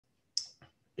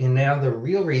And now the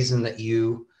real reason that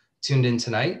you tuned in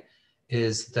tonight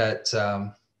is that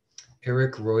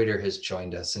Eric Reuter has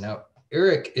joined us. And now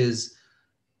Eric is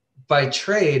by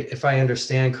trade, if I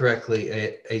understand correctly,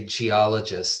 a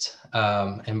geologist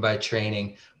and by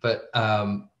training. But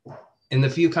in the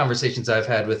few conversations I've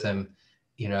had with him,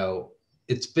 you know,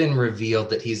 it's been revealed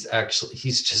that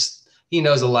he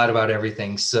knows a lot about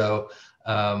everything. So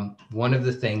one of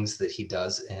the things that he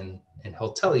does, and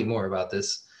he'll tell you more about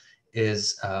this,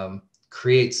 is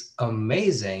creates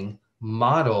amazing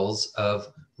models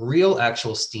of real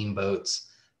actual steamboats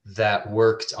that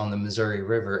worked on the Missouri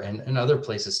River and other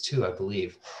places too, I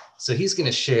believe. So he's going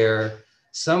to share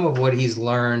some of what he's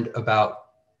learned about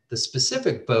the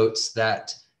specific boats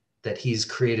that he's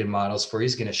created models for.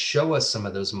 He's going to show us some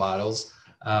of those models,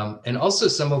 and also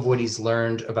some of what he's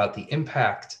learned about the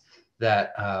impact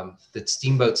that that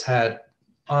steamboats had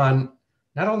on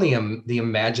not only the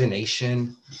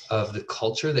imagination of the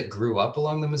culture that grew up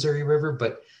along the Missouri River,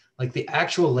 but like the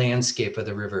actual landscape of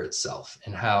the river itself,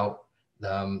 and how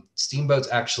steamboats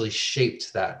actually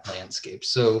shaped that landscape.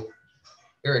 So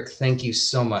Eric, thank you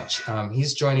so much.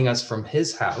 He's joining us from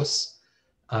his house,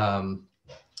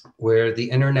 where the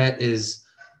internet is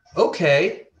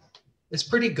okay. It's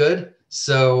pretty good.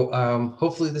 So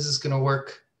hopefully this is going to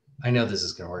work. I know this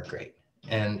is going to work great.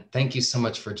 And thank you so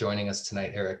much for joining us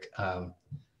tonight, Eric. I'm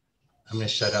going to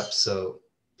shut up so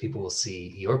people will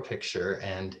see your picture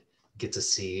and get to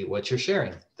see what you're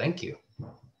sharing. Thank you.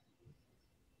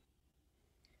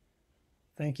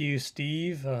 Thank you,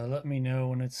 Steve. Let me know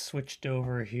when it's switched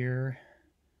over here.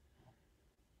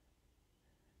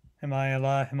 Am I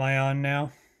alive? Am I on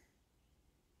now?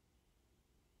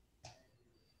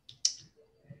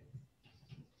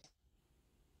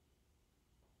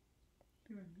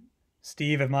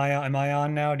 Steve, am I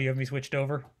on now? Do you have me switched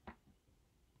over?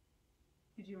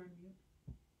 Did you unmute?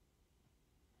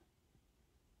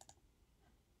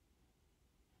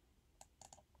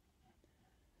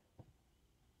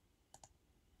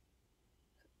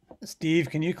 Steve,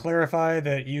 can you clarify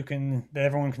that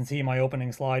everyone can see my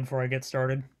opening slide before I get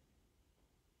started?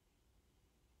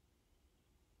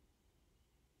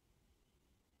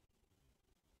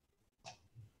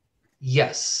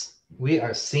 Yes, we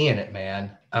are seeing it,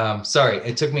 man. Sorry,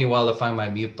 it took me a while to find my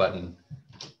mute button.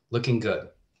 Looking good.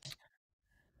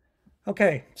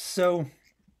 Okay, so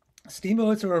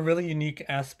steamboats are a really unique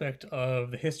aspect of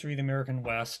the history of the American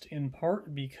West, in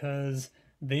part because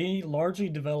they largely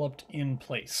developed in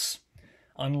place.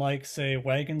 Unlike, say,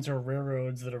 wagons or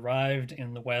railroads that arrived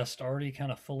in the West already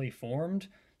kind of fully formed,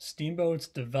 steamboats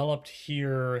developed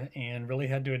here and really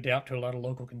had to adapt to a lot of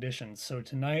local conditions. So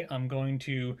tonight I'm going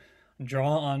to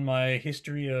draw on my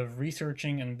history of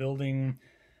researching and building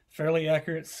fairly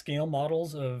accurate scale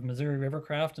models of Missouri River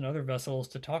craft and other vessels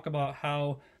to talk about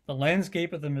how the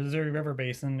landscape of the Missouri River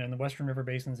Basin and the Western River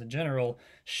Basins in general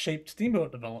shaped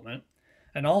steamboat development,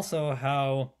 and also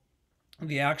how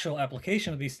the actual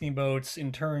application of these steamboats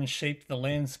in turn shaped the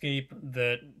landscape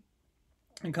that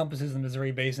encompasses the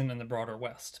Missouri Basin and the broader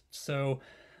West. So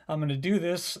I'm going to do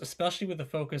this especially with a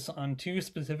focus on two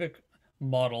specific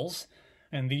models,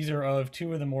 and these are of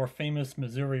two of the more famous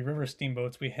Missouri River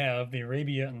steamboats we have, the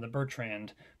Arabia and the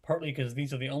Bertrand, partly because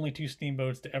these are the only two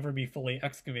steamboats to ever be fully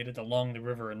excavated along the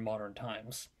river in modern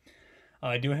times.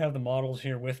 I do have the models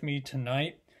here with me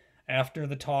tonight. After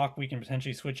the talk, we can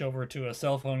potentially switch over to a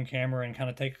cell phone camera and kind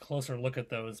of take a closer look at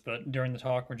those, but during the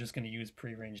talk, we're just going to use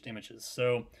pre-arranged images.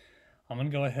 So I'm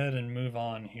going to go ahead and move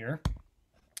on here.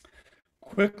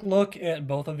 Quick look at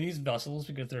both of these vessels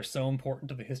because they're so important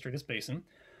to the history of this basin.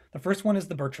 The first one is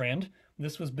the Bertrand.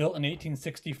 This was built in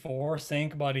 1864,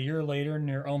 sank about a year later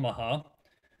near Omaha. It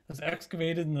was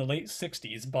excavated in the late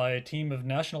 60s by a team of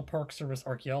National Park Service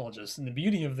archaeologists, and the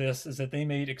beauty of this is that they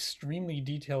made extremely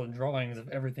detailed drawings of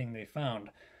everything they found.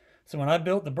 So when I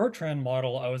built the Bertrand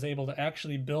model, I was able to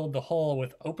actually build the hull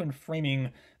with open framing,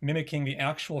 mimicking the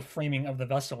actual framing of the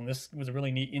vessel, and this was a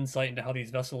really neat insight into how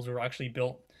these vessels were actually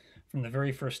built from the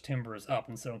very first timbers up.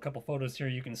 And so in a couple photos here,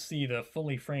 you can see the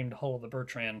fully framed hull of the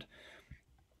Bertrand.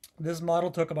 This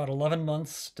model took about 11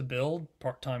 months to build,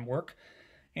 part-time work,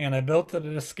 and I built it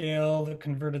at a scale that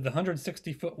converted the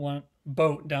 160-foot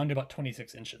boat down to about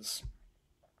 26 inches.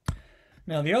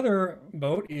 Now the other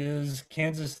boat is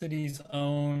Kansas City's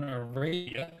own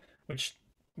Arabia, which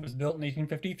was built in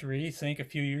 1853, sank a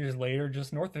few years later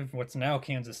just north of what's now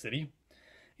Kansas City.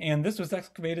 And this was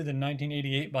excavated in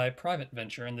 1988 by a private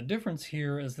venture. And the difference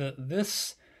here is that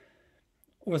this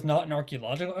was not an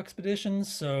archaeological expedition,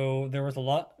 so there was a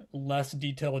lot less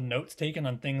detailed notes taken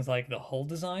on things like the hull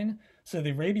design. So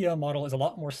the Arabia model is a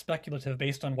lot more speculative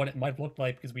based on what it might look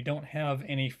like because we don't have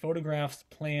any photographs,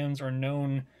 plans, or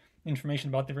known information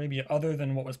about the Arabia other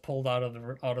than what was pulled out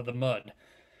of the mud.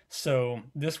 So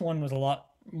this one was a lot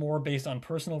more based on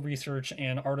personal research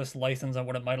and artist license on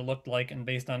what it might have looked like and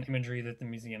based on imagery that the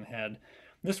museum had.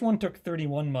 This one took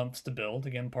 31 months to build,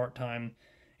 again part-time,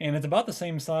 and it's about the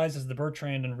same size as the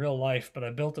Bertrand in real life, but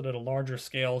I built it at a larger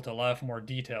scale to allow for more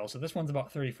detail. So this one's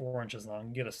about 34 inches long. You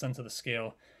can get a sense of the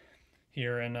scale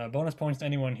here, and bonus points to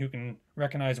anyone who can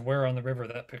recognize where on the river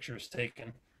that picture is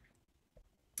taken.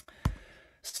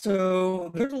 So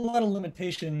there's a lot of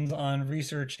limitations on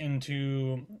research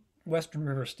into Western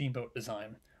River steamboat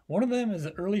design. One of them is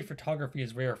that early photography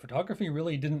is rare. Photography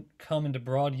really didn't come into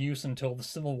broad use until the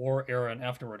Civil War era and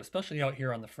afterward, especially out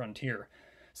here on the frontier.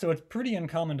 So it's pretty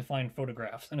uncommon to find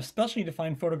photographs, and especially to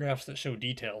find photographs that show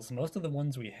details. Most of the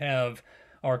ones we have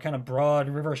are kind of broad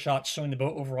river shots showing the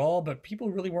boat overall, but people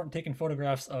really weren't taking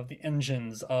photographs of the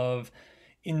engines, of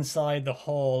inside the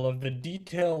hull, of the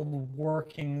detailed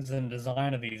workings and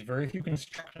design of these. Very few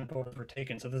construction photos were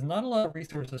taken, so there's not a lot of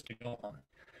resources to go on.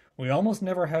 We almost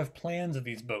never have plans of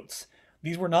these boats.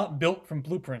 These were not built from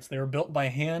blueprints. They were built by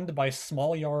hand by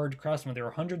small yard craftsmen. There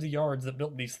were hundreds of yards that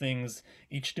built these things,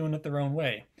 each doing it their own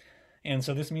way. And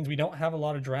so this means we don't have a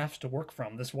lot of drafts to work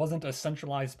from. This wasn't a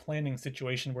centralized planning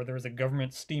situation where there was a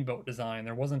government steamboat design.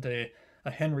 There wasn't a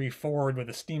Henry Ford with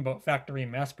a steamboat factory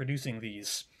mass producing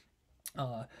these.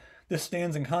 This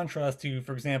stands in contrast to,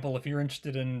 for example, if you're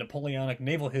interested in Napoleonic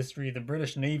naval history, the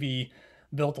British Navy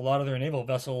built a lot of their naval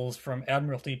vessels from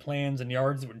admiralty plans and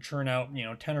yards that would churn out,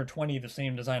 10 or 20 of the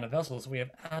same design of vessels. We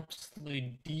have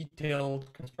absolutely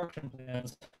detailed construction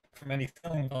plans for many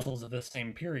sailing vessels of this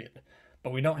same period.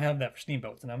 But we don't have that for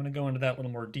steamboats, and I'm going to go into that a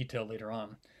little more detail later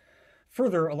on.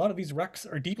 Further, a lot of these wrecks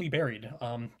are deeply buried.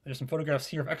 There's some photographs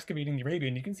here of excavating the Arabia,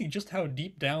 and you can see just how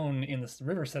deep down in this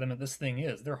river sediment this thing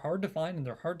is. They're hard to find and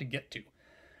they're hard to get to.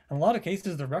 In a lot of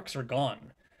cases, the wrecks are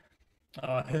gone.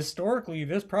 Historically,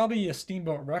 there's probably a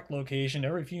steamboat wreck location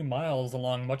every few miles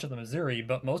along much of the Missouri,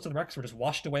 but most of the wrecks were just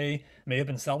washed away, may have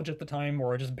been salvaged at the time,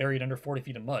 or just buried under 40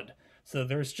 feet of mud. So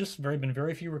there's just been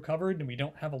very few recovered, and we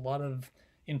don't have a lot of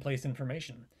in-place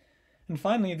information. And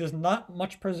finally, there's not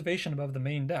much preservation above the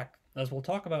main deck. As we'll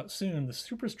talk about soon, the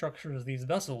superstructure of these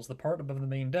vessels, the part above the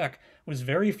main deck, was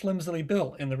very flimsily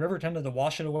built, and the river tended to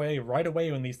wash it away right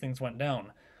away when these things went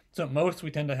down. So at most,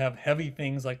 we tend to have heavy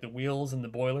things like the wheels and the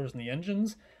boilers and the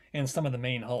engines, and some of the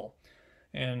main hull.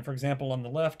 And for example, on the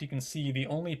left, you can see the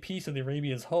only piece of the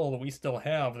Arabia's hull that we still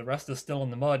have. The rest is still in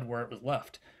the mud where it was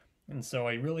left. And so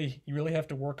you really have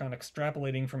to work on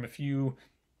extrapolating from a few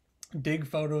dig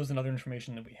photos and other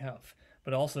information that we have,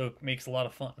 but it also makes a lot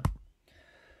of fun.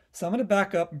 So I'm going to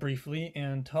back up briefly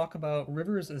and talk about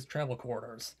rivers as travel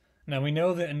corridors. Now we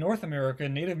know that in North America,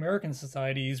 Native American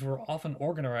societies were often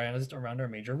organized around our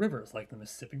major rivers, like the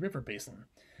Mississippi River Basin.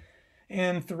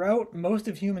 And throughout most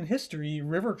of human history,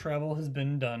 river travel has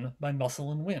been done by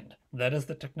muscle and wind. That is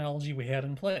the technology we had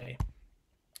in play.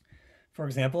 For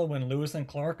example, when Lewis and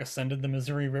Clark ascended the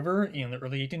Missouri River in the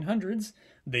early 1800s,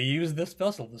 they used this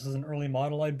vessel. This is an early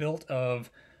model I built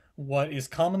of what is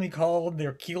commonly called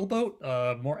their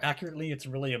keelboat. More accurately, it's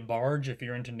really a barge if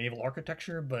you're into naval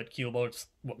architecture, but keelboat's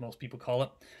what most people call it.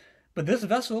 But this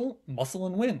vessel, muscle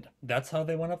and wind, that's how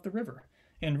they went up the river.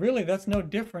 And really, that's no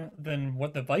different than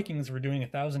what the Vikings were doing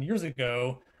 1,000 years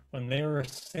ago when they were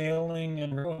sailing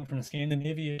and rowing from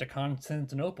Scandinavia to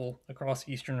Constantinople across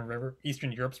Eastern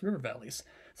Europe's river valleys.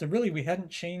 So really, we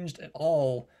hadn't changed at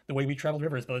all the way we traveled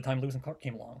rivers by the time Lewis and Clark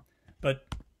came along. But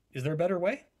is there a better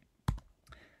way?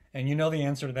 And you know the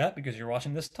answer to that because you're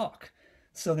watching this talk.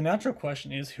 So the natural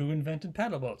question is, who invented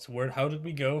paddle boats? How did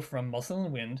we go from muscle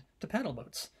and wind to paddle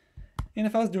boats? And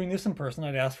if I was doing this in person,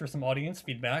 I'd ask for some audience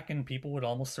feedback, and people would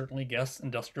almost certainly guess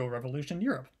Industrial Revolution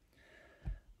Europe.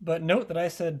 But note that I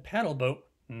said paddle boat,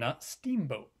 not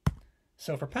steamboat.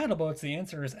 So for paddle boats, the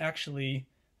answer is actually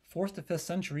 4th to 5th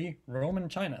century Roman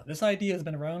China. This idea has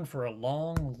been around for a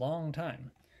long, long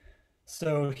time.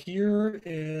 So here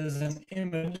is an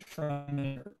image from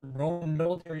a Roman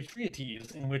military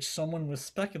treatise in which someone was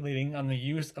speculating on the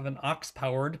use of an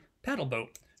ox-powered paddle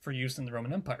boat for use in the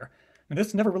Roman Empire. And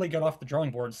this never really got off the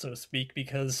drawing board, so to speak,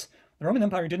 because the Roman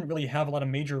Empire didn't really have a lot of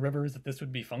major rivers that this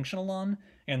would be functional on,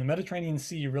 and the Mediterranean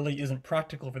Sea really isn't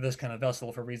practical for this kind of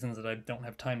vessel for reasons that I don't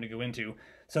have time to go into.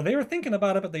 So they were thinking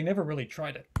about it, but they never really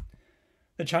tried it.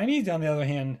 The Chinese, on the other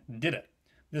hand, did it.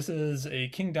 This is a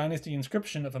Qing Dynasty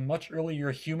inscription of a much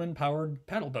earlier human-powered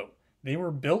paddle boat. They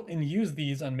were built and used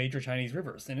these on major Chinese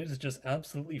rivers, and it is just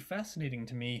absolutely fascinating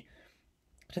to me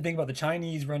to think about the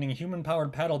Chinese running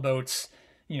human-powered paddle boats,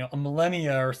 a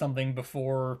millennia or something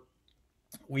before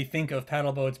we think of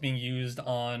paddle boats being used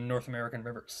on North American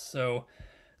rivers. So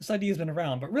this idea has been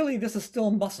around, but really this is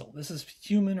still muscle. This is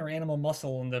human or animal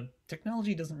muscle, and the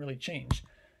technology doesn't really change.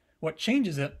 What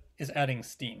changes it is adding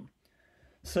steam.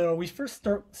 So we first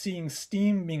start seeing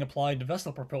steam being applied to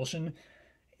vessel propulsion.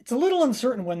 It's a little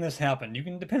uncertain when this happened.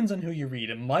 Depends on who you read.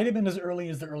 It might have been as early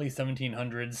as the early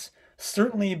 1700s.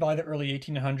 Certainly by the early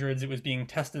 1800s, it was being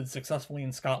tested successfully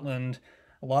in Scotland.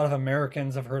 A lot of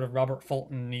Americans have heard of Robert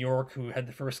Fulton in New York, who had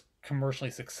the first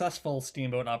commercially successful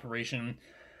steamboat operation.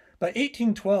 By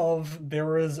 1812, there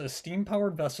was a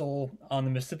steam-powered vessel on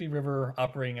the Mississippi River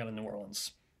operating out of New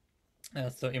Orleans.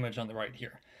 That's the image on the right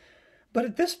here. But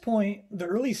at this point, the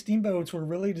early steamboats were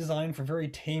really designed for very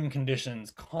tame conditions,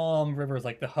 calm rivers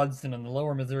like the Hudson and the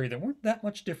lower Missouri that weren't that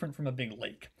much different from a big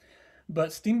lake.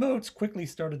 But steamboats quickly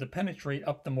started to penetrate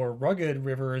up the more rugged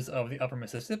rivers of the upper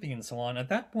Mississippi and so on. At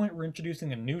that point, we're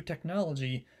introducing a new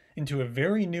technology into a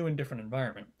very new and different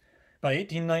environment. By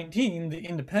 1819, the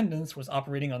Independence was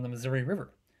operating on the Missouri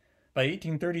River. By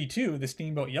 1832, the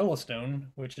steamboat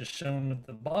Yellowstone, which is shown at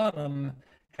the bottom,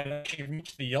 had actually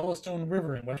reached the Yellowstone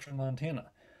River in western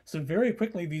Montana. So very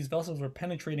quickly, these vessels were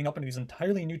penetrating up into these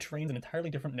entirely new terrains and entirely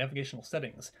different navigational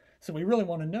settings. So what we really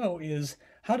want to know is,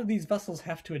 how did these vessels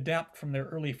have to adapt from their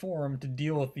early form to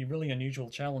deal with the really unusual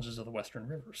challenges of the western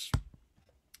rivers?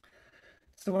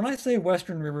 So when I say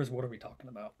western rivers, what are we talking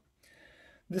about?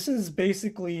 This is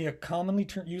basically a commonly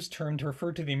used term to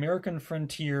refer to the American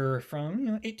frontier from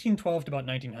 1812 to about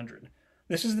 1900.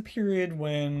 This is the period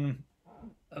when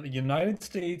the United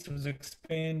States was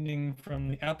expanding from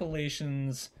the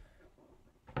Appalachians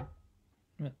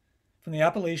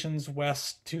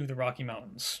west to the Rocky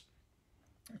Mountains.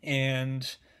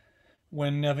 And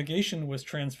when navigation was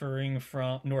transferring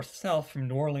from north-south from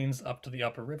New Orleans up to the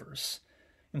upper rivers.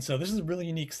 And so this is a really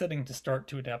unique setting to start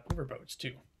to adapt riverboats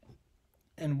to.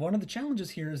 And one of the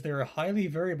challenges here is there are highly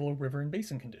variable river and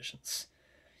basin conditions.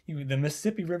 The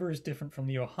Mississippi River is different from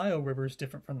the Ohio River, is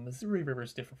different from the Missouri River,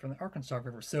 is different from the Arkansas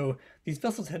River. So these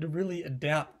vessels had to really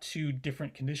adapt to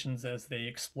different conditions as they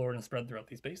explored and spread throughout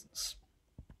these basins.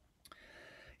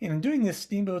 And in doing this,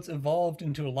 steamboats evolved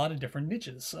into a lot of different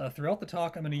niches. Throughout the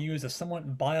talk, I'm going to use a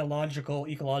somewhat biological,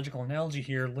 ecological analogy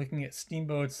here, looking at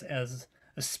steamboats as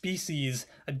a species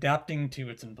adapting to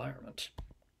its environment.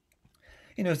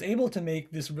 And it was able to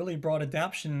make this really broad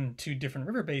adaptation to different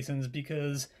river basins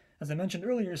because, as I mentioned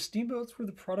earlier, steamboats were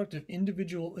the product of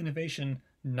individual innovation,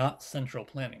 not central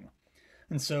planning.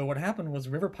 And so what happened was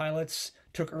river pilots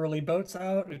took early boats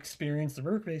out, experienced the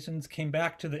river basins, came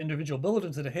back to the individual builders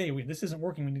and said, hey, this isn't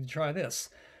working, we need to try this.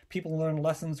 People learned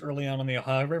lessons early on the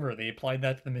Ohio River. They applied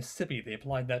that to the Mississippi. They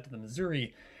applied that to the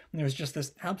Missouri. And there was just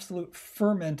this absolute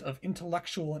ferment of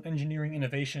intellectual and engineering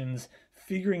innovations,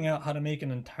 figuring out how to make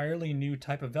an entirely new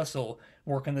type of vessel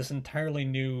work in this entirely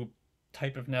new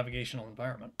type of navigational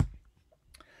environment.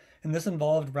 And this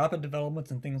involved rapid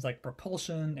developments in things like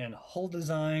propulsion and hull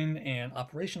design and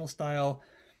operational style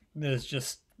that is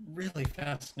just really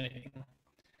fascinating.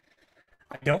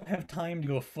 I don't have time to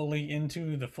go fully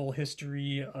into the full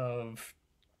history of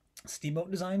steamboat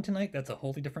design tonight. That's a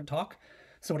wholly different talk.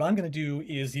 So what I'm going to do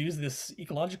is use this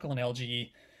ecological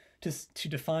analogy to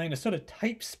define a sort of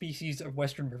type species of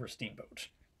Western River steamboat.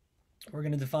 We're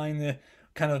going to define the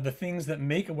kind of the things that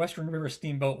make a Western River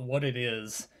steamboat what it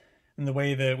is, in the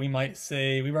way that we might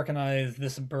say we recognize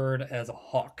this bird as a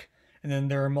hawk, and then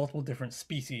there are multiple different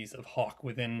species of hawk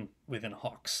within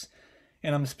hawks.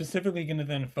 And I'm specifically going to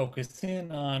then focus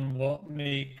in on what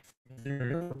makes the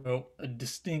riverboat a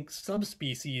distinct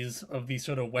subspecies of these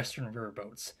sort of Western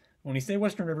riverboats. When we say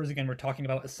Western rivers, again, we're talking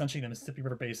about essentially the Mississippi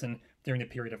River Basin during the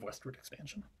period of westward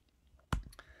expansion.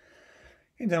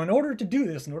 And now, in order to do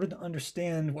this, in order to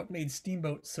understand what made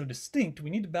steamboats so distinct, we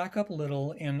need to back up a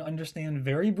little and understand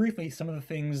very briefly some of the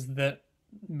things that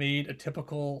made a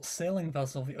typical sailing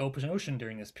vessel of the open ocean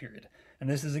during this period. And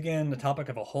this is, again, the topic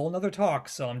of a whole nother talk,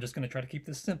 so I'm just going to try to keep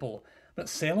this simple. But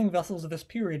sailing vessels of this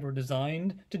period were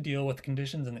designed to deal with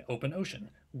conditions in the open ocean,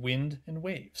 wind and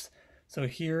waves. So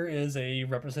here is a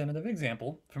representative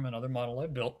example from another model I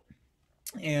built.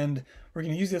 And we're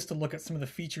going to use this to look at some of the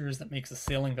features that makes a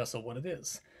sailing vessel what it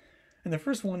is. And the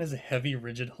first one is a heavy,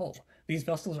 rigid hull. These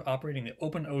vessels are operating in the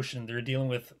open ocean. They're dealing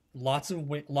with lots of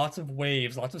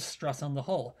waves, lots of stress on the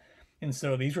hull. And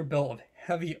so these were built of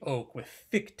heavy oak with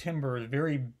thick timber,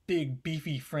 very big,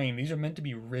 beefy frame. These are meant to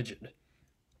be rigid,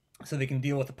 so they can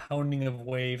deal with the pounding of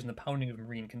waves and the pounding of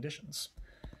marine conditions.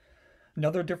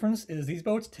 Another difference is these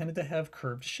boats tended to have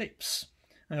curved shapes.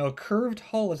 Now, a curved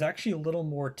hull is actually a little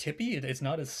more tippy. It's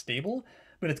not as stable,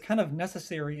 but it's kind of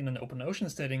necessary in an open ocean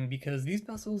setting because these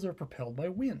vessels are propelled by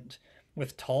wind.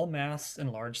 with tall masts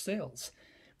and large sails.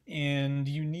 And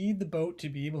you need the boat to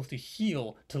be able to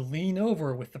heel, to lean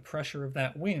over with the pressure of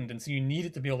that wind. And so you need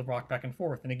it to be able to rock back and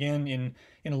forth. And again,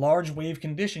 in large wave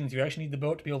conditions, you actually need the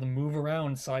boat to be able to move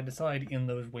around side to side in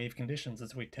those wave conditions,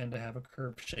 as we tend to have a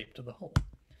curved shape to the hull.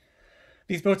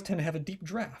 These boats tend to have a deep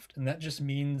draft, and that just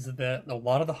means that a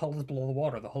lot of the hull is below the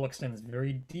water. The hull extends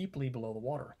very deeply below the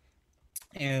water.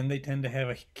 And they tend to have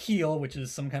a keel, which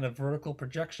is some kind of vertical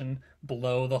projection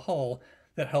below the hull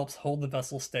that helps hold the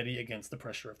vessel steady against the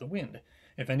pressure of the wind.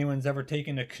 If anyone's ever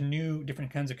taken a canoe,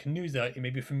 different kinds of canoes out, you may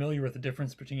be familiar with the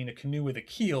difference between a canoe with a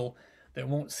keel that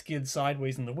won't skid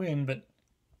sideways in the wind, but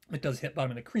it does hit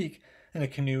bottom in a creek, and a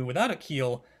canoe without a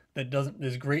keel that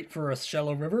is great for a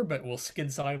shallow river, but will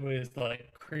skid sideways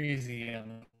like crazy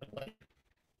on the lake.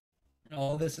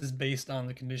 All this is based on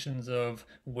the conditions of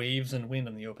waves and wind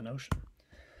in the open ocean.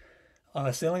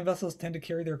 Sailing vessels tend to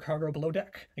carry their cargo below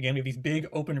deck. Again, we have these big,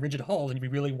 open, rigid hulls, and we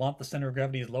really want the center of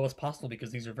gravity as low as possible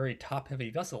because these are very top-heavy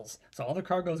vessels. So all the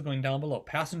cargo is going down below.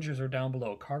 Passengers are down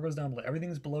below. Cargo's down below.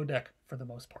 Everything's below deck for the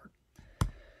most part.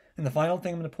 And the final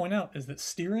thing I'm going to point out is that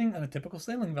steering on a typical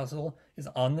sailing vessel is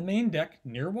on the main deck,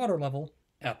 near water level,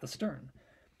 at the stern.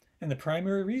 And the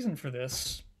primary reason for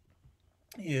this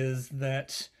is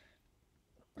that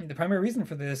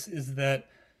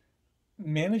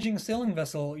managing a sailing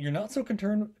vessel, you're not so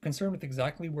concerned with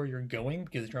exactly where you're going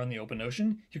because you're on the open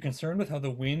ocean. You're concerned with how the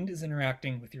wind is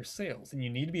interacting with your sails, and you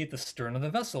need to be at the stern of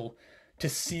the vessel to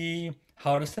see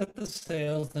how to set the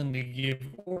sails and to give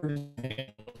orders.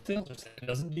 It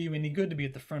doesn't do you any good to be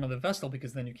at the front of the vessel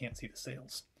because then you can't see the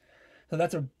sails. So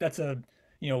that's a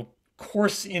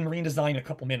course in marine design in a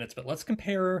couple minutes, but let's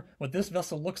compare what this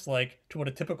vessel looks like to what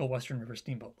a typical Western River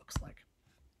steamboat looks like.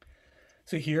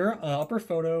 So here, upper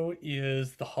photo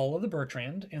is the hull of the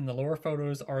Bertrand, and the lower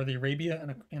photos are the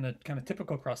Arabia in a kind of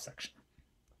typical cross-section.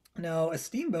 Now, a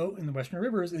steamboat in the Western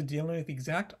Rivers is dealing with the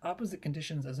exact opposite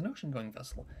conditions as an ocean-going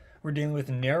vessel. We're dealing with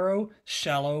narrow,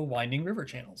 shallow, winding river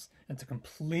channels. It's a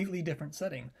completely different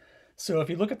setting. So if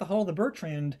you look at the hull of the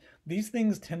Bertrand, these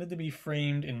things tended to be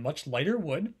framed in much lighter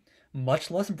wood,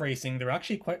 much less bracing. They're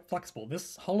actually quite flexible.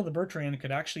 This hull of the Bertrand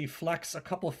could actually flex a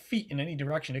couple of feet in any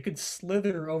direction. It could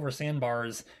slither over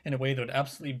sandbars in a way that would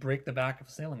absolutely break the back of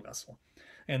a sailing vessel.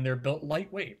 And they're built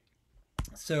lightweight.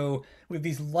 So we have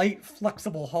these light,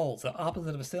 flexible hulls, the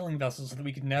opposite of a sailing vessel, so that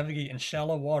we could navigate in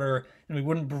shallow water and we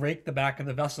wouldn't break the back of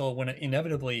the vessel when it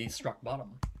inevitably struck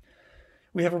bottom.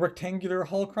 We have a rectangular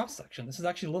hull cross-section. This is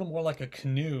actually a little more like a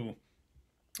canoe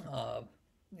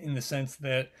in the sense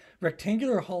that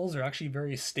rectangular hulls are actually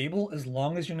very stable as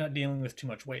long as you're not dealing with too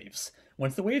much waves.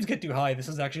 Once the waves get too high, this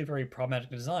is actually a very problematic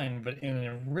design, but in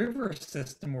a river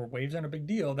system where waves aren't a big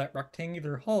deal, that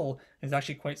rectangular hull is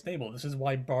actually quite stable. This is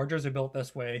why barges are built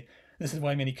this way. This is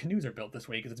why many canoes are built this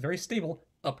way, because it's very stable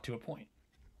up to a point.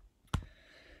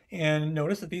 And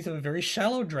notice that these have a very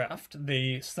shallow draft.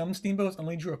 Some steamboats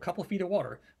only drew a couple feet of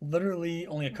water. Literally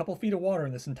only a couple feet of water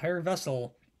in this entire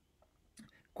vessel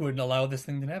would allow this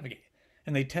thing to navigate.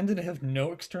 And they tended to have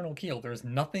no external keel. There's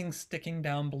nothing sticking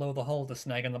down below the hull to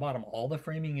snag on the bottom. All the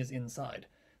framing is inside.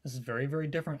 This is very, very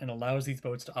different and allows these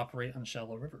boats to operate on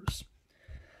shallow rivers.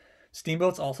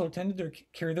 Steamboats also tended to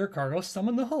carry their cargo, some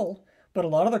in the hull, but a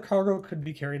lot of the cargo could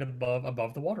be carried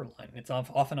above the waterline. It's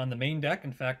often on the main deck.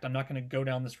 In fact, I'm not going to go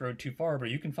down this road too far, but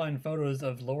you can find photos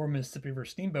of lower Mississippi River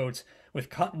steamboats with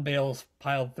cotton bales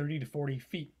piled 30 to 40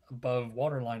 feet above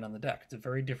waterline on the deck. It's a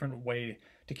very different way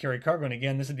to carry cargo, and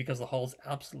again, this is because the hulls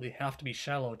absolutely have to be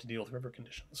shallow to deal with river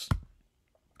conditions.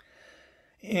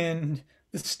 And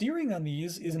the steering on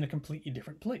these is in a completely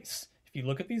different place. If you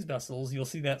look at these vessels, you'll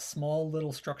see that small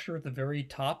little structure at the very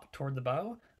top toward the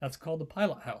bow. That's called the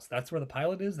pilot house. That's where the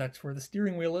pilot is. That's where the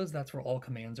steering wheel is. That's where all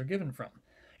commands are given from.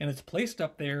 And it's placed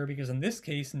up there because in this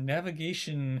case, instant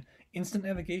navigation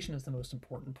is the most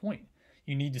important point.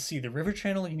 You need to see the river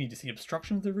channel. You need to see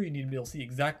obstructions of the river. You need to be able to see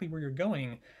exactly where you're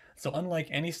going. So unlike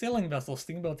any sailing vessel,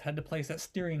 steamboats had to place that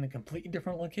steering in a completely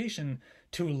different location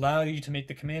to allow you to make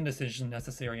the command decision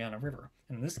necessary on a river.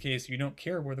 In this case, you don't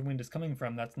care where the wind is coming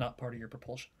from. That's not part of your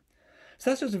propulsion. So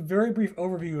that's just a very brief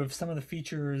overview of some of the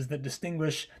features that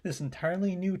distinguish this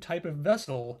entirely new type of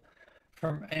vessel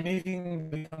from anything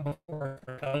we've done before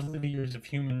for thousands of years of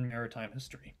human maritime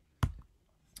history.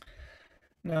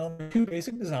 Now, there are two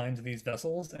basic designs of these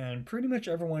vessels, and pretty much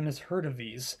everyone has heard of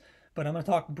these, but I'm going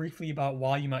to talk briefly about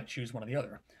why you might choose one or the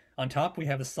other. On top, we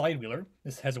have the side wheeler.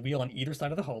 This has a wheel on either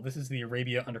side of the hull. This is the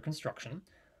Arabia under construction.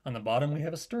 On the bottom, we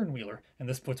have a stern wheeler, and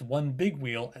this puts one big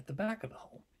wheel at the back of the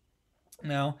hull.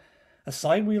 Now, a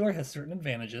side wheeler has certain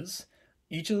advantages.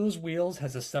 Each of those wheels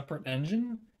has a separate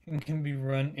engine and can be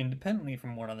run independently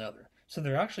from one another. So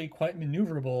they're actually quite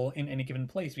maneuverable in any given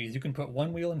place because you can put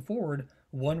one wheel in forward,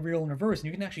 one wheel in reverse, and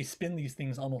you can actually spin these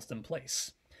things almost in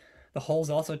place. The hulls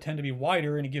also tend to be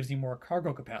wider and it gives you more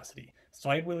cargo capacity.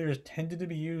 Side wheelers tended to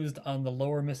be used on the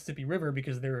lower Mississippi River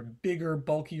because they're bigger,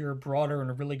 bulkier, broader,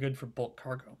 and really good for bulk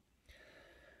cargo.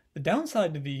 The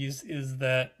downside to these is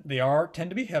that they tend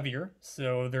to be heavier,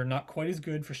 so they're not quite as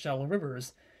good for shallow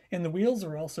rivers, and the wheels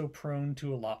are also prone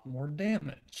to a lot more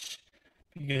damage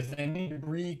because any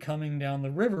debris coming down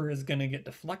the river is going to get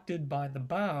deflected by the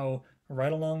bow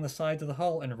right along the sides of the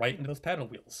hull and right into those paddle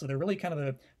wheels. So they're really kind of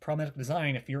a problematic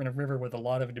design if you're in a river with a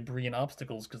lot of debris and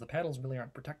obstacles because the paddles really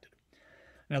aren't protected.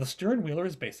 Now the stern wheeler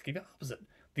is basically the opposite.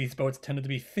 These boats tended to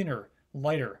be thinner,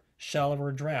 lighter,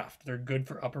 shallower draft. They're good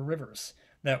for upper rivers.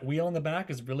 That wheel in the back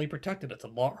is really protected. It's a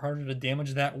lot harder to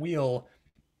damage that wheel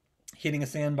hitting a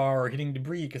sandbar or hitting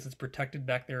debris because it's protected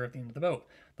back there at the end of the boat.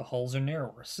 The hulls are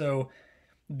narrower. So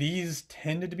these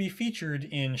tended to be featured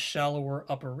in shallower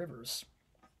upper rivers.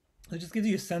 It just gives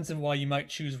you a sense of why you might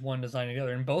choose one design or the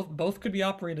other. And both could be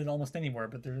operated almost anywhere,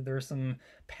 but there are some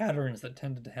patterns that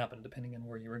tended to happen depending on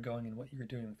where you were going and what you were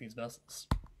doing with these vessels.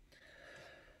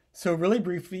 So really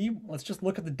briefly, let's just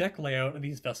look at the deck layout of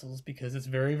these vessels because it's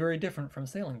very, very different from a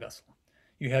sailing vessel.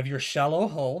 You have your shallow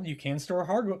hull. You can store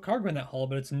cargo in that hull,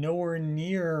 but it's nowhere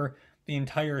near the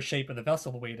entire shape of the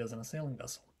vessel the way it is in a sailing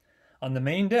vessel. On the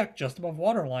main deck, just above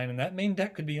waterline, and that main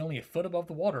deck could be only a foot above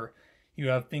the water, you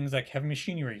have things like heavy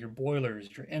machinery, your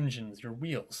boilers, your engines, your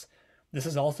wheels. This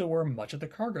is also where much of the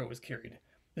cargo was carried.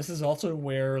 This is also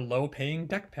where low-paying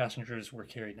deck passengers were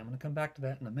carried. I'm going to come back to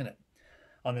that in a minute.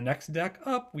 On the next deck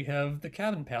up, we have the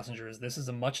cabin passengers. This is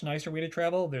a much nicer way to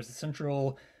travel. There's a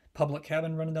central public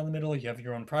cabin running down the middle. You have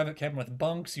your own private cabin with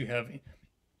bunks. You have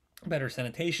better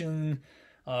sanitation.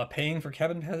 Paying for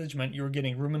cabin passage meant you were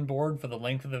getting room and board for the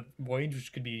length of the voyage,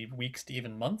 which could be weeks to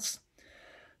even months.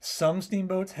 Some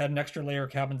steamboats had an extra layer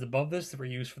of cabins above this that were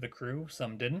used for the crew,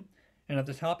 some didn't. And at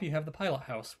the top you have the pilot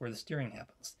house where the steering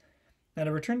happens. Now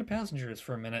to return to passengers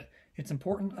for a minute, it's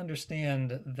important to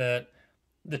understand that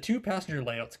the two passenger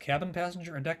layouts, cabin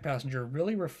passenger and deck passenger,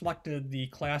 really reflected the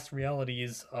class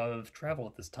realities of travel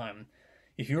at this time.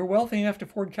 If you were wealthy enough to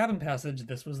afford cabin passage,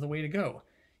 this was the way to go.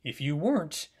 If you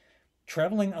weren't,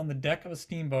 traveling on the deck of a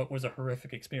steamboat was a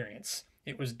horrific experience.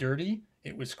 It was dirty,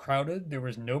 it was crowded, there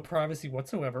was no privacy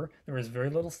whatsoever, there was very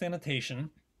little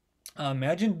sanitation.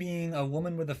 Imagine being a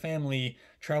woman with a family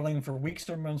traveling for weeks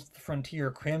or months to the frontier,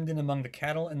 crammed in among the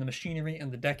cattle and the machinery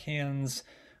and the deckhands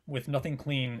with nothing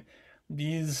clean.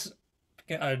 These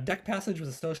deck passage was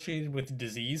associated with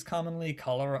disease commonly.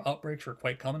 Cholera outbreaks were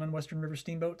quite common on Western River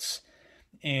steamboats.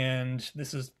 And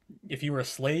this is, if you were a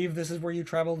slave, this is where you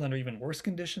traveled under even worse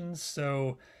conditions.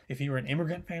 So if you were an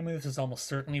immigrant family, this is almost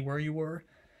certainly where you were.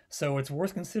 So it's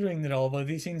worth considering that although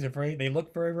these things are they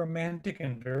look very romantic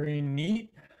and very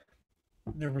neat,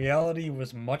 the reality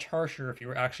was much harsher if you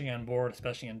were actually on board,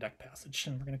 especially in deck passage.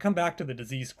 And we're going to come back to the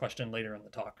disease question later in the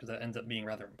talk because that ends up being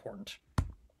rather important.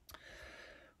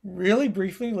 Really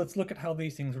briefly, let's look at how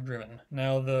these things were driven.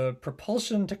 Now, the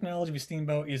propulsion technology of a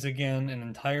steamboat is, again, an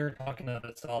entire talk in of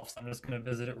itself, so I'm just going to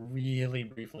visit it really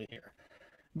briefly here.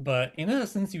 But in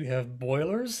essence, you have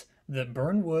boilers that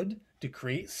burn wood to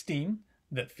create steam,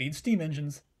 that feed steam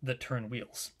engines, that turn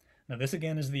wheels. Now, this,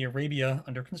 again, is the Arabia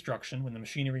under construction when the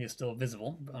machinery is still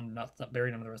visible, not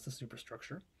buried under the rest of the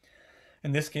superstructure.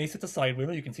 In this case, it's a side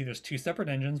wheeler. You can see there's two separate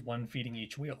engines, one feeding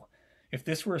each wheel. If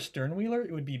this were a stern wheeler,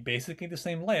 it would be basically the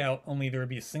same layout, only there would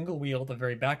be a single wheel at the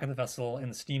very back of the vessel,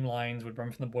 and the steam lines would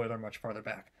run from the boiler much farther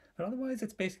back. But otherwise,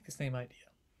 it's basically the same idea.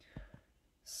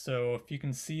 So if you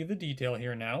can see the detail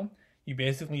here now, you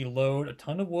basically load a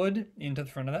ton of wood into the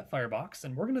front of that firebox,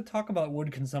 and we're going to talk about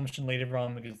wood consumption later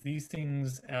on because these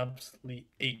things absolutely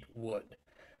ate wood.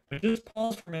 But just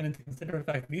pause for a minute to consider the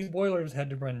fact that these boilers had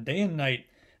to run day and night.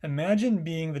 Imagine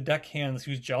being the deckhands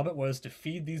whose job it was to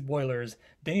feed these boilers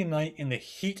day and night in the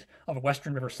heat of a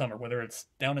Western River summer, whether it's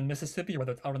down in Mississippi or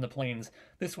whether it's out in the plains.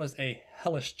 This was a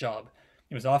hellish job.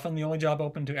 It was often the only job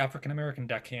open to African American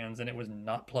deckhands, and it was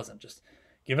not pleasant. Just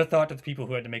give a thought to the people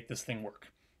who had to make this thing work.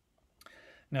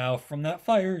 Now, from that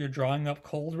fire, you're drawing up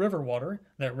cold river water.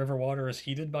 That river water is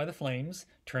heated by the flames,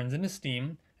 turns into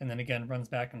steam, and then again runs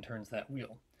back and turns that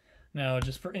wheel. Now,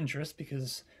 just for interest,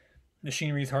 because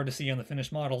machinery is hard to see on the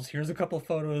finished models, here's a couple of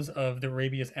photos of the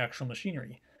Arabia's actual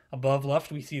machinery. Above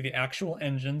left, we see the actual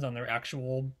engines on their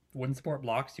actual wooden support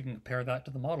blocks. You can compare that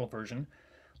to the model version.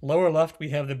 Lower left, we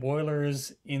have the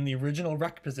boilers in the original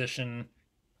wreck position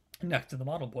next to the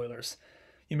model boilers.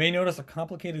 You may notice a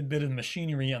complicated bit of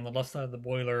machinery on the left side of the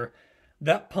boiler.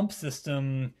 That pump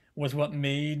system was what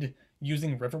made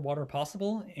using river water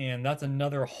possible, and that's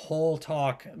another whole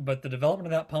talk. But the development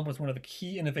of that pump was one of the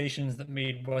key innovations that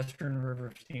made Western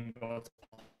River steamboats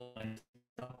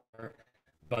possible.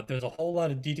 But there's a whole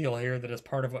lot of detail here that is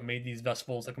part of what made these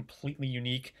vessels a completely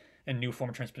unique and new form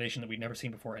of transportation that we'd never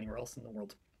seen before anywhere else in the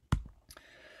world.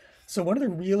 So one of the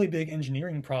really big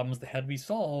engineering problems that had to be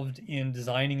solved in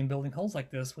designing and building hulls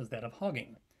like this was that of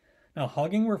hogging. Now,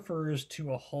 hogging refers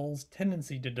to a hull's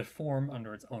tendency to deform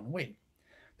under its own weight.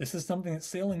 This is something that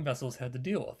sailing vessels had to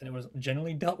deal with, and it was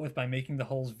generally dealt with by making the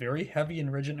hulls very heavy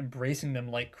and rigid and bracing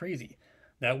them like crazy.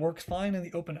 That works fine in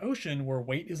the open ocean where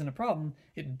weight isn't a problem.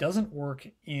 It doesn't work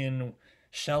in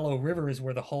shallow rivers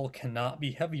where the hull cannot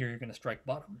be heavy or you're going to strike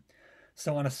bottom.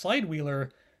 So on a side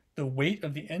wheeler, the weight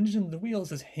of the engine and the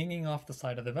wheels is hanging off the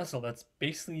side of the vessel. That's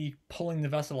basically pulling the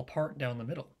vessel apart down the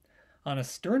middle. On a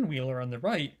stern wheeler on the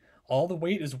right, all the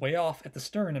weight is way off at the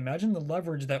stern. Imagine the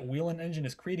leverage that wheel and engine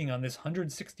is creating on this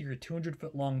 160 or 200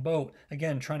 foot long boat,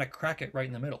 again, trying to crack it right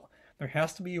in the middle. There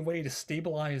has to be a way to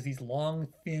stabilize these long,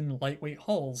 thin, lightweight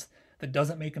hulls that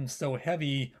doesn't make them so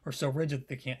heavy or so rigid that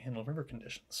they can't handle river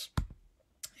conditions.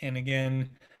 And again,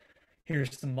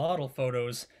 here's some model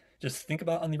photos. Just think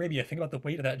about on the Arabia, think about the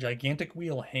weight of that gigantic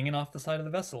wheel hanging off the side of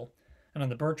the vessel. And on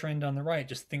the Bertrand on the right,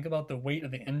 just think about the weight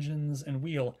of the engines and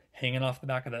wheel hanging off the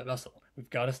back of that vessel. We've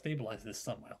got to stabilize this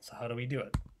somehow. So how do we do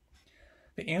it?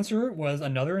 The answer was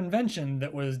another invention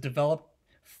that was developed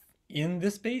in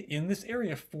this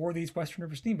area for these Western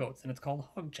River steamboats, and it's called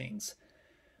hog chains.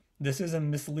 This is a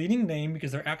misleading name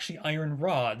because they're actually iron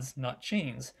rods, not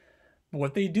chains. But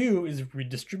what they do is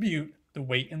redistribute the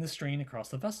weight and the strain across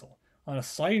the vessel. On a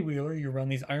side wheeler, you run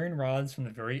these iron rods from the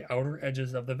very outer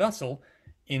edges of the vessel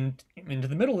into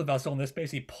the middle of the vessel, and this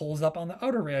basically pulls up on the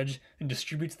outer edge and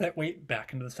distributes that weight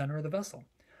back into the center of the vessel.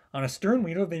 On a stern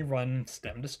wheeler, they run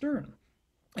stem to stern,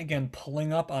 again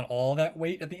pulling up on all that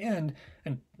weight at the end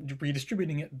and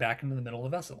redistributing it back into the middle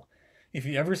of the vessel. If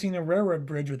you've ever seen a railroad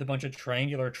bridge with a bunch of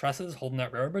triangular trusses holding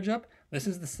that railroad bridge up, this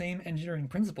is the same engineering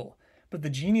principle. But the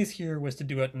genius here was to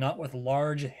do it not with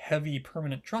large, heavy,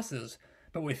 permanent trusses,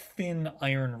 but with thin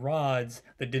iron rods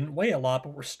that didn't weigh a lot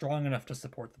but were strong enough to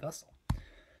support the vessel.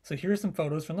 So here's some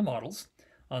photos from the models.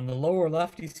 On the lower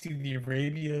left, you see the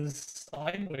Arabia's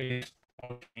sideways.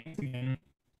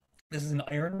 This is an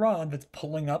iron rod that's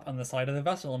pulling up on the side of the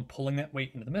vessel and pulling that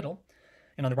weight into the middle.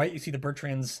 And on the right, you see the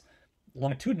Bertrand's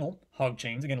longitudinal hog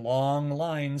chains, again, long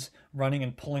lines running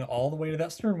and pulling all the way to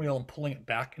that stern wheel and pulling it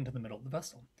back into the middle of the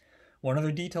vessel. One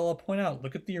other detail I'll point out,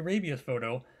 look at the Arabia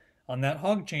photo. On that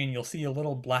hog chain, you'll see a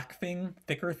little black thing,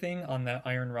 thicker thing on that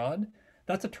iron rod.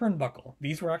 That's a turnbuckle.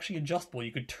 These were actually adjustable.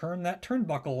 You could turn that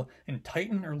turnbuckle and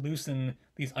tighten or loosen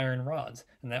these iron rods.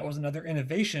 And that was another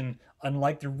innovation,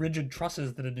 unlike the rigid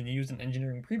trusses that had been used in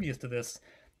engineering previous to this,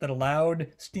 that allowed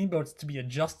steamboats to be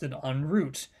adjusted en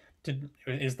route.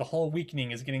 As the hull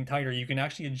weakening is getting tighter, you can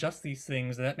actually adjust these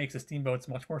things, and that makes the steamboats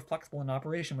much more flexible in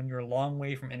operation when you're a long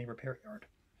way from any repair yard.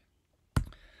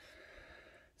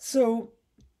 So,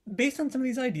 based on some of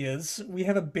these ideas, we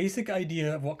have a basic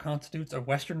idea of what constitutes a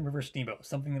Western River steamboat,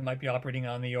 something that might be operating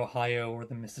on the Ohio or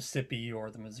the Mississippi or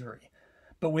the Missouri.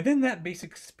 But within that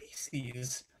basic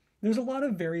species, there's a lot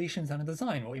of variations on a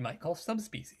design, what we might call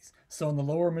subspecies. So in the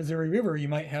lower Missouri River, you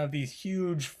might have these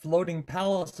huge floating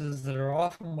palaces that are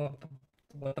often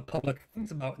what the public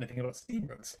thinks about when they think about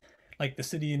steamboats. Like the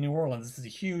city of New Orleans, this is a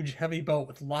huge, heavy boat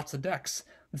with lots of decks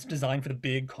that's designed for the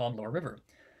big, calm lower river.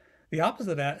 The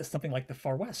opposite of that is something like the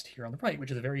Far West here on the right,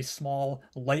 which is a very small,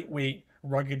 lightweight,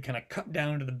 rugged, kind of cut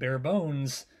down to the bare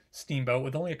bones steamboat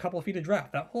with only a couple of feet of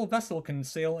draft. That whole vessel can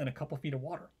sail in a couple of feet of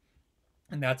water.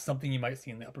 And that's something you might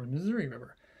see in the upper Missouri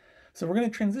River. So we're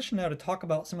going to transition now to talk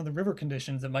about some of the river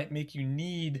conditions that might make you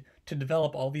need to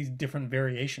develop all these different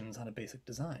variations on a basic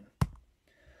design.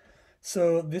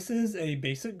 So this is a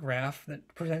basic graph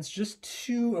that presents just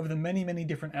two of the many, many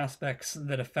different aspects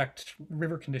that affect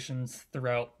river conditions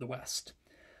throughout the West.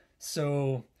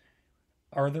 So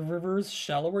are the rivers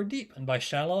shallow or deep? And by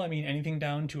shallow, I mean anything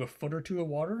down to a foot or two of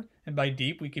water. And by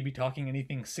deep, we could be talking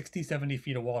anything 60, 70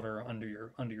 feet of water under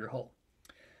your hull.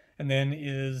 And then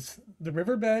is the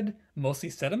riverbed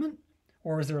mostly sediment,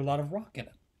 or is there a lot of rock in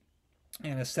it?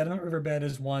 And a sediment riverbed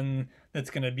is one that's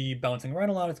going to be bouncing around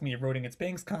a lot. It's going to be eroding its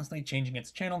banks constantly, changing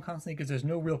its channel constantly, because there's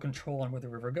no real control on where the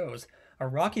river goes. A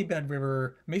rocky bed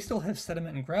river may still have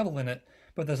sediment and gravel in it,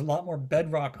 but there's a lot more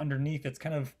bedrock underneath that's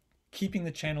kind of keeping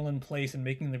the channel in place and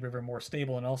making the river more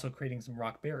stable and also creating some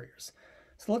rock barriers.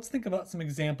 So let's think about some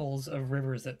examples of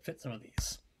rivers that fit some of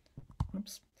these.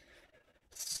 Oops.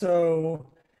 So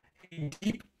a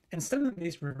deep and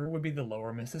sediment-based river would be the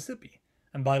lower Mississippi.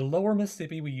 And by lower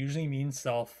Mississippi, we usually mean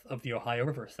south of the Ohio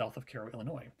River, south of Cairo,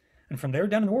 Illinois. And from there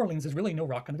down to New Orleans, there's really no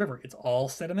rock in the river. It's all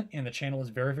sediment, and the channel is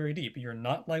very, very deep. You're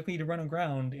not likely to run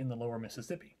aground in the lower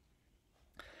Mississippi.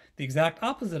 The exact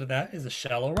opposite of that is a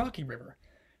shallow, rocky river.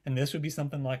 And this would be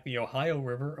something like the Ohio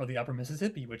River or the upper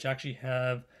Mississippi, which actually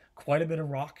have quite a bit of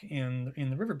rock in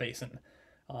the river basin.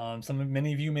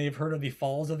 Many of you may have heard of the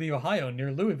Falls of the Ohio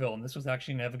near Louisville, and this was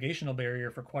actually a navigational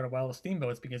barrier for quite a while to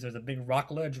steamboats because there's a big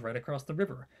rock ledge right across the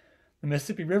river. The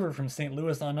Mississippi River from St.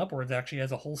 Louis on upwards actually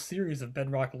has a whole series of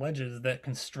bedrock ledges that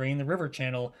constrain the river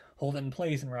channel, hold it in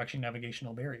place, and were actually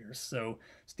navigational barriers. So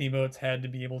steamboats had to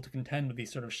be able to contend with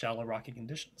these sort of shallow, rocky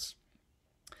conditions.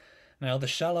 Now, the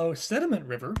shallow sediment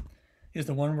river is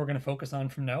the one we're going to focus on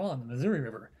from now on, the Missouri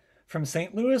River. From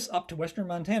St. Louis up to western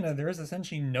Montana, there is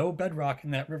essentially no bedrock in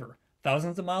that river.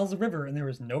 Thousands of miles of river, and there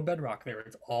is no bedrock there.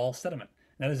 It's all sediment.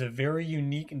 And that is a very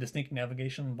unique and distinct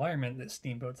navigational environment that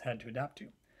steamboats had to adapt to.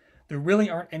 There really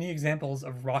aren't any examples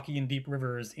of rocky and deep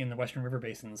rivers in the western river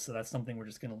basins, so that's something we're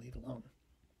just going to leave alone.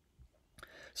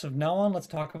 So from now on, let's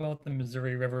talk about the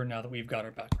Missouri River now that we've got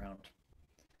our background.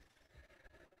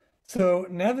 So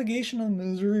navigation on the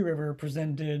Missouri River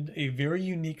presented a very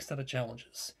unique set of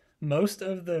challenges. Most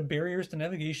of the barriers to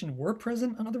navigation were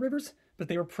present on other rivers, but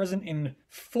they were present in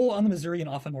full on the Missouri and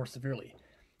often more severely.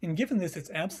 And given this,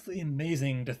 it's absolutely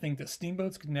amazing to think that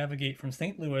steamboats could navigate from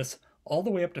St. Louis all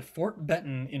the way up to Fort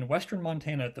Benton in western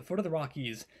Montana at the foot of the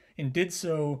Rockies, and did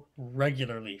so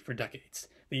regularly for decades.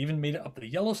 They even made it up the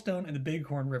Yellowstone and the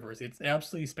Bighorn rivers. It's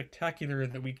absolutely spectacular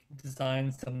that we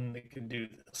designed something that could do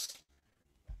this,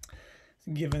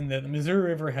 given that the Missouri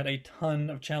River had a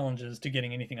ton of challenges to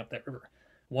getting anything up that river.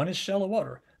 One is shallow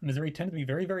water. Missouri tended to be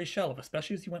very, very shallow,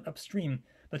 especially as you went upstream.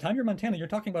 By the time you're in Montana, you're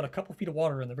talking about a couple feet of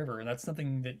water in the river, and that's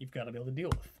something that you've got to be able to deal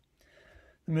with.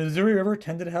 The Missouri River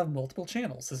tended to have multiple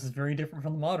channels. This is very different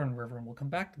from the modern river, and we'll come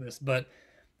back to this, but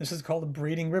this is called a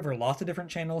braiding river. Lots of different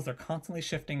channels. They're constantly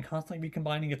shifting, constantly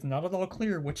recombining. It's not at all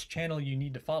clear which channel you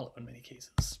need to follow in many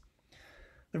cases.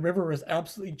 The river is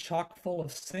absolutely chock full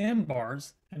of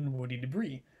sandbars and woody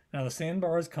debris. Now, the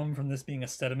sandbars come from this being a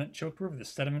sediment-choked river. There's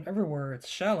sediment everywhere. It's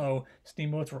shallow.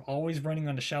 Steamboats were always running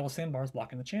onto shallow sandbars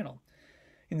blocking the channel.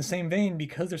 In the same vein,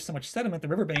 because there's so much sediment, the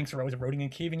riverbanks are always eroding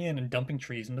and caving in and dumping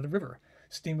trees into the river.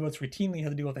 Steamboats routinely had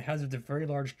to deal with the hazards of very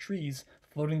large trees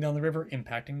floating down the river,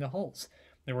 impacting the hulls.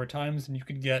 There were times when you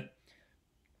could get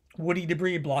woody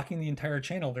debris blocking the entire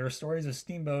channel. There are stories of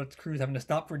steamboat crews having to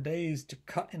stop for days to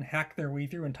cut and hack their way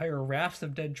through entire rafts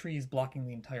of dead trees blocking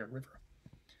the entire river.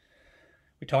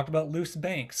 We talked about loose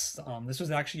banks. This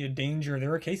was actually a danger. There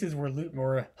were cases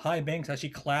where high banks actually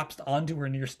collapsed onto or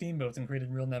near steamboats and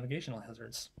created real navigational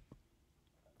hazards.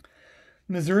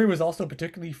 Missouri was also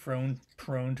particularly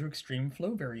prone to extreme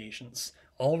flow variations.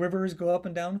 All rivers go up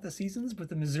and down with the seasons, but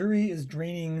the Missouri is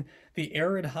draining the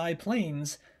arid high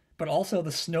plains, but also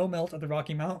the snow melt of the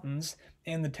Rocky Mountains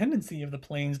and the tendency of the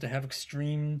plains to have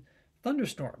extreme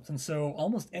thunderstorms. And so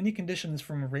almost any conditions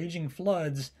from raging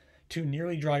floods to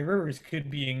nearly dry rivers could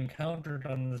be encountered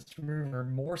on this river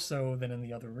more so than in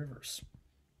the other rivers.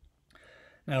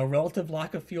 Now, relative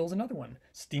lack of fuel is another one.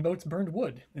 Steamboats burned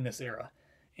wood in this era.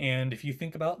 And if you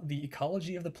think about the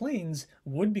ecology of the plains,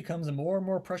 wood becomes a more and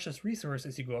more precious resource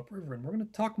as you go upriver. And we're going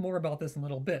to talk more about this in a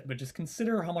little bit, but just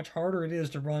consider how much harder it is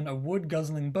to run a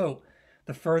wood-guzzling boat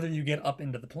the further you get up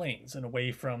into the plains and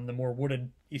away from the more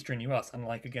wooded eastern U.S.,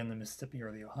 unlike, again, the Mississippi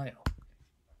or the Ohio.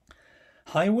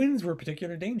 High winds were a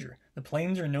particular danger. The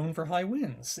plains are known for high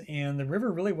winds, and the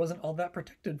river really wasn't all that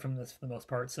protected from this for the most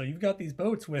part. So you've got these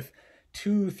boats with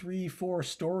 2, 3, 4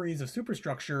 stories of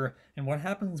superstructure, and what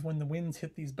happens when the winds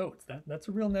hit these boats? That's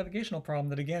a real navigational problem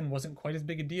that, again, wasn't quite as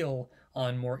big a deal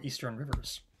on more eastern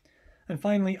rivers. And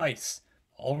finally, ice.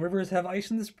 All rivers have ice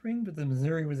in the spring, but the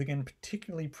Missouri was, again,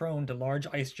 particularly prone to large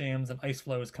ice jams and ice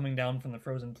flows coming down from the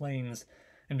frozen plains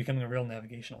and becoming a real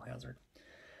navigational hazard.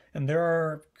 And there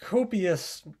are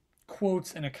copious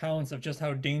quotes and accounts of just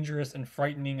how dangerous and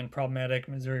frightening and problematic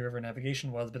Missouri River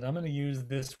navigation was, but I'm going to use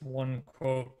this one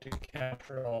quote to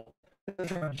capture all. This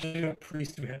is from a Jesuit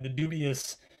priest who had the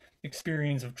dubious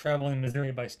experience of traveling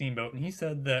Missouri by steamboat, and he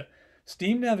said that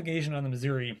steam navigation on the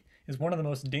Missouri is one of the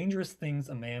most dangerous things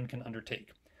a man can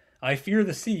undertake. I fear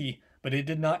the sea, but it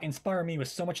did not inspire me with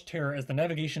so much terror as the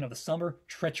navigation of the somber,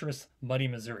 treacherous, muddy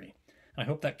Missouri. I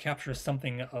hope that captures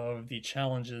something of the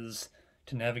challenges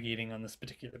to navigating on this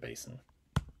particular basin.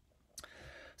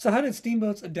 So how did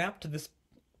steamboats adapt to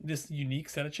this unique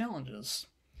set of challenges?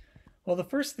 Well, the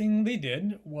first thing they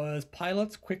did was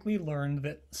pilots quickly learned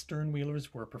that stern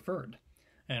wheelers were preferred.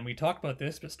 And we talked about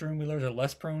this, but stern wheelers are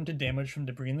less prone to damage from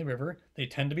debris in the river. They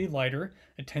tend to be lighter.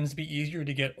 It tends to be easier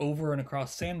to get over and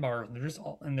across sandbars.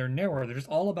 And they're narrower. They're just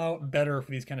all about better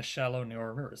for these kind of shallow,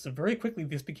 narrow rivers. So very quickly,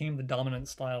 this became the dominant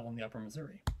style in the upper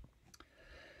Missouri.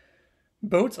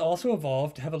 Boats also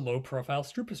evolved to have a low-profile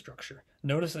superstructure.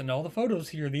 Notice in all the photos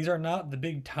here, these are not the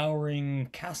big towering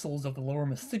castles of the lower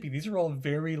Mississippi. These are all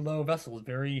very low vessels,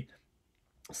 very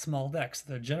small decks.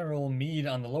 The General Meade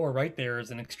on the lower right there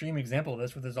is an extreme example of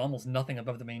this, where there's almost nothing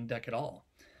above the main deck at all.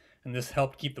 And this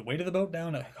helped keep the weight of the boat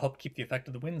down. It helped keep the effect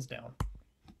of the winds down.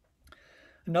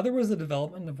 Another was the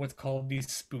development of what's called the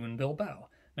spoonbill bow.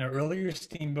 Now, earlier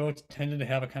steamboats tended to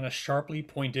have a kind of sharply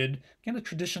pointed, kind of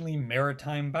traditionally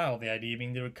maritime bow, the idea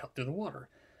being they would cut through the water.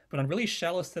 But on really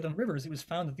shallow set-on rivers, it was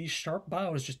found that these sharp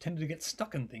bows just tended to get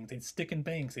stuck in things. They'd stick in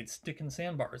banks, they'd stick in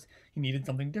sandbars. You needed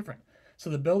something different. So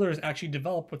the builders actually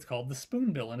developed what's called the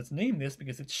spoonbill, and it's named this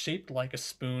because it's shaped like a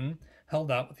spoon held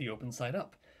out with the open side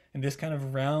up. And this kind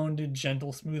of rounded,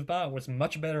 gentle, smooth bow was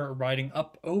much better at riding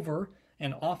up over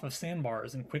and off of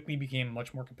sandbars, and quickly became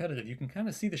much more competitive. You can kind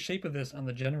of see the shape of this on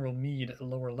the General Meade at the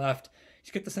lower left.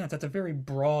 You get the sense that's a very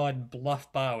broad,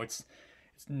 bluff bow. It's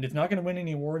not going to win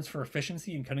any awards for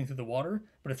efficiency in cutting through the water,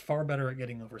 but it's far better at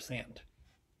getting over sand.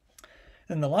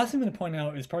 And the last thing I'm going to point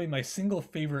out is probably my single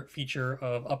favorite feature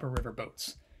of upper river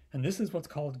boats. And this is what's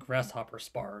called grasshopper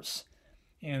spars.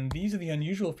 And these are the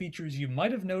unusual features you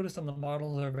might have noticed on the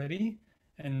models already,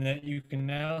 and that you can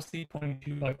now see pointed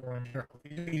to by orange circles.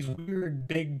 These are these weird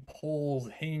big poles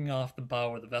hanging off the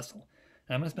bow of the vessel.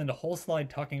 And I'm going to spend a whole slide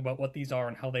talking about what these are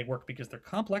and how they work, because they're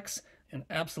complex and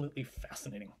absolutely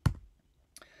fascinating.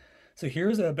 So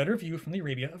here's a better view from the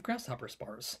Arabia of grasshopper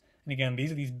spars. And again,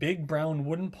 these are these big brown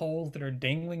wooden poles that are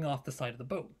dangling off the side of the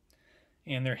boat.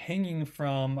 And they're hanging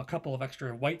from a couple of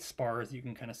extra white spars you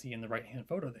can kind of see in the right-hand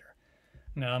photo there.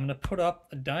 Now I'm going to put up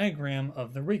a diagram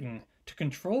of the rigging. To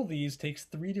control these takes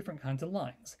 3 different kinds of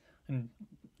lines. And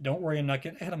don't worry, I'm not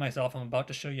getting ahead of myself. I'm about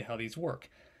to show you how these work.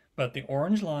 But the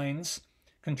orange lines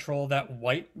control that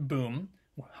white boom,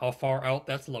 how far out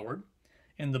that's lowered.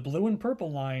 And the blue and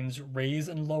purple lines raise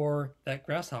and lower that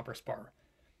grasshopper spar.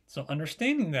 So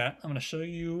understanding that, I'm going to show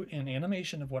you an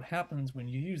animation of what happens when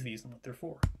you use these and what they're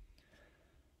for.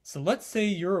 So let's say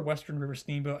you're a Western River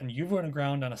steamboat and you've run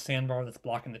aground on a sandbar that's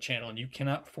blocking the channel and you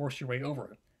cannot force your way over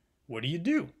it. What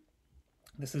do?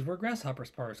 This is where grasshopper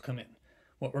spars come in.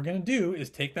 What we're going to do is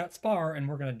take that spar and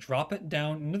we're going to drop it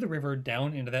down into the river,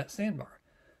 down into that sandbar.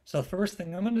 So the first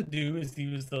thing I'm going to do is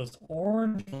use those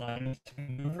orange lines to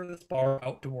maneuver the spar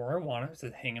out to where I want it, so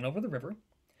it's hanging over the river.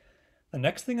 The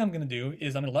next thing I'm going to do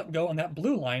is I'm going to let go on that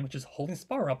blue line, which is holding the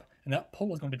spar up, and that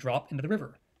pole is going to drop into the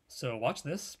river. So watch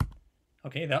this.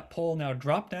 Okay, that pole now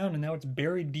dropped down and now it's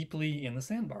buried deeply in the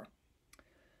sandbar.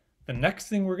 The next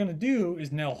thing we're going to do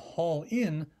is now haul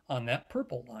in on that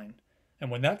purple line. And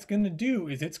what that's going to do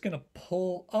is it's going to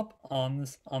pull up on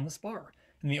the spar.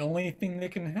 And the only thing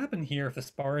that can happen here if the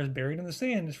spar is buried in the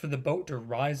sand is for the boat to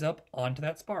rise up onto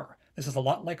that spar. This is a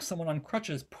lot like someone on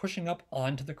crutches pushing up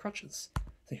onto the crutches.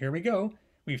 So here we go.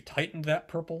 We've tightened that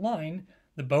purple line.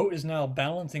 The boat is now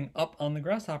balancing up on the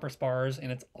grasshopper spars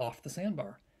and it's off the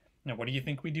sandbar. Now what do you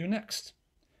think we do next?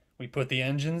 We put the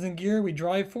engines in gear, we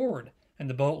drive forward, and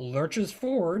the boat lurches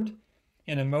forward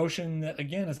in a motion that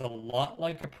again is a lot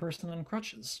like a person on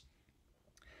crutches.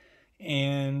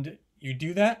 And you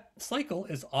do that cycle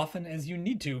as often as you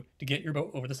need to get your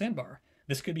boat over the sandbar.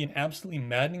 This could be an absolutely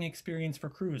maddening experience for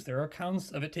crews. There are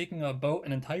accounts of it taking a boat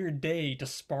an entire day to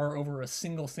spar over a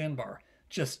single sandbar.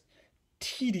 Just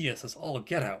tedious as all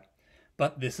get out.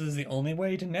 But this is the only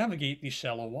way to navigate these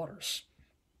shallow waters.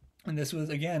 And this was,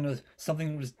 again,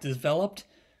 something that was developed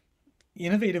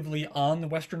innovatively on the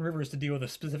Western rivers to deal with a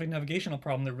specific navigational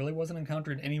problem that really wasn't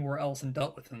encountered anywhere else and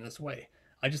dealt with in this way.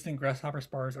 I just think grasshopper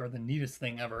spars are the neatest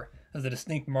thing ever as a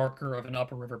distinct marker of an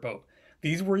upper river boat.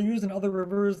 These were used in other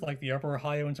rivers like the upper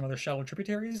Ohio and some other shallow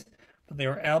tributaries, but they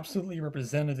are absolutely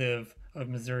representative of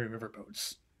Missouri river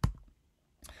boats.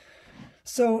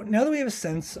 So now that we have a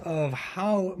sense of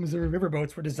how Missouri river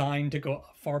boats were designed to go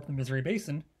far up the Missouri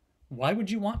Basin, why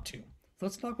would you want to? So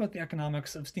let's talk about the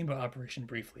economics of steamboat operation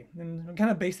briefly, and we'll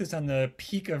kind of base this on the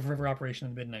peak of river operation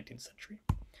in the mid-19th century.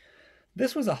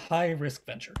 This was a high-risk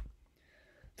venture.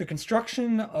 The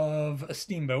construction of a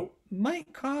steamboat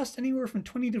might cost anywhere from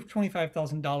 $20,000 to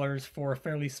 $25,000 for a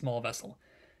fairly small vessel.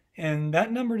 And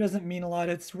that number doesn't mean a lot.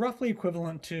 It's roughly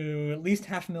equivalent to at least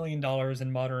 $500,000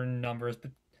 in modern numbers,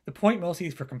 but the point mostly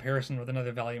is for comparison with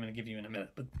another value I'm going to give you in a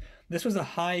minute. But this was a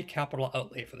high capital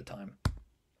outlay for the time.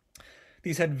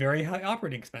 These had very high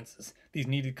operating expenses. These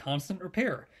needed constant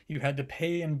repair. You had to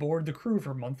pay and board the crew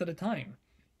for months at a time.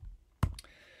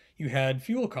 You had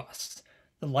fuel costs.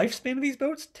 The lifespan of these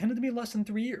boats tended to be less than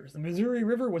 3 years. The Missouri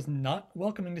River was not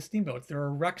welcoming to steamboats. There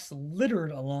are wrecks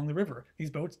littered along the river. These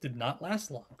boats did not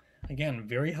last long. Again,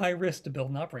 very high risk to build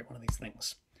and operate one of these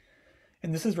things.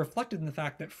 And this is reflected in the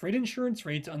fact that freight insurance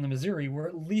rates on the Missouri were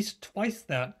at least twice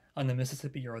that on the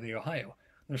Mississippi or the Ohio.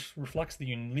 This reflects the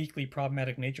uniquely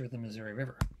problematic nature of the Missouri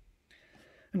River.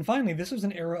 And finally, this was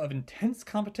an era of intense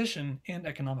competition and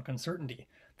economic uncertainty.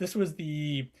 This was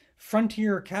the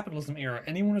frontier capitalism era.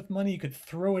 Anyone with money could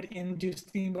throw it into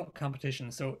steamboat competition.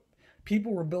 So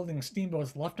people were building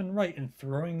steamboats left and right and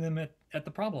throwing them at the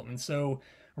problem. And so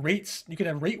rates, you could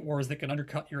have rate wars that could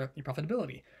undercut your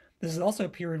profitability. This is also a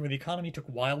period where the economy took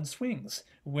wild swings.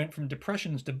 It went from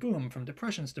depressions to boom, from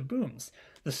depressions to booms.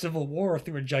 The Civil War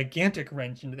threw a gigantic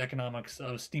wrench into the economics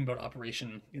of steamboat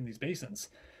operation in these basins.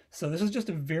 So this is just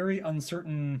a very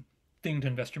uncertain thing to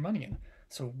invest your money in.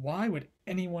 So why would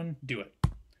anyone do it?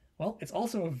 Well, it's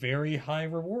also a very high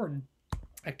reward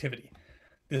activity.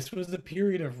 This was a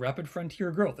period of rapid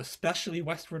frontier growth, especially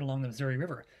westward along the Missouri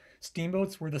River.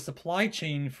 Steamboats were the supply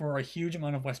chain for a huge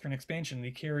amount of western expansion.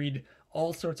 They carried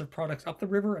all sorts of products up the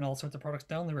river and all sorts of products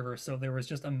down the river, so there was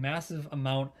just a massive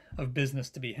amount of business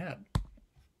to be had.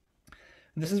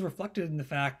 And this is reflected in the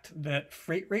fact that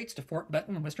freight rates to Fort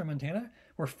Benton in western Montana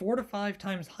were 4 to 5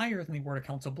 times higher than they were to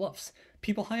Council Bluffs.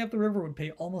 People high up the river would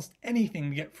pay almost anything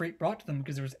to get freight brought to them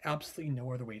because there was absolutely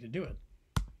no other way to do it.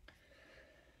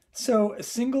 So a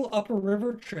single upper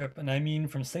river trip, and I mean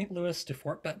from St. Louis to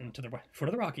Fort Benton to the foot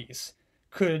of the Rockies,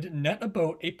 could net a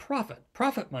boat a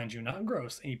profit mind you, not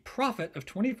gross, a profit of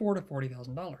 $24,000 to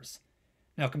 $40,000.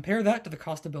 Now compare that to the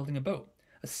cost of building a boat.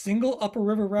 A single upper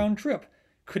river round trip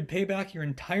could pay back your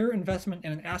entire investment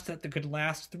in an asset that could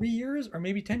last 3 years or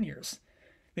maybe 10 years.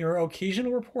 There are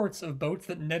occasional reports of boats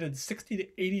that netted $60,000 to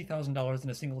 $80,000 in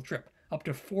a single trip, up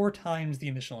to 4 times the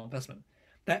initial investment.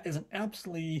 That is an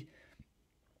absolutely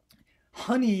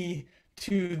honey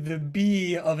to the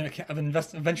bee of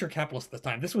venture capitalists at this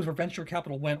time. This was where venture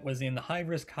capital went, was in the high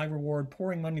risk, high reward,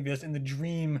 pouring money into this, in the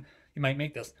dream you might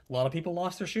make this. A lot of people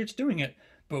lost their shirts doing it,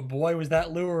 but boy, was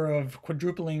that lure of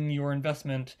quadrupling your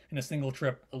investment in a single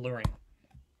trip alluring.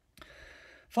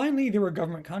 Finally, there were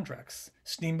government contracts.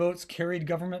 Steamboats carried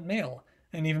government mail,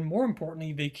 and even more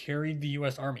importantly, they carried the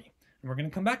U.S. Army. And we're going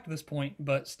to come back to this point,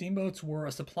 but steamboats were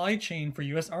a supply chain for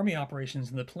U.S. Army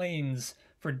operations in the plains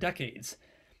for decades.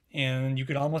 And you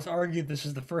could almost argue this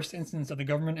is the first instance of the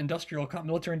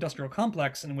military-industrial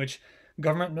complex in which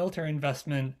government military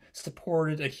investment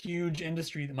supported a huge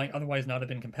industry that might otherwise not have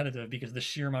been competitive because of the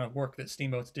sheer amount of work that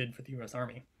steamboats did for the U.S.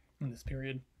 Army in this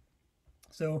period.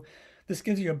 So this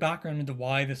gives you a background into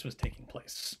why this was taking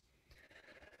place.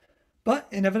 But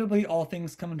inevitably, all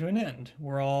things come to an end.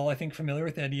 We're all, I think, familiar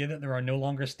with the idea that there are no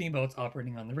longer steamboats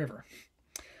operating on the river.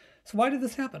 So why did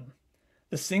this happen?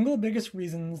 The single biggest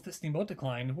reasons that steamboat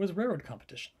declined was railroad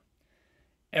competition.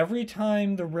 Every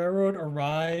time the railroad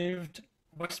arrived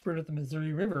westward of the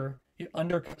Missouri River, it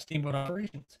undercut steamboat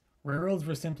operations. Railroads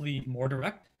were simply more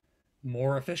direct,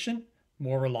 more efficient,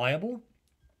 more reliable.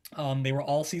 They were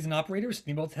all-season operators.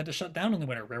 Steamboats had to shut down in the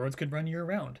winter. Railroads could run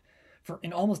year-round.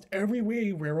 In almost every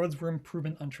way, railroads were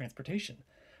improvement on transportation.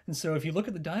 And so if you look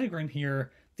at the diagram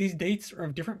here, these dates are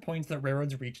of different points that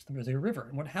railroads reached the Missouri River.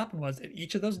 And what happened was, at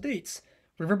each of those dates,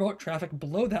 riverboat traffic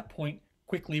below that point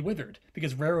quickly withered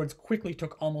because railroads quickly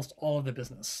took almost all of the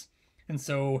business. And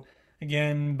so,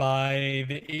 again, by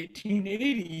the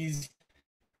 1880s,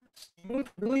 steamboats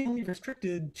really only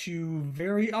restricted to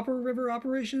very upper river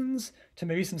operations, to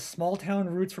maybe some small town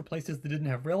routes for places that didn't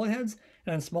have railheads,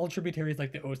 and on small tributaries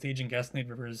like the Osage and Gasconade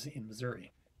rivers in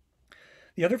Missouri.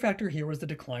 The other factor here was the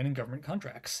decline in government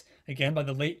contracts. Again, by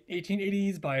the late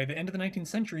 1880s, by the end of the 19th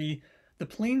century, the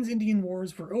Plains Indian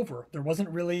Wars were over. There wasn't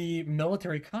really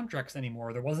military contracts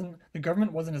anymore. The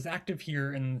government wasn't as active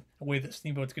here in a way that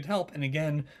steamboats could help. And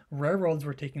again, railroads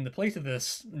were taking the place of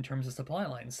this in terms of supply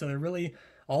lines. So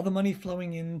all the money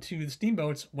flowing into the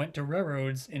steamboats went to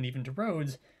railroads and even to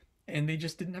roads, and they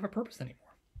just didn't have a purpose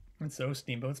anymore. And so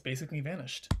steamboats basically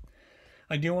vanished.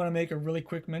 I do want to make a really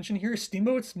quick mention here.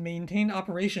 Steamboats maintained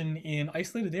operation in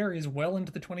isolated areas well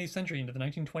into the 20th century, into the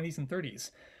 1920s and 30s.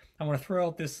 I want to throw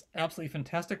out this absolutely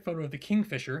fantastic photo of the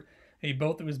Kingfisher, a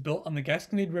boat that was built on the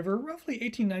Gasconade River roughly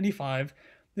 1895.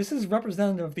 This is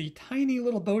representative of the tiny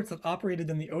little boats that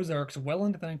operated in the Ozarks well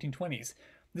into the 1920s.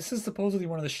 This is supposedly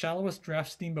one of the shallowest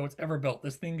draft steamboats ever built.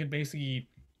 This thing could basically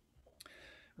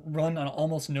run on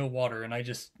almost no water, and I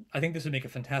think this would make a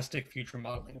fantastic future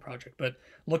modeling project. But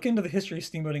look into the history of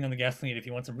steamboating on the Gasconade if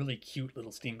you want some really cute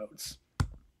little steamboats.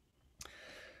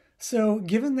 So,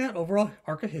 given that overall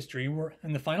arc of history, we're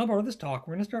in the final part of this talk,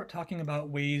 we're going to start talking about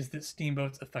ways that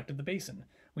steamboats affected the basin.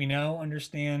 We now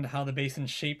understand how the basin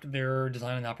shaped their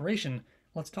design and operation.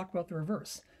 Let's talk about the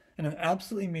reverse. And an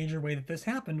absolutely major way that this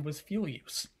happened was fuel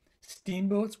use.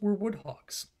 Steamboats were wood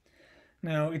hogs.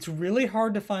 Now, it's really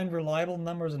hard to find reliable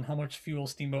numbers on how much fuel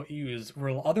steamboat use.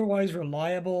 Otherwise,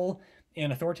 reliable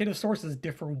and authoritative sources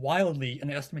differ wildly in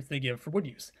the estimates they give for wood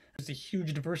use. There's a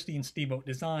huge diversity in steamboat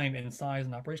design and size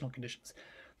and operational conditions.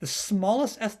 The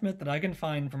smallest estimate that I can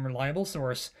find from a reliable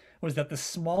source was that the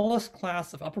smallest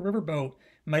class of upper river boat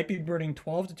might be burning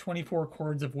 12 to 24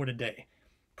 cords of wood a day.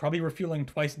 Probably refueling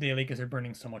twice daily because they're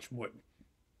burning so much wood.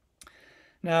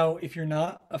 Now, if you're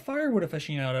not a firewood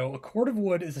aficionado, a cord of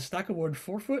wood is a stack of wood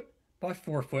 4 foot by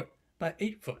 4 foot by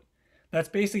 8 foot. That's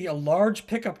basically a large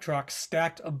pickup truck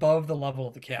stacked above the level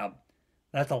of the cab.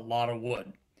 That's a lot of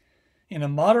wood. In a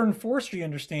modern forestry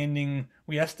understanding,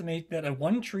 we estimate that a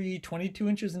one tree 22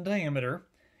 inches in diameter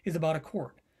is about a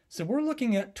cord. So we're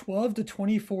looking at 12 to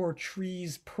 24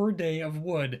 trees per day of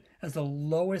wood as the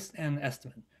lowest end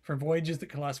estimate for voyages that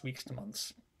could last weeks to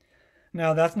months.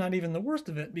 Now, that's not even the worst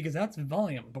of it because that's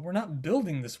volume, but we're not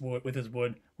building this wood with this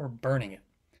wood, we're burning it.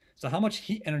 So how much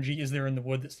heat energy is there in the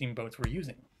wood that steamboats were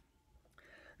using?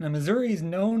 Now, Missouri is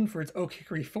known for its oak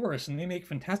hickory forest, and they make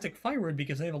fantastic firewood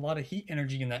because they have a lot of heat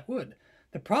energy in that wood.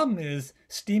 The problem is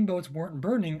steamboats weren't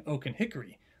burning oak and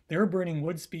hickory. They were burning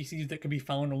wood species that could be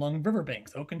found along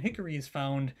riverbanks. Oak and hickory is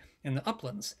found in the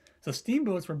uplands. So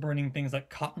steamboats were burning things like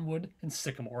cottonwood and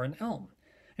sycamore and elm.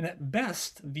 And at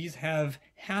best, these have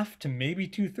half to maybe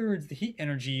 2/3 the heat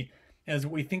energy as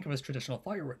what we think of as traditional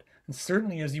firewood. And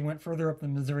certainly as you went further up the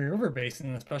Missouri River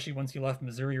Basin, especially once you left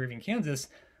Missouri or even Kansas,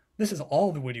 this is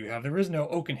all the wood you have. There is no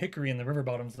oak and hickory in the river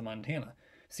bottoms of Montana.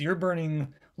 So you're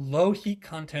burning low heat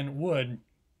content wood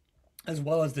as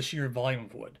well as the sheer volume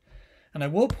of wood. And I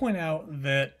will point out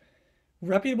that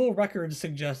reputable records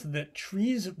suggest that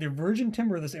trees, the virgin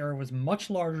timber of this era was much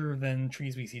larger than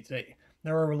trees we see today.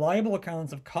 There are reliable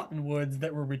accounts of cottonwoods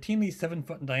that were routinely 7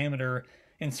 foot in diameter,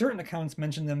 and certain accounts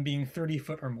mention them being 30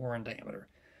 foot or more in diameter.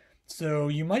 So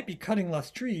you might be cutting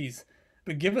less trees,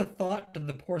 but give a thought to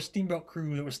the poor steamboat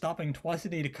crew that was stopping twice a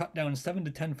day to cut down 7 to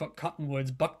 10 foot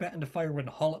cottonwoods, buck that into firewood, and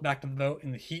haul it back to the boat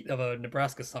in the heat of a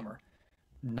Nebraska summer.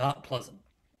 Not pleasant.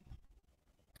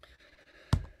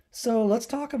 So let's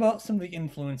talk about some of the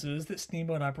influences that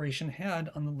steamboat operation had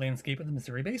on the landscape of the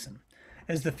Missouri Basin.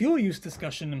 As the fuel use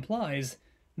discussion implies,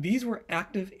 these were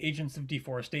active agents of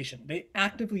deforestation. They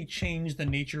actively changed the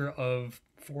nature of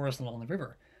forests along the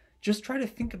river. Just try to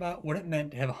think about what it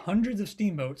meant to have hundreds of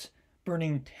steamboats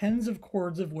burning tens of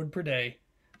cords of wood per day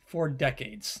for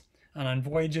decades, and on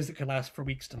voyages that could last for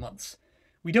weeks to months.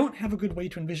 We don't have a good way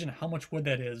to envision how much wood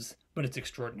that is, but it's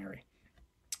extraordinary.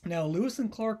 Now, Lewis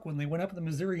and Clark, when they went up the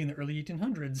Missouri in the early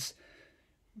 1800s,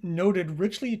 noted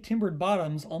richly timbered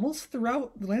bottoms almost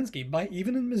throughout the landscape.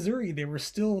 Even in Missouri, they were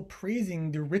still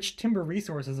praising the rich timber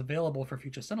resources available for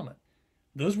future settlement.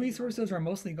 Those resources are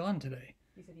mostly gone today.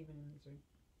 You said even in Missouri.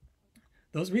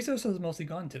 Those resources are mostly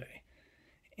gone today.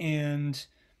 And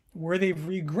where they've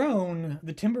regrown,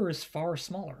 the timber is far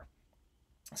smaller.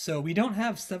 So we don't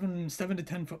have 7 to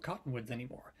 10 foot cottonwoods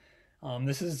anymore.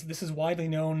 This is widely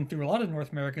known through a lot of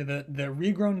North America that the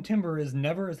regrown timber is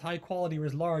never as high quality or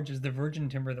as large as the virgin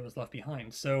timber that was left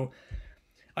behind. So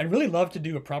I'd really love to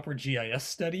do a proper GIS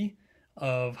study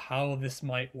of how this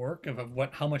might work, of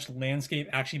how much landscape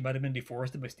actually might have been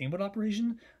deforested by steamboat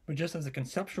operation. But just as a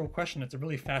conceptual question, it's a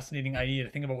really fascinating idea to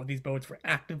think about what these boats were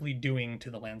actively doing to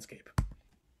the landscape.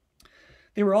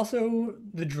 They were also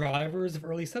the drivers of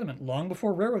early settlement. Long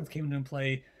before railroads came into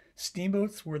play,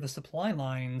 steamboats were the supply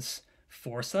lines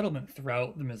for settlement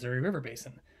throughout the Missouri River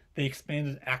Basin. They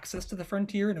expanded access to the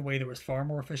frontier in a way that was far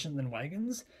more efficient than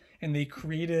wagons, and they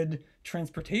created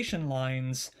transportation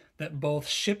lines that both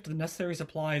shipped the necessary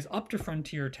supplies up to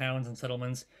frontier towns and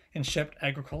settlements and shipped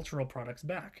agricultural products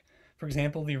back. For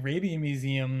example, the Arabia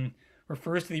Museum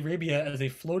refers to the Arabia as a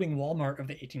floating Walmart of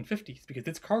the 1850s because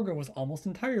its cargo was almost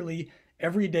entirely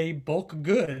everyday bulk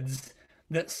goods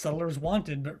that settlers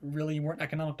wanted but really weren't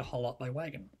economic to haul up by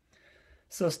wagon.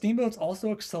 So steamboats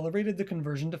also accelerated the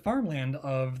conversion to farmland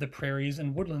of the prairies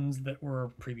and woodlands that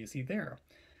were previously there.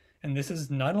 And this is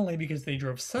not only because they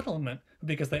drove settlement, but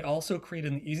because they also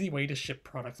created an easy way to ship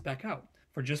products back out.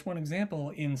 For just one example,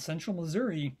 in central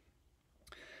Missouri,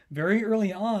 very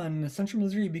early on, central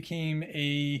Missouri became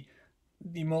a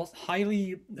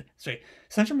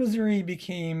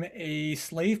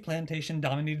slave plantation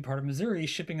dominated part of Missouri,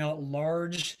 shipping out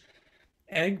large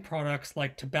ag products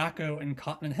like tobacco and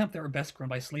cotton and hemp that were best grown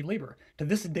by slave labor. To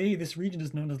this day, this region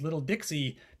is known as Little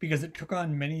Dixie because it took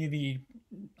on many of the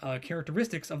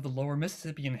characteristics of the lower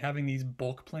Mississippi and having these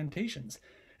bulk plantations.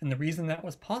 And the reason that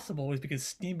was possible was because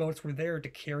steamboats were there to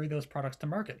carry those products to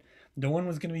market. No one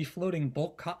was going to be floating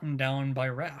bulk cotton down by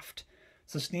raft.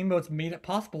 So steamboats made it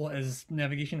possible, as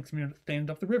navigation expanded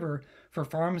up the river, for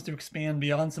farms to expand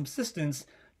beyond subsistence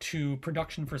to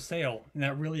production for sale, and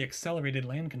that really accelerated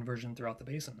land conversion throughout the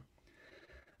basin.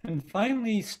 And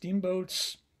finally,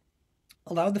 steamboats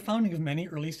allowed the founding of many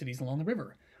early cities along the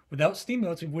river. Without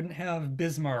steamboats, we wouldn't have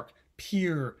Bismarck,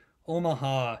 Pierre,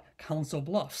 Omaha, Council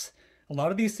Bluffs. A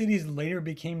lot of these cities later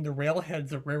became the railheads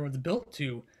that railroads built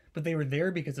to, but they were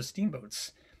there because of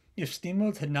steamboats. If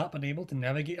steamboats had not been able to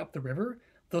navigate up the river,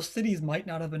 those cities might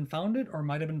not have been founded or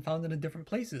might have been founded in different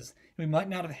places. We might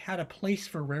not have had a place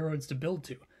for railroads to build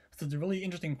to. So it's a really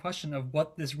interesting question of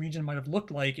what this region might have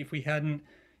looked like if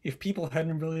people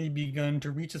hadn't really begun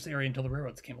to reach this area until the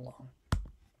railroads came along.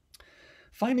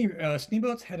 Finally,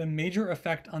 steamboats had a major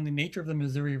effect on the nature of the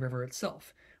Missouri River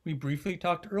itself. We briefly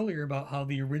talked earlier about how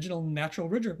the original natural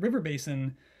river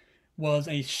basin was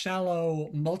a shallow,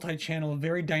 multi-channel,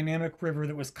 very dynamic river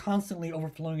that was constantly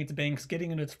overflowing its banks, getting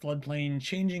into its floodplain,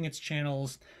 changing its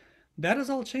channels. That has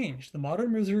all changed. The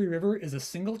modern Missouri River is a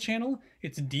single channel.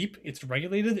 It's deep, it's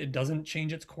regulated, it doesn't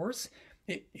change its course.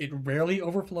 It rarely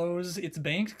overflows its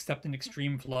banks except in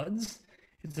extreme floods.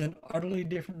 It's an utterly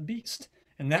different beast.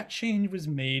 And that change was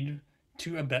made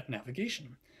to abet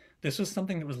navigation. This was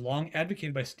something that was long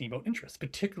advocated by steamboat interests,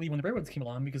 particularly when the railroads came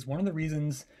along, because one of the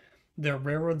reasons the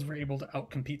railroads were able to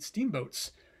outcompete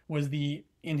steamboats was the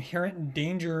inherent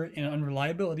danger and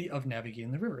unreliability of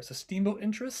navigating the river. So steamboat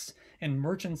interests and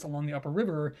merchants along the upper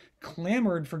river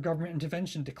clamored for government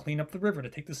intervention to clean up the river, to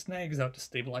take the snags out, to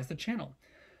stabilize the channel.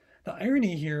 The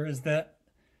irony here is that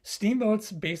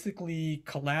steamboats basically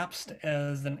collapsed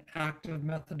as an active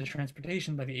method of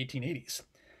transportation by the 1880s.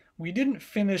 We didn't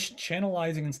finish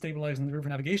channelizing and stabilizing the river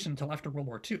navigation until after World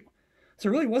War II. So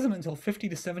it really wasn't until 50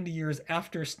 to 70 years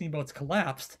after steamboats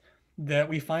collapsed that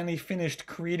we finally finished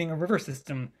creating a river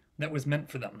system that was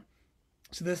meant for them.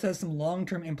 So this has some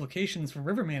long-term implications for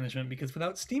river management, because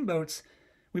without steamboats,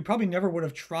 we probably never would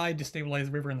have tried to stabilize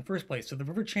the river in the first place. So the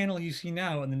river channel you see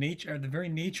now and the very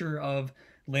nature of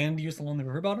land use along the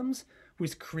river bottoms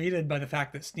was created by the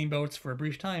fact that steamboats for a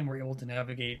brief time were able to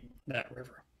navigate that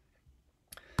river.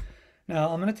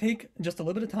 Now, I'm going to take just a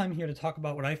little bit of time here to talk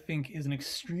about what I think is an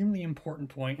extremely important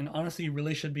point, and honestly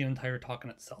really should be an entire talk in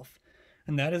itself.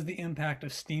 And that is the impact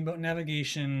of steamboat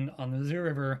navigation on the Missouri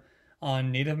River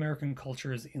on Native American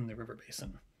cultures in the river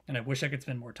basin. And I wish I could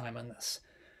spend more time on this.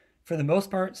 For the most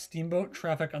part, steamboat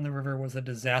traffic on the river was a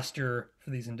disaster for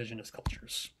these indigenous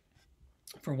cultures.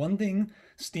 For one thing,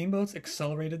 steamboats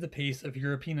accelerated the pace of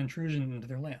European intrusion into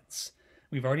their lands.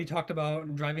 We've already talked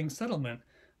about driving settlement,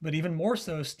 but even more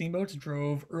so, steamboats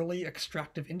drove early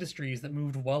extractive industries that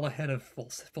moved well ahead of full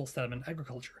settlement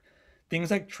agriculture.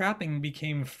 Things like trapping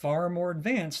became far more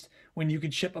advanced when you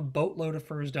could ship a boatload of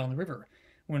furs down the river.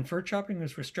 When fur trapping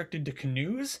was restricted to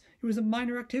canoes, it was a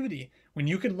minor activity. When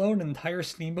you could load an entire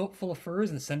steamboat full of furs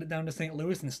and send it down to St.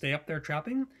 Louis and stay up there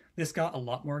trapping, this got a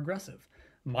lot more aggressive.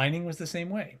 Mining was the same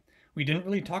way. We didn't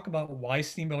really talk about why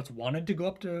steamboats wanted to go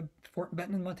up to Fort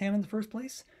Benton in Montana in the first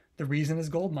place. The reason is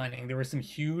gold mining. There were some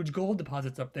huge gold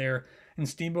deposits up there, and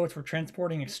steamboats were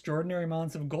transporting extraordinary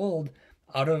amounts of gold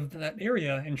out of that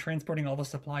area and transporting all the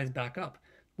supplies back up.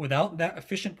 Without that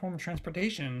efficient form of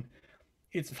transportation,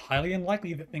 it's highly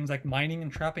unlikely that things like mining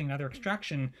and trapping and other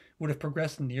extraction would have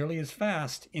progressed nearly as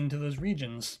fast into those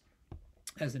regions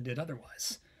as it did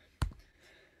otherwise.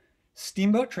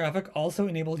 Steamboat traffic also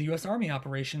enabled U.S. Army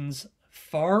operations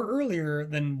far earlier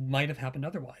than might have happened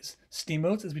otherwise.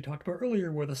 Steamboats, as we talked about earlier,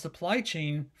 were the supply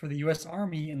chain for the U.S.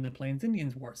 Army in the Plains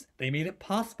Indians Wars. They made it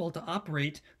possible to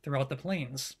operate throughout the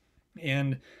plains.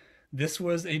 And this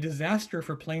was a disaster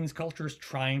for plains cultures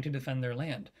trying to defend their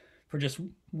land. For just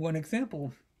one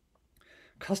example,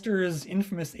 Custer's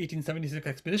infamous 1876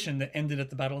 expedition that ended at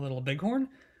the Battle of Little Bighorn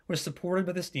was supported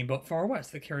by the steamboat Far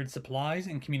West that carried supplies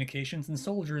and communications and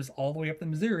soldiers all the way up the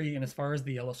Missouri and as far as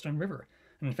the Yellowstone River.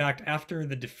 In fact, after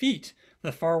the defeat,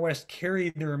 the Far West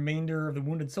carried the remainder of the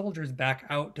wounded soldiers back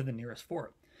out to the nearest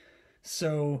fort.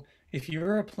 So if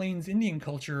you're a Plains Indian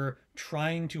culture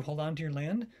trying to hold on to your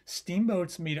land,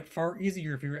 steamboats made it far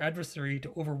easier for your adversary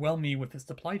to overwhelm you with the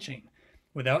supply chain.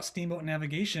 Without steamboat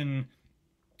navigation,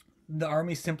 the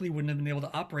army simply wouldn't have been able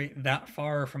to operate that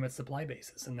far from its supply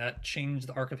bases, and that changed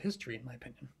the arc of history, in my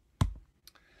opinion.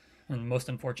 In the most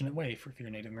unfortunate way if you're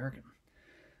Native American.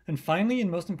 And finally, and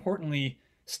most importantly,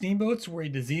 Steamboats were a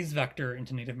disease vector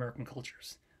into Native American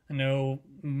cultures. I know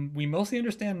we mostly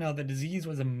understand now that disease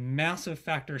was a massive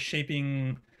factor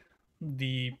shaping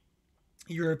the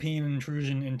European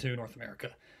intrusion into North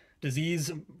America.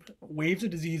 Disease waves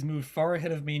of disease moved far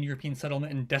ahead of main European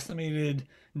settlement and decimated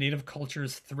native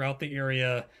cultures throughout the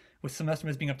area, with some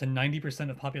estimates being up to 90%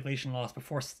 of population loss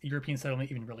before European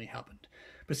settlement even really happened.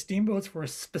 But steamboats were a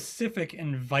specific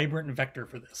and vibrant vector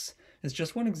for this. As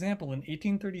just one example, in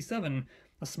 1837,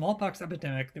 a smallpox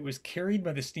epidemic that was carried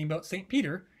by the steamboat St.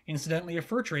 Peter, incidentally a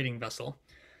fur trading vessel,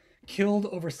 killed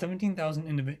over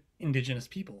 17,000 indigenous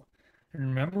people. And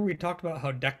remember, we talked about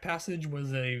how deck passage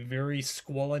was a very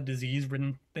squalid,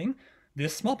 disease-ridden thing?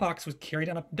 This smallpox was carried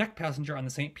on a deck passenger on the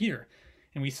St. Peter.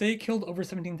 And we say it killed over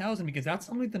 17,000 because that's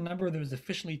only the number that was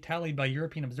officially tallied by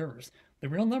European observers. The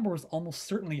real number was almost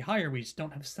certainly higher, we just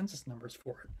don't have census numbers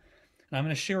for it. And I'm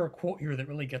going to share a quote here that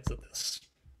really gets at this.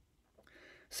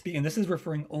 And this is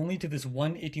referring only to this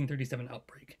one 1837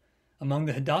 outbreak. Among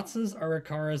the Hidatsas,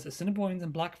 Arikaras, Assiniboines,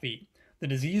 and Blackfeet, the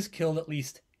disease killed at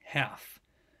least half.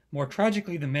 More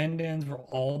tragically, the Mandans were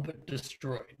all but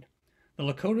destroyed. The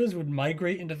Lakotas would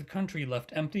migrate into the country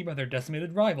left empty by their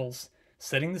decimated rivals,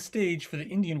 setting the stage for the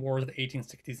Indian Wars of the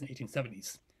 1860s and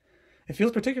 1870s. It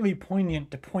feels particularly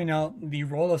poignant to point out the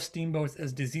role of steamboats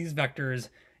as disease vectors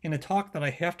in a talk that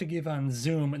I have to give on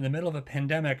Zoom in the middle of a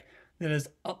pandemic that has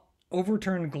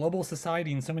overturned global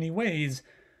society in so many ways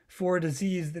for a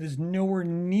disease that is nowhere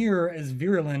near as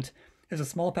virulent as a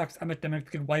smallpox epidemic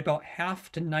that could wipe out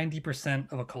half to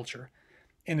 90% of a culture.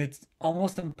 And it's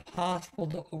almost impossible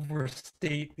to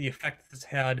overstate the effect this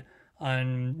had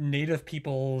on native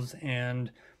peoples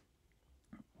and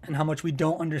how much we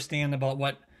don't understand about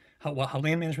how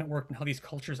land management worked and how these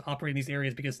cultures operate in these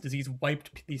areas, because disease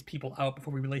wiped these people out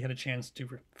before we really had a chance to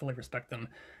fully respect them.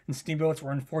 And steamboats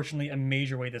were unfortunately a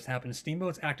major way this happened.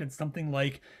 Steamboats acted something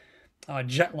like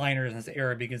jetliners in this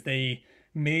era because they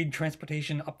made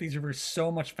transportation up these rivers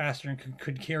so much faster and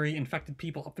could carry infected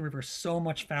people up the river so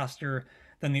much faster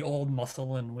than the old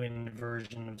muscle and wind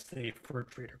version of, say, fur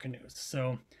trader canoes.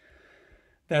 So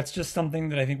that's just something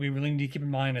that I think we really need to keep in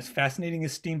mind. As fascinating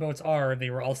as steamboats are, they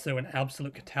were also an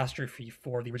absolute catastrophe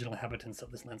for the original inhabitants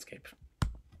of this landscape.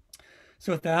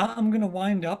 So with that, I'm going to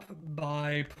wind up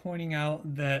by pointing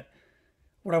out that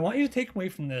what I want you to take away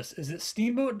from this is that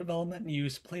steamboat development and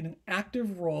use played an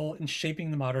active role in shaping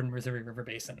the modern Missouri River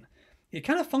Basin. It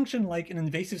kind of functioned like an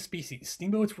invasive species.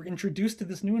 Steamboats were introduced to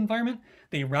this new environment,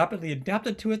 they rapidly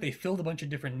adapted to it, they filled a bunch of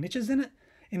different niches in it,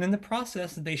 and in the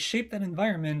process, they shaped that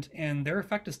environment, and their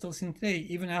effect is still seen today,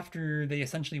 even after they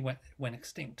essentially went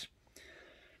extinct.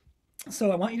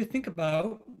 So I want you to think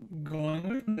about going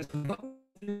with this, what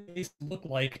would this look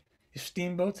like if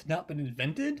steamboats had not been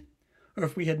invented, or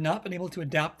if we had not been able to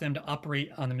adapt them to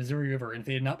operate on the Missouri River, and if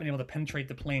they had not been able to penetrate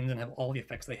the plains and have all the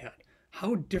effects they had.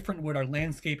 How different would our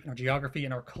landscape and our geography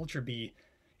and our culture be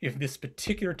if this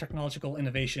particular technological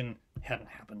innovation hadn't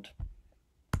happened?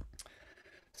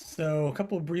 So a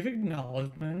couple of brief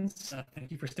acknowledgments.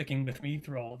 Thank you for sticking with me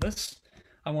through all of this.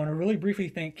 I want to really briefly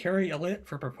thank Carrie Elliott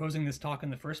for proposing this talk in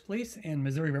the first place, and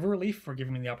Missouri River Relief for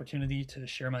giving me the opportunity to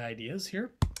share my ideas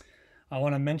here. I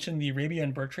want to mention the Arabia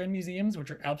and Bertrand museums,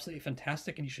 which are absolutely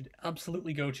fantastic and you should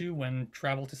absolutely go to when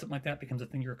travel to something like that becomes a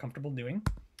thing you're comfortable doing.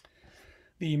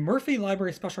 The Murphy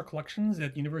Library Special Collections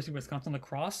at the University of Wisconsin-La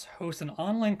Crosse hosts an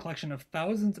online collection of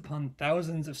thousands upon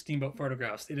thousands of steamboat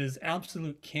photographs. It is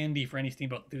absolute candy for any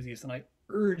steamboat enthusiast, and I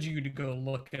urge you to go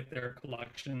look at their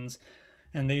collections,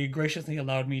 and they graciously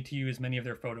allowed me to use many of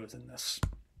their photos in this.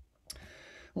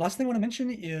 Last thing I want to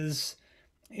mention is,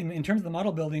 in terms of the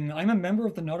model building, I'm a member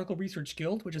of the Nautical Research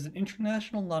Guild, which is an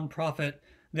international nonprofit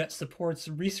that supports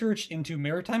research into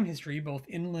maritime history, both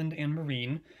inland and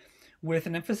marine, with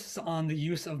an emphasis on the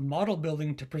use of model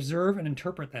building to preserve and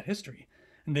interpret that history.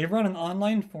 And they run an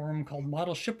online forum called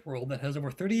Model Ship World that has over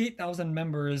 38,000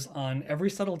 members on every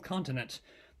settled continent.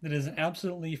 That is an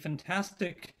absolutely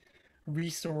fantastic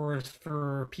resource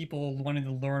for people wanting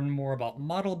to learn more about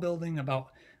model building, about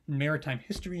maritime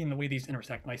history and the way these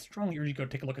intersect. And I strongly urge you to go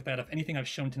take a look at that if anything I've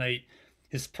shown tonight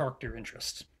has sparked your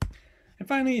interest. And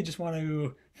finally, I just want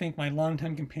to thank my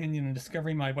longtime companion in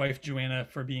discovery, my wife Joanna,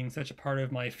 for being such a part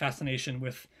of my fascination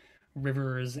with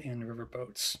rivers and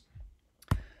riverboats.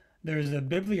 There's a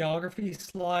bibliography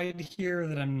slide here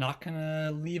that I'm not going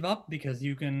to leave up because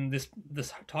you can, this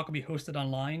talk will be hosted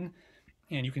online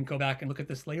and you can go back and look at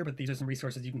this later, but these are some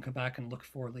resources you can come back and look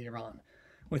for later on.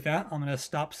 With that, I'm going to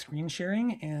stop screen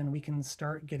sharing and we can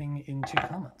start getting into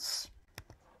comments.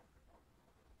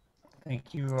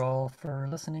 Thank you all for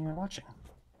listening and watching.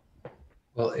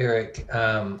 Well, Eric,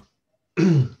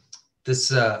 This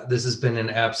has been an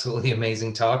absolutely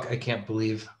amazing talk. I can't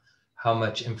believe how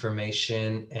much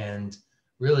information and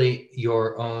really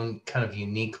your own kind of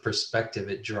unique perspective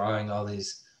at drawing all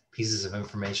these pieces of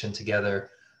information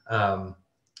together,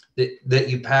 that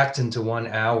you packed into 1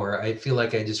 hour. I feel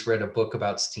like I just read a book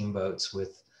about steamboats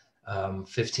with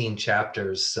 15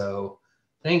 chapters. So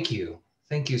thank you.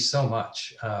 Thank you so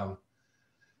much.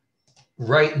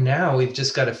 Right now, we've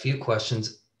just got a few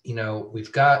questions.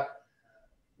 We've got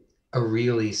a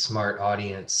really smart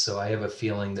audience, so I have a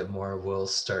feeling that more will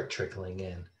start trickling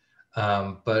in.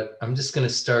 But I'm just going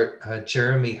to start.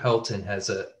 Jeremy Helton has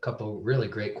a couple really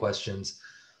great questions.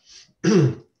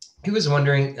 He was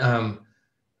wondering, and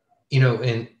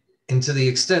to the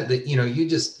extent that you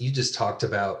just talked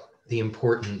about the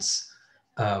importance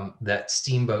that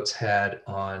steamboats had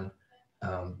on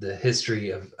the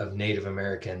history of Native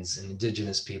Americans and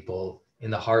indigenous people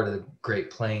in the heart of the Great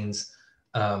Plains.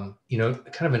 Kind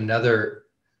of another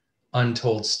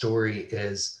untold story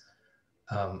is,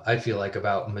 I feel like,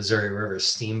 about Missouri River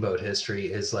steamboat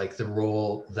history is like the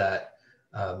role that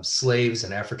slaves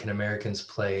and African Americans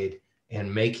played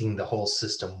in making the whole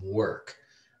system work.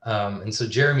 And so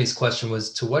Jeremy's question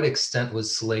was, to what extent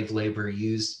was slave labor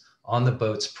used on the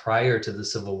boats prior to the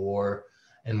Civil War,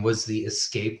 and was the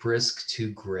escape risk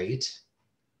too great?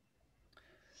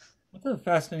 That's a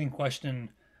fascinating question.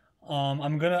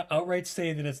 I'm gonna outright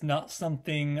say that it's not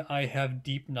something I have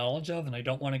deep knowledge of, and I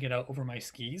don't want to get out over my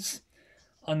skis.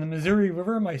 On the Missouri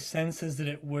River, my sense is that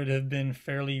it would have been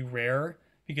fairly rare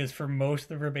because for most of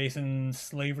the river basin,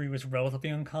 slavery was relatively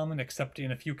uncommon, except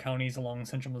in a few counties along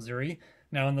central Missouri.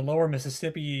 Now, in the lower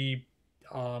Mississippi,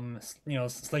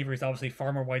 slavery is obviously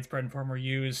far more widespread and far more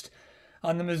used.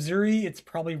 On the Missouri, it's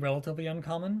probably relatively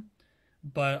uncommon,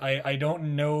 but I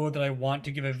don't know that I want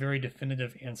to give a very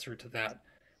definitive answer to that.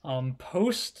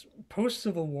 Post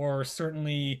Civil War,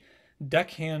 certainly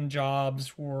deckhand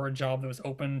jobs were a job that was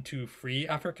open to free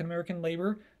African American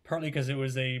labor, partly because it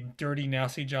was a dirty,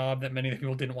 nasty job that many of the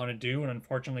people didn't want to do, and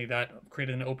unfortunately that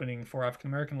created an opening for African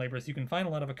American laborers. You can find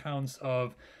a lot of accounts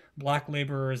of black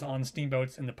laborers on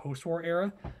steamboats in the post-war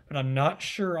era, but I'm not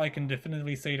sure I can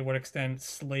definitively say to what extent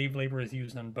slave labor is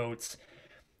used on boats.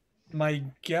 My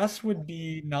guess would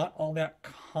be not all that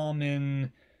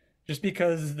common, just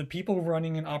because the people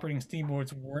running and operating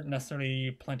steamboats weren't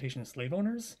necessarily plantation slave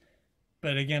owners.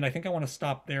 But again, I think I want to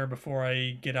stop there before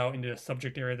I get out into a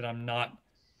subject area that I'm not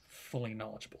fully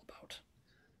knowledgeable about.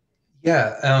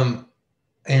 Yeah,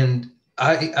 and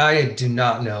I do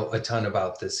not know a ton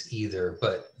about this either,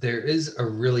 but there is a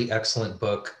really excellent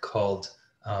book called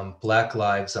Black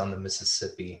Lives on the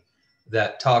Mississippi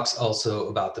that talks also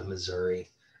about the Missouri.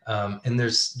 And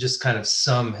there's just kind of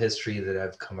some history that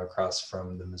I've come across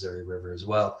from the Missouri River as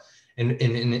well. And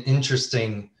an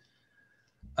interesting,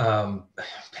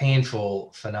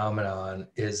 painful phenomenon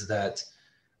is that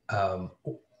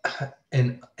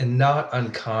and not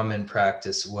uncommon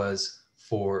practice was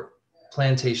for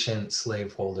plantation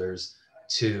slaveholders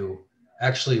to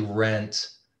actually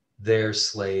rent their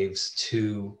slaves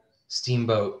to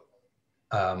steamboat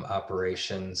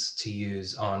operations to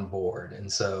use on board.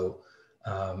 And so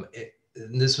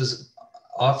this was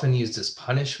often used as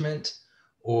punishment,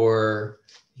 or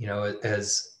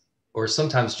or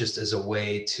sometimes just as a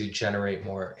way to generate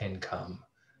more income.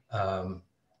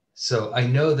 So I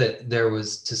know that there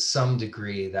was, to some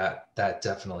degree, that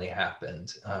definitely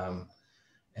happened.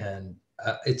 And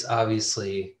it's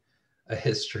obviously a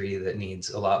history that needs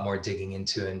a lot more digging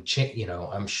into. And,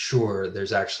 I'm sure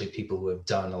there's actually people who have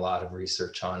done a lot of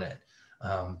research on it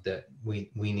that we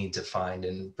need to find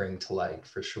and bring to light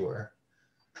for sure.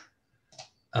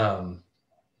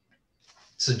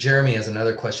 So Jeremy has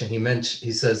another question.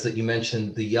 He says that you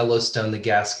mentioned the Yellowstone, the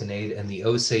Gasconade, and the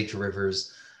Osage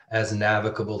rivers as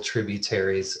navigable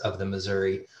tributaries of the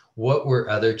Missouri. What were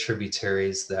other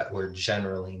tributaries that were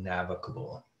generally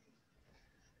navigable?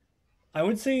 I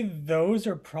would say those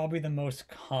are probably the most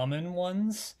common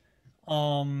ones.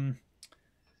 Um,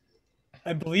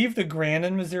 I believe the Grand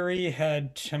in Missouri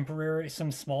had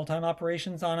some small time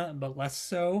operations on it, but less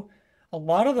so. A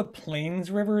lot of the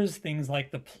plains rivers, things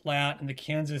like the Platte and the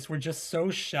Kansas, were just so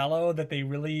shallow that they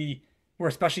really were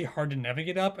especially hard to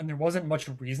navigate up, and there wasn't much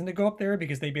reason to go up there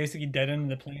because they basically dead end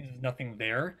the plains. There's nothing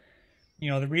there.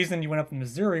 The reason you went up the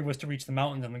Missouri was to reach the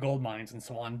mountains and the gold mines and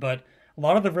so on. But a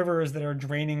lot of the rivers that are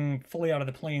draining fully out of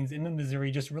the plains into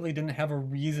Missouri just really didn't have a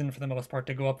reason for the most part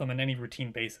to go up them on any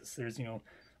routine basis. There's,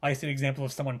 I see an example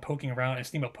of someone poking around, a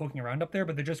steamboat poking around up there,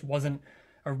 but there just wasn't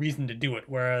a reason to do it.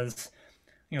 Whereas,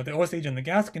 the Osage and the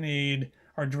Gasconade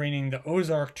are draining the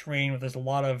Ozark terrain where there's a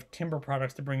lot of timber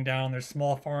products to bring down. There's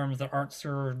small farms that aren't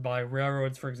served by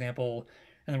railroads, for example.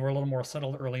 and were a little more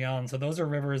settled early on. So those are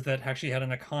rivers that actually had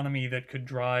an economy that could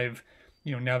drive,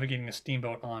 navigating a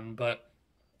steamboat on. But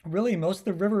really, most of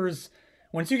the rivers,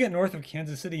 once you get north of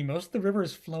Kansas City, most of the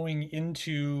rivers flowing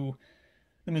into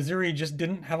the Missouri just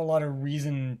didn't have a lot of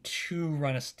reason to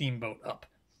run a steamboat up.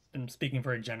 I'm speaking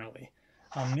very generally.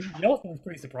 The Yellowstone is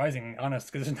pretty surprising,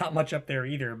 honest, because there's not much up there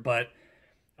either. But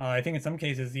I think in some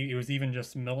cases it was even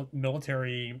just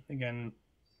military, again,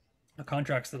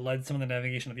 contracts that led some of the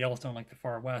navigation of Yellowstone, like the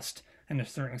far west, and to a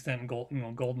certain extent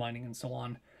gold mining and so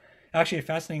on. Actually, a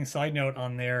fascinating side note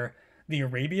on there: the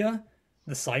Arabia,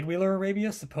 the sidewheeler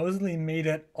Arabia, supposedly made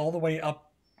it all the way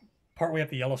up, partway up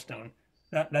the Yellowstone.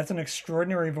 That's an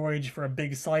extraordinary voyage for a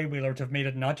big sidewheeler to have made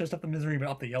it not just up the Missouri but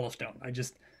up the Yellowstone.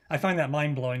 I find that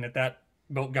mind blowing that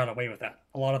boat got away with that.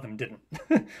 A lot of them didn't,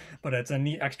 but it's a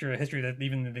neat extra history that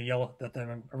even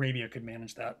the Arabia could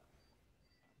manage that.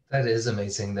 That is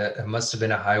amazing. That it must have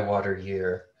been a high water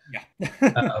year.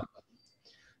 Yeah.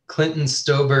 Clinton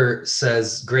Stober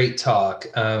says, great talk.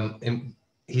 And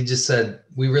he just said,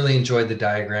 we really enjoyed the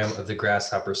diagram of the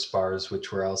grasshopper spars,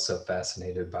 which we're also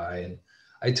fascinated by. And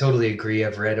I totally agree.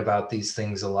 I've read about these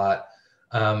things a lot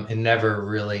and never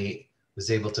really was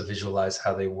able to visualize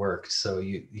how they worked. So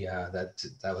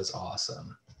that was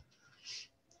awesome.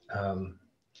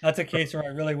 That's a case where I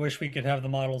really wish we could have the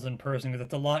models in person, because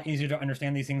it's a lot easier to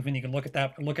understand these things when you can look at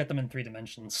them in 3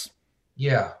 dimensions.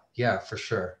 Yeah, for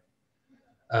sure.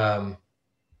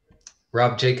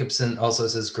 Rob Jacobson also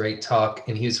says, great talk.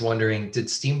 And he's wondering, did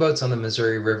steamboats on the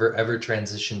Missouri River ever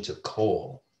transition to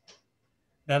coal?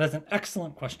 That is an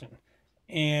excellent question.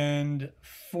 And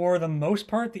for the most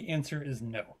part, the answer is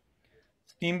no.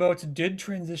 Steamboats did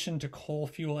transition to coal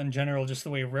fuel in general, just the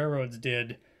way railroads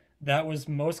did. That was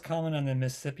most common on the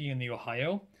Mississippi and the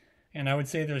Ohio. And I would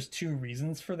say there's 2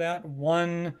 reasons for that.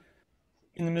 One,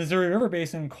 in the Missouri River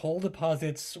Basin, coal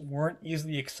deposits weren't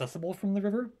easily accessible from the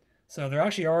river. So there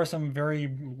actually are some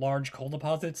very large coal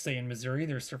deposits, say in Missouri.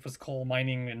 There's surface coal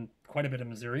mining in quite a bit of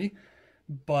Missouri.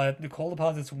 But the coal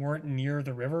deposits weren't near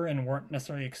the river and weren't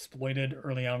necessarily exploited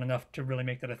early on enough to really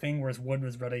make that a thing, whereas wood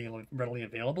was readily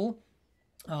available.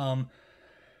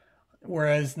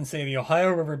 Whereas in, say, the Ohio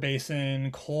River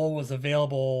Basin, coal was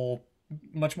available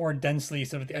much more densely,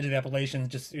 so at the edge of the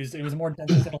Appalachians, it was more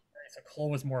densely settled area, so coal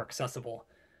was more accessible.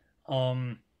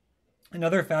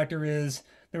 Another factor is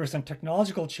there were some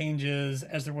technological changes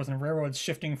as there was in railroads,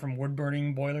 shifting from wood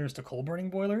burning boilers to coal burning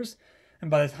boilers.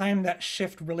 And by the time that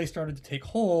shift really started to take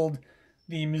hold,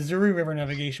 the Missouri River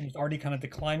navigation was already kind of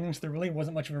declining, so there really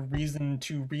wasn't much of a reason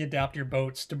to readapt your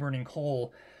boats to burning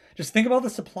coal. Just think about the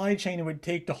supply chain it would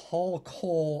take to haul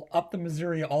coal up the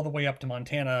Missouri all the way up to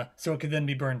Montana so it could then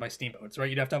be burned by steamboats, right?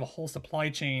 You'd have to have a whole supply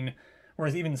chain,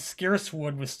 whereas even scarce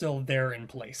wood was still there in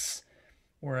place.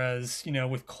 Whereas,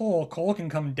 with coal can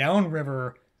come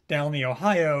downriver, down the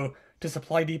Ohio, to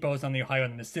supply depots on the Ohio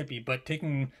and the Mississippi, but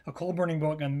taking a coal burning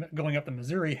boat going up the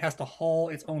Missouri has to haul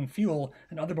its own fuel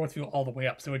and other boats' fuel all the way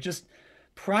up. So it just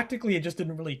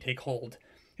didn't really take hold.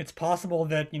 It's possible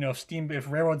that,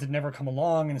 if railroads had never come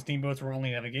along and steamboats were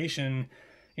only navigation,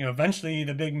 eventually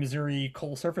the big Missouri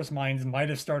coal surface mines might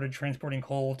have started transporting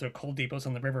coal to coal depots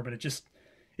on the river, but it just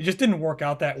didn't work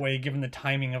out that way given the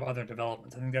timing of other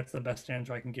developments. I think that's the best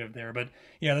answer I can give there. But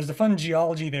yeah, there's a fun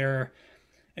geology there.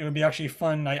 It would be actually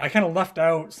fun. I kind of left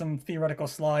out some theoretical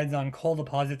slides on coal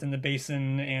deposits in the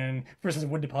basin and versus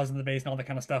wood deposits in the basin, all that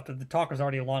kind of stuff. But the talk was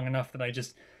already long enough that I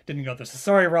just didn't go there. So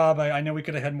sorry, Rob. I know we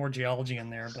could have had more geology in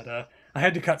there, but I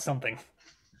had to cut something.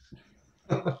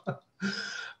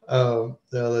 Oh,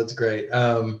 no, that's great.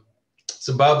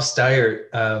 So Bob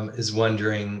Steyer is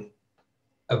wondering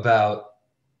about,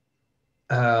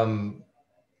 I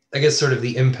guess, sort of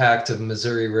the impact of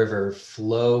Missouri River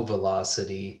flow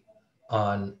velocity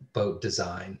on boat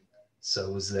design.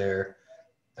 So was there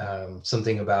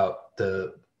something about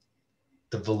the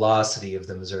velocity of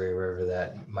the Missouri River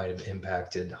that might have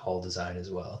impacted hull design as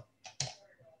well?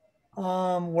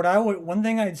 One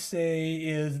thing I'd say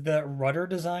is that rudder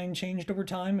design changed over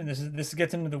time, and this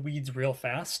gets into the weeds real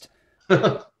fast.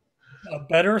 A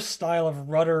better style of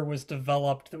rudder was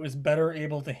developed that was better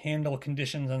able to handle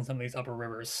conditions on some of these upper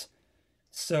rivers.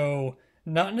 So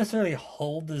not necessarily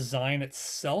hull design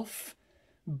itself,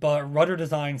 but rudder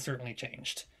design certainly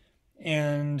changed.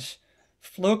 And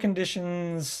flow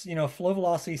conditions, flow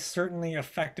velocity certainly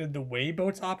affected the way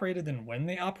boats operated and when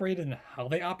they operated and how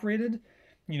they operated.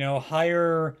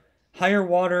 Higher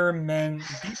water meant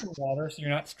deeper water, so you're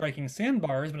not striking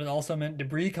sandbars, but it also meant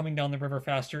debris coming down the river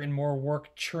faster and more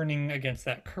work churning against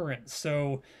that current.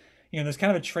 So, there's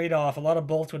kind of a trade-off. A lot of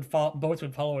boats would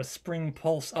follow a spring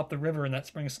pulse up the river and that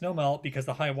spring snowmelt because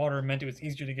the high water meant it was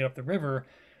easier to get up the river.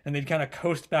 and they'd kind of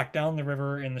coast back down the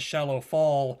river in the shallow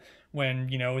fall when,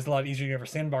 you know, it was a lot easier to have a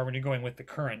sandbar when you're going with the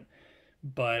current.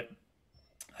 But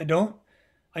I don't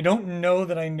I don't know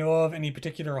that I know of any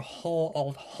particular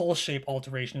hull shape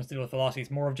alterations to do with velocity.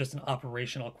 It's more of just an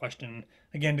operational question.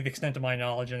 Again, to the extent of my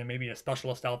knowledge, and there may be a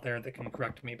specialist out there that can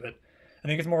correct me, but I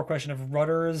think it's more a question of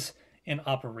rudders and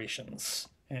operations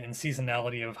and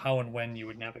seasonality of how and when you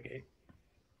would navigate.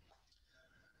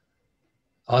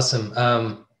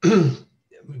 Awesome.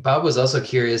 Bob was also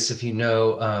curious if you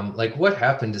know, like what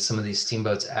happened to some of these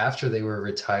steamboats after they were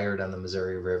retired on the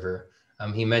Missouri River.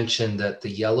 He mentioned that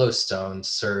the Yellowstone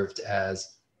served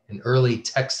as an early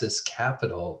Texas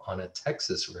capital on a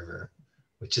Texas river,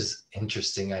 which is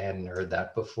interesting. I hadn't heard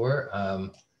that before. I've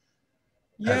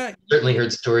Yeah, certainly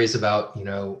heard stories about,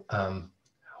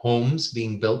 homes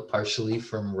being built partially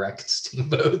from wrecked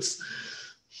steamboats.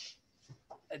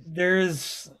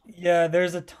 there's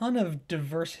a ton of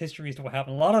diverse histories to what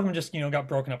happened. A lot of them just, got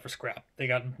broken up for scrap.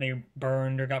 They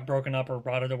burned or got broken up or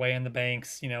rotted away in the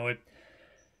banks.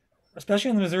 Especially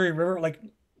on the Missouri River, like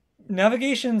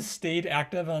navigation stayed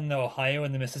active on the Ohio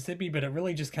and the Mississippi, but it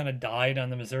really just kind of died on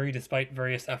the Missouri despite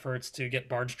various efforts to get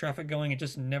barge traffic going. It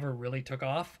just never really took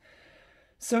off.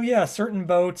 So yeah, certain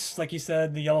boats, like you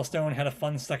said, the Yellowstone had a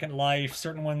fun second life.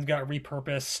 Certain ones got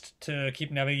repurposed to keep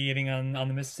navigating on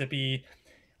the Mississippi.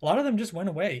 A lot of them just went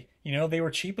away. They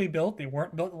were cheaply built. They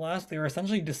weren't built to last. They were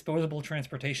essentially disposable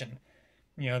transportation.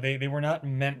 They were not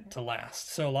meant to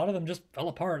last. So a lot of them just fell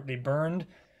apart. They burned,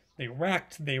 they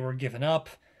wrecked, they were given up.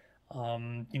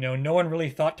 No one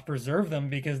really thought to preserve them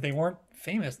because they weren't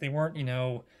famous. They weren't,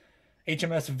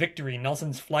 HMS Victory,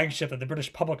 Nelson's flagship that the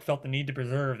British public felt the need to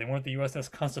preserve. They weren't the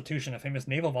USS Constitution, a famous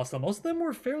naval vessel. Most of them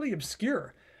were fairly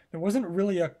obscure. There wasn't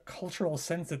really a cultural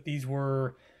sense that these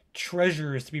were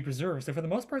treasures to be preserved. So for the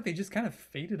most part, they just kind of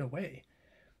faded away.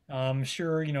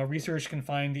 Sure, research can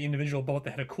find the individual boat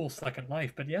that had a cool second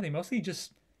life, but yeah, they mostly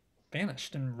just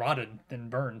vanished and rotted and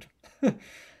burned. And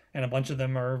a bunch of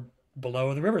them are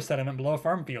below the river sediment, below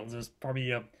farm fields. There's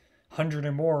probably 100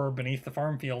 or more beneath the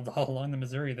farm fields all along the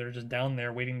Missouri that are just down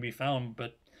there waiting to be found,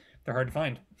 but they're hard to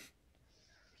find.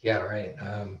 Yeah, right.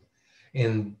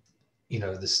 And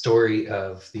the story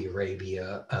of the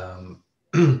Arabia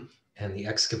and the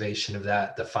excavation of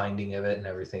that, the finding of it, and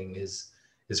everything is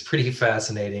pretty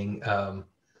fascinating. For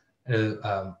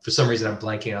some reason, I'm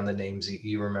blanking on the names.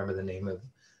 You remember the name of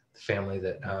the family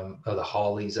that, the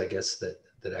Hawleys, I guess, that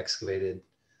excavated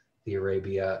the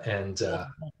Arabia, and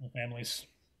Multiple families.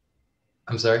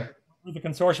 I'm sorry. The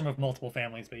consortium of multiple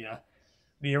families, but yeah.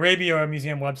 The Arabia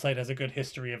Museum website has a good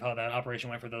history of how that operation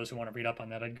went for those who want to read up on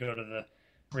that. I'd go to the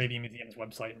Arabia Museum's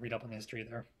website and read up on the history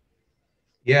there.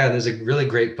 Yeah, there's a really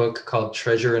great book called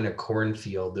Treasure in a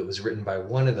Cornfield that was written by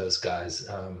one of those guys.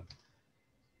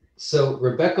 So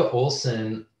Rebecca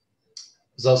Olson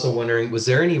was also wondering, was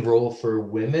there any role for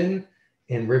women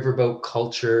in riverboat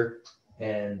culture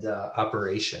and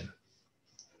operation?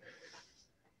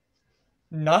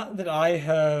 Not that I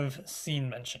have seen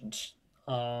mentioned,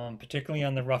 particularly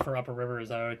on the rougher upper rivers.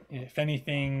 If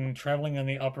anything, traveling on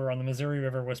the Missouri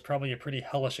River was probably a pretty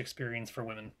hellish experience for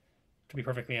women, to be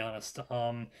perfectly honest.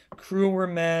 Crew were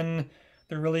men.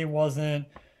 There really wasn't.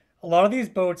 A lot of these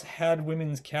boats had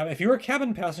women's cabin. If you were a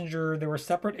cabin passenger, there were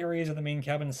separate areas of the main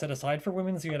cabin set aside for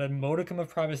women, so you had a modicum of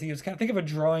privacy. It was kind of think of a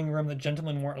drawing room that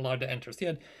gentlemen weren't allowed to enter.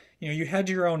 So you had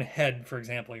your own head, for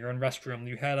example, your own restroom.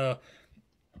 You had a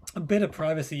bit of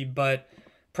privacy, but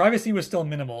privacy was still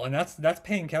minimal, and that's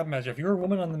paying cabin passenger. If you were a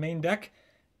woman on the main deck,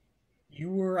 you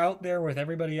were out there with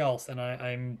everybody else, and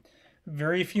I'm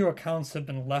very few accounts have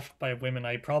been left by women.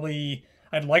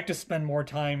 I'd like to spend more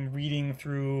time reading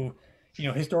through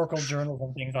historical journals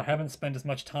and things. I haven't spent as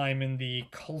much time in the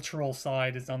cultural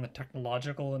side as on the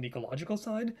technological and ecological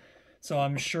side. So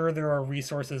I'm sure there are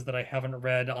resources that I haven't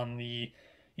read on the,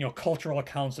 cultural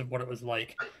accounts of what it was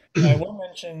like. I will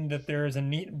mention that there's a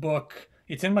neat book.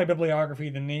 It's in my bibliography.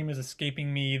 The name is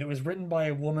escaping me. That was written by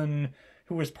a woman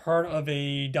who was part of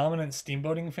a dominant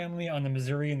steamboating family on the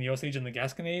Missouri and the Osage and the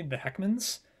Gasconade, the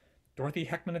Heckmans. Dorothy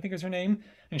Heckman, I think is her name.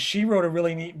 And she wrote a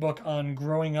really neat book on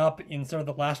growing up in sort of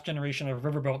the last generation of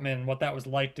riverboat men, what that was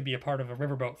like to be a part of a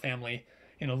riverboat family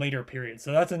in a later period.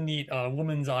 So that's a neat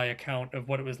woman's eye account of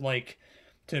what it was like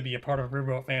to be a part of a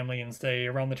riverboat family and stay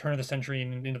around the turn of the century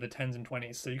and into the 10s and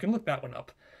 20s. So you can look that one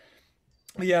up.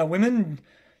 But yeah, women,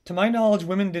 to my knowledge,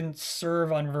 women didn't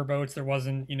serve on riverboats. There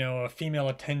wasn't, a female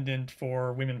attendant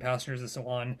for women passengers and so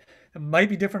on. It might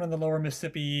be different on the lower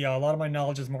Mississippi. A lot of my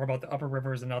knowledge is more about the upper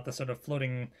rivers and not the sort of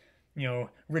floating,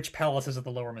 rich palaces of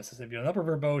the lower Mississippi. On the upper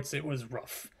river boats, it was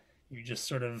rough. You just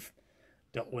sort of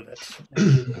dealt with it.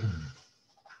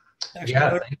 Actually, Yeah,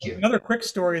 another thank you. another quick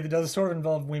story that does sort of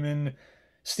involve women.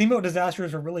 Steamboat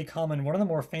disasters are really common. One of the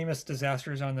more famous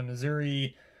disasters on the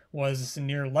Missouri was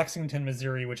near Lexington,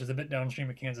 Missouri, which is a bit downstream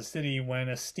of Kansas City, when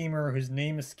a steamer whose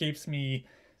name escapes me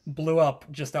blew up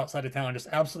just outside of town, just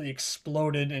absolutely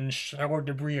exploded and showered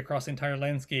debris across the entire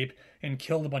landscape and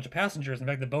killed a bunch of passengers. In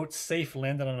fact, the boat's safe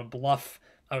landed on a bluff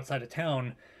outside of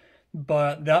town.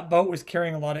 But that boat was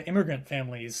carrying a lot of immigrant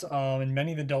families, and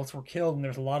many of the adults were killed, and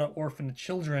there's a lot of orphaned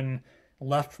children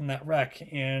left from that wreck.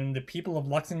 And the people of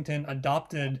Lexington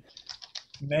adopted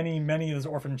many of those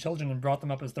orphaned children and brought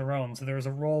them up as their own. So there was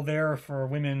a role there for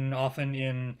women, often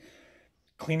in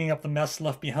cleaning up the mess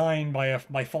left behind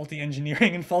by faulty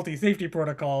engineering and faulty safety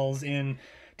protocols, in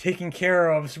taking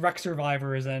care of wreck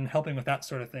survivors and helping with that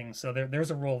sort of thing. So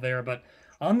there's a role there. But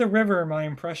on the river, my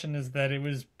impression is that it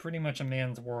was pretty much a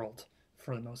man's world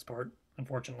for the most part,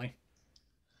 unfortunately.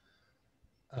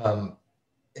 Um,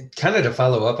 Kind of to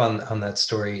follow up on that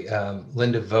story,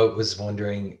 Linda Vogt was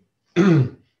wondering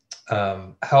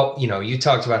how, you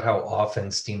talked about how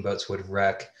often steamboats would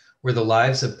wreck. Were the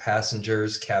lives of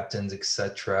passengers, captains,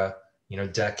 etc.,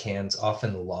 deckhands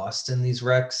often lost in these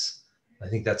wrecks? I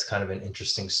think that's kind of an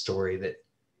interesting story that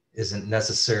isn't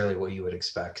necessarily what you would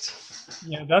expect.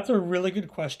 Yeah, that's a really good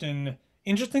question.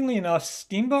 Interestingly enough,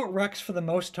 steamboat wrecks for the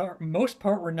most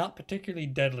part were not particularly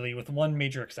deadly, with one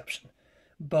major exception.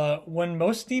 But when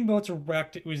most steamboats were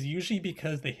wrecked, it was usually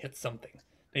because they hit something.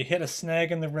 They hit a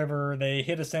snag in the river, they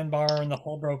hit a sandbar, and the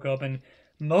hull broke open.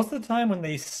 Most of the time, when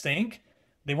they sank,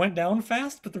 they went down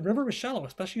fast, but the river was shallow,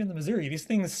 especially in the Missouri. These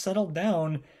things settled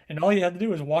down, and all you had to do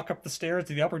was walk up the stairs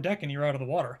to the upper deck, and you're out of the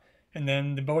water. And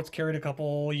then the boats carried a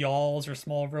couple yawls or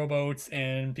small rowboats,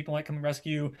 and people might come and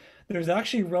rescue. There's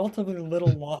actually relatively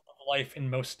little loss of life in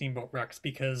most steamboat wrecks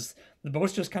because the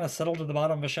boats just kind of settled to the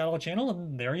bottom of a shallow channel,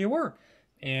 and there you were.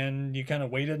 And you kind of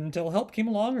waited until help came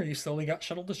along, or you slowly got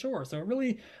shuttled to shore. So it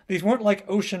really, these weren't like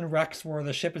ocean wrecks where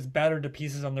the ship is battered to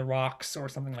pieces on the rocks or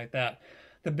something like that.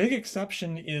 The big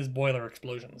exception is boiler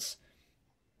explosions.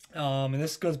 And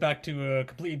this goes back to a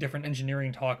completely different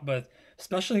engineering talk, but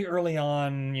especially early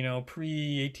on,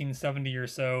 pre 1870 or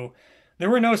so, there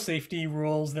were no safety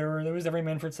rules. There was every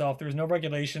man for itself. There was no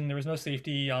regulation. There was no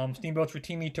safety. Steamboats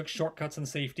routinely took shortcuts in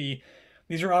safety.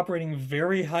 These are operating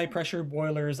very high pressure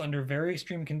boilers under very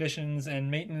extreme conditions,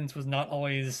 and maintenance was not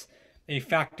always a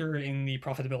factor in the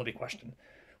profitability question.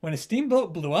 When a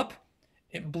steamboat blew up,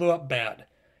 it blew up bad.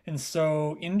 And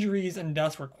so injuries and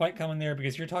deaths were quite common there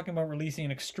because you're talking about releasing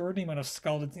an extraordinary amount of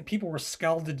scalded. People were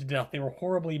scalded to death. They were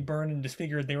horribly burned and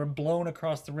disfigured. They were blown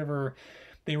across the river.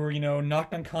 They were,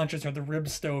 knocked unconscious or the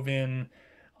ribs stove in.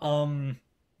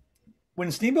 When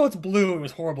steamboats blew, it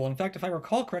was horrible. In fact, if I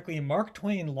recall correctly, Mark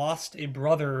Twain lost a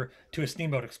brother to a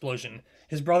steamboat explosion.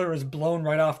 His brother was blown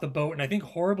right off the boat and I think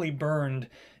horribly burned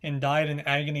and died in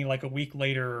agony like a week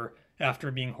later after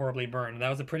being horribly burned. That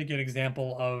was a pretty good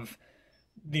example of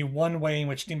the one way in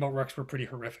which steamboat wrecks were pretty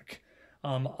horrific.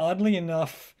 Oddly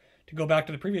enough, to go back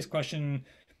to the previous question,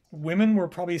 women were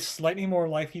probably slightly more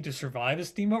likely to survive a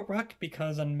steamboat wreck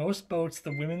because on most boats,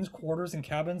 the women's quarters and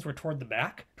cabins were toward the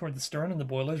back, toward the stern, and the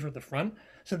boilers were at the front.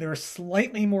 So they were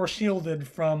slightly more shielded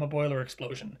from a boiler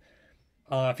explosion.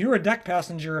 If you were a deck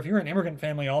passenger, if you were an immigrant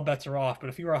family, all bets are off. But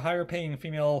if you were a higher paying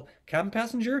female cabin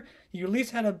passenger, you at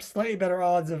least had a slightly better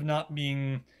odds of not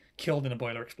being killed in a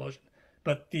boiler explosion.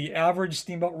 But the average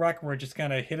steamboat wreck where it just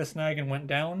kind of hit a snag and went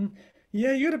down,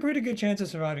 yeah, you had a pretty good chance of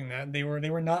surviving that. They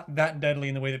were not that deadly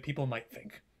in the way that people might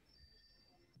think.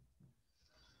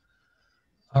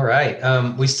 All right.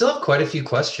 We still have quite a few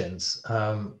questions,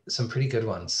 some pretty good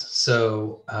ones.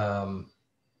 So are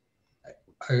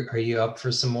you up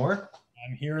for some more?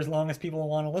 I'm here as long as people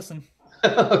want to listen.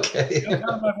 Okay. I'm tired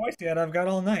of my voice yet. I've got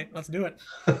all night. Let's do it.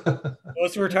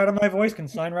 Those who are tired of my voice can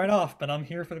sign right off, but I'm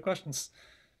here for the questions.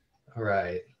 All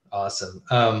right. Awesome.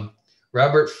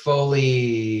 Robert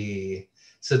Foley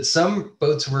said some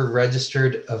boats were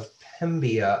registered of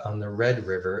Pembia on the Red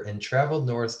River and traveled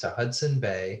north to Hudson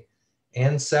Bay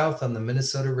and south on the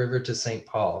Minnesota River to St.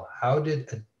 Paul. How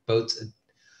did boats,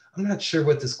 I'm not sure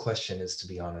what this question is, to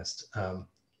be honest.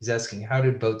 He's asking, how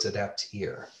did boats adapt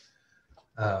here?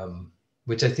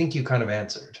 Which I think you kind of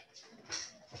answered.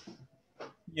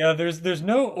 Yeah, there's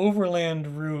no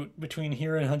overland route between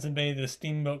here and Hudson Bay that a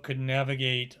steamboat could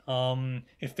navigate.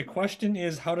 If the question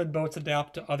is how did boats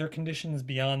adapt to other conditions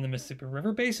beyond the Mississippi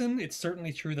River Basin, it's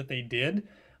certainly true that they did.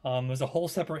 There's a whole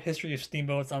separate history of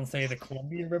steamboats on, say, the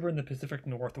Columbia River in the Pacific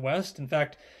Northwest. In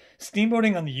fact,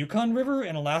 steamboating on the Yukon River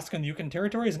in Alaska and the Yukon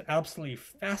Territory is an absolutely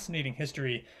fascinating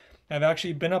history. I've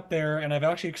actually been up there and I've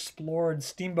actually explored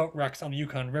steamboat wrecks on the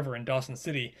Yukon River in Dawson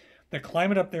City. The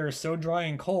climate up there is so dry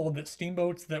and cold that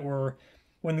steamboats that were,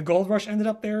 when the gold rush ended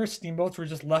up there, steamboats were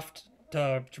just left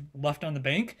on the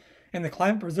bank, and the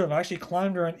climate preserve actually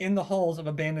climbed around in the hulls of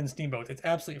abandoned steamboats. It's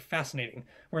absolutely fascinating.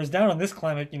 Whereas down on this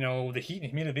climate, the heat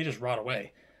and humidity, they just rot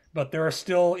away. But there are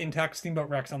still intact steamboat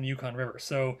wrecks on the Yukon River.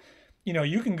 So,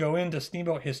 you can go into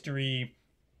steamboat history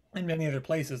in many other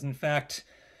places. In fact,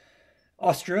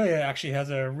 Australia actually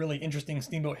has a really interesting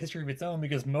steamboat history of its own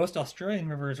because most Australian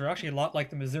rivers are actually a lot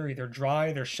like the Missouri. They're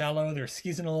dry, they're shallow, they're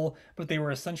seasonal, but they were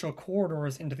essential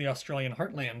corridors into the Australian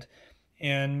heartland.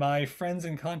 And my friends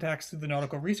and contacts through the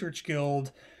Nautical Research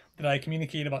Guild that I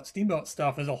communicate about steamboat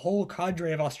stuff, there's a whole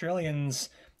cadre of Australians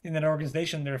in that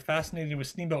organization that are fascinated with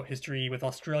steamboat history, with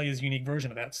Australia's unique version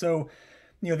of that. So,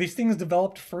 these things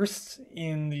developed first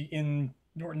in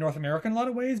North America in a lot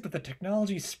of ways, but the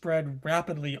technology spread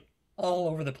rapidly all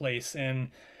over the place.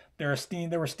 And there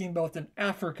were steamboats in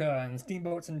Africa and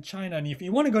steamboats in China. And if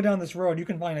you want to go down this road, you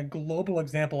can find a global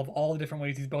example of all the different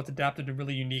ways these boats adapted to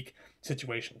really unique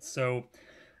situations. So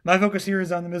my focus here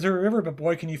is on the Missouri River, but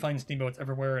boy, can you find steamboats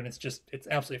everywhere. And it's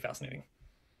absolutely fascinating.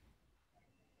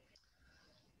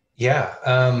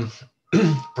 Yeah.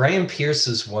 Brian Pierce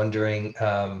is wondering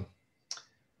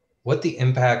what the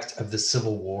impact of the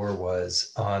Civil War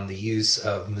was on the use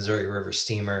of Missouri River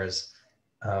steamers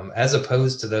as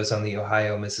opposed to those on the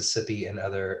Ohio, Mississippi, and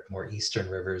other more eastern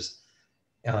rivers,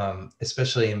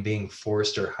 especially in being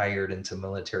forced or hired into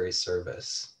military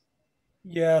service.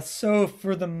 Yeah, so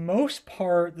for the most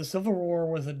part, the Civil War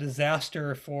was a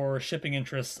disaster for shipping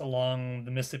interests along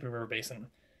the Mississippi River Basin,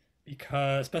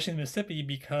 because especially in the Mississippi,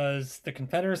 because the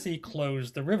Confederacy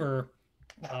closed the river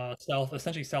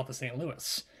essentially south of St.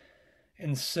 Louis.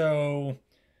 And so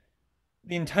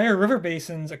the entire river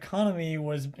basin's economy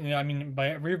was, I mean,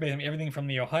 by river basin, I mean everything from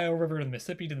the Ohio River to the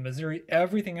Mississippi to the Missouri,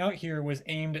 everything out here was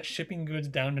aimed at shipping goods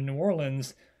down to New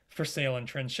Orleans for sale and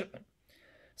transshipment.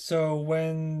 So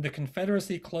when the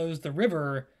Confederacy closed the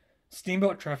river,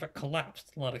 steamboat traffic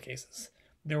collapsed in a lot of cases.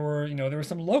 There was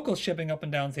some local shipping up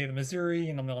and down, say, the Missouri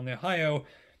and on the Ohio,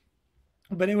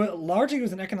 but largely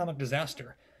was an economic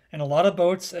disaster. And a lot of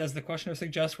boats, as the questioner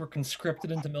suggests, were conscripted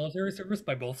into military service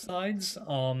by both sides.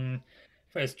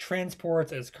 As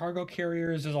transports, as cargo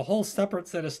carriers. There's a whole separate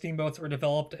set of steamboats that were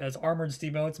developed as armored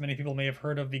steamboats. Many people may have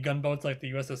heard of the gunboats like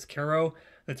the USS Caro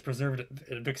that's preserved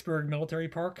at Vicksburg Military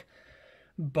Park.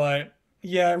 But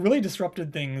yeah, it really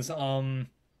disrupted things.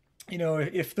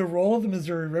 If the role of the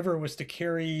Missouri River was to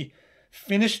carry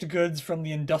finished goods from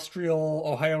the industrial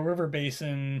Ohio River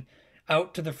Basin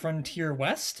out to the frontier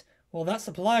west, well, that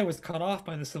supply was cut off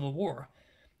by the Civil War.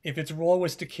 If its role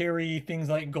was to carry things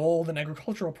like gold and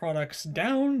agricultural products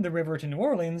down the river to New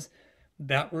Orleans,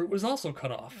 that route was also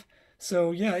cut off.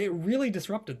 So yeah, it really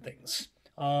disrupted things.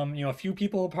 A few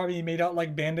people probably made out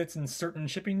like bandits in certain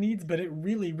shipping needs, but it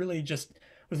really, really just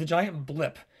was a giant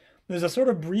blip. There's a sort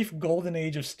of brief golden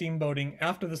age of steamboating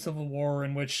after the Civil War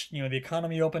in which, the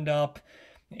economy opened up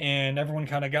and everyone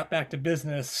kind of got back to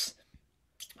business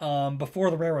before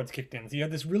the railroads kicked in. So you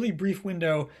had this really brief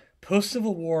window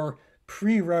post-Civil War,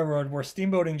 pre-railroad, where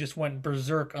steamboating just went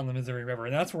berserk on the Missouri River,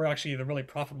 and that's where actually the really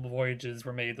profitable voyages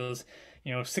were made. Those,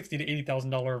 $60,000 to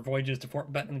 $80,000 voyages to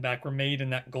Fort Benton and back were made in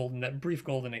that brief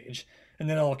golden age, and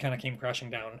then it all kind of came crashing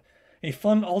down. A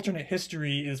fun alternate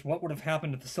history is what would have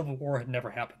happened if the Civil War had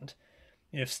never happened.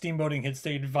 If steamboating had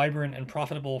stayed vibrant and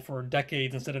profitable for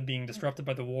decades instead of being disrupted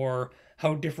by the war,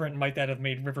 how different might that have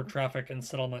made river traffic and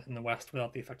settlement in the West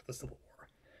without the effect of the Civil War?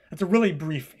 It's a really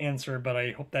brief answer, but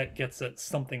I hope that gets at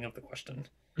something of the question.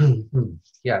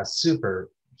 Yeah, super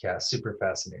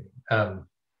fascinating.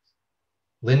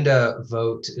 Linda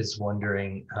Vogt is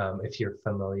wondering if you're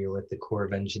familiar with the Corps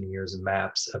of Engineers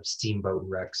maps of steamboat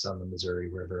wrecks on the Missouri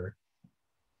River.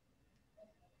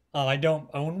 I don't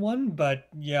own one, but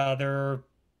yeah,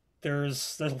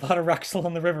 there's a lot of wrecks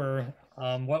along the river.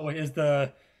 What is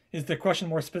the question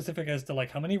more specific as to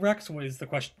like how many wrecks? What is the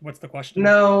question? What's the question?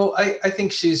 No, I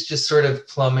think she's just sort of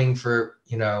plumbing for,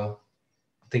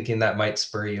 thinking that might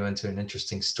spur you into an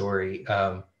interesting story.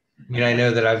 I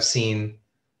know that I've seen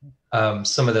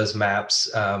some of those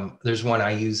maps. There's one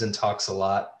I use in talks a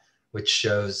lot, which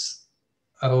shows,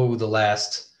 the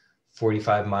last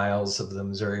 45 miles of the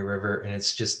Missouri River, and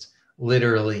it's just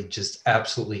literally just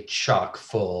absolutely chock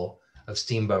full of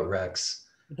steamboat wrecks.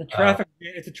 It's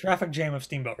a traffic jam of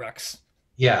steamboat wrecks.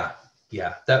 Yeah,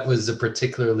 that was a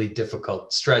particularly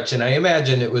difficult stretch, and I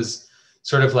imagine it was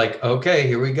sort of like, okay,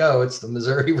 here we go, it's the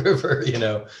Missouri River,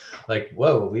 like,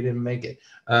 whoa, we didn't make it.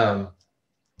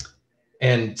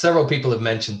 And several people have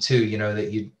mentioned too,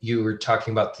 that you were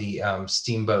talking about the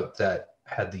steamboat that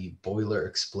had the boiler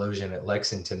explosion at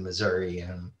Lexington, Missouri,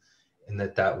 and and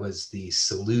that was the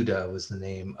Saluda was the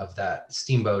name of that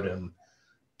steamboat, and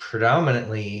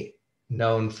predominantly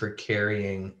known for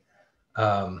carrying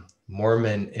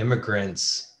Mormon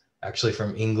immigrants, actually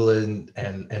from England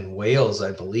and Wales,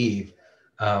 I believe,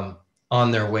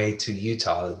 on their way to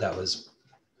Utah. That was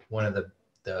one of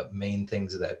the main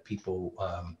things that people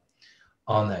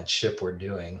on that ship were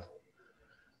doing,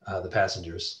 the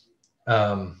passengers.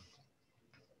 Let's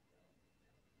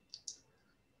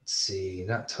see,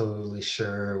 not totally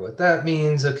sure what that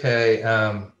means. Okay.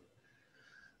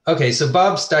 Okay, so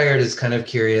Bob Steyer is kind of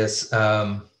curious.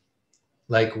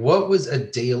 Like, what was a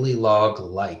daily log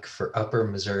like for Upper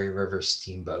Missouri River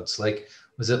steamboats? Like,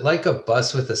 was it like a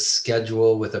bus with a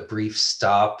schedule with a brief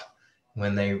stop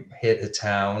when they hit a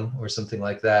town or something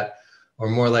like that? Or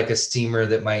more like a steamer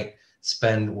that might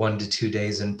spend 1 to 2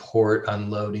 days in port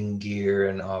unloading gear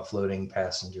and offloading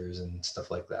passengers and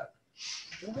stuff like that?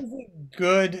 That is a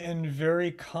good and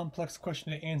very complex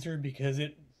question to answer because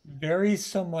it varies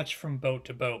so much from boat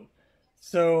to boat.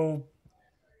 So,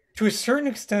 to a certain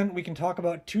extent, we can talk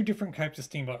about two different types of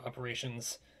steamboat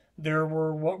operations. There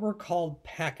were what were called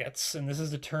packets, and this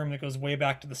is a term that goes way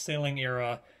back to the sailing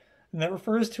era, and that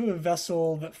refers to a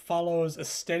vessel that follows a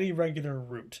steady, regular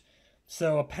route.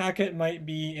 So a packet might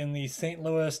be in the St.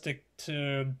 Louis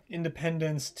to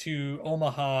Independence to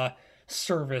Omaha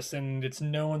service, and it's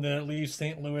known that it leaves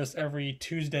St. Louis every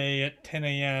Tuesday at 10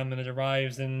 a.m. and it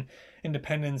arrives in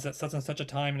Independence at such and such a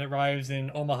time, and it arrives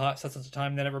in Omaha at such and such a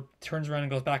time. Then it turns around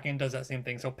and goes back and does that same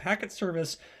thing. So packet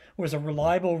service was a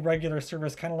reliable, regular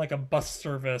service, kind of like a bus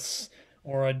service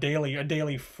or a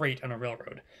daily freight on a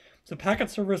railroad. So packet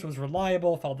service was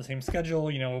reliable, followed the same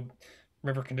schedule,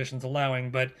 river conditions allowing,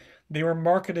 but they were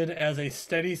marketed as a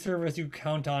steady service you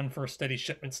count on for steady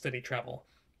shipment, steady travel.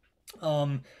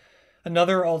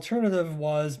 Another alternative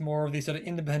was more of the sort of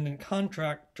independent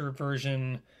contractor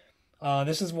version.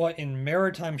 This is what in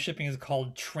maritime shipping is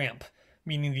called tramp,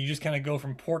 meaning that you just kind of go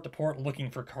from port to port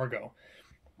looking for cargo.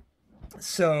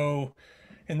 So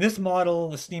in this model,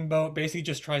 the steamboat basically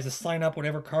just tries to sign up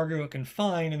whatever cargo it can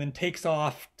find and then takes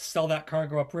off, sell that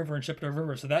cargo upriver and ship it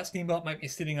upriver. So that steamboat might be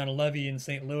sitting on a levee in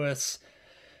St. Louis,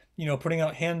 putting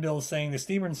out handbills saying the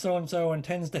steamer in so-and-so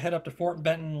intends to head up to Fort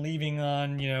Benton, leaving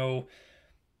on,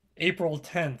 April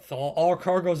 10th. All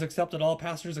cargoes accepted, all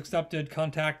passengers accepted,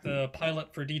 contact the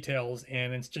pilot for details.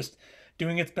 And it's just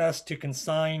doing its best to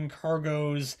consign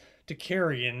cargoes to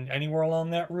carry. And anywhere along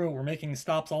that route, we're making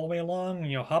stops all the way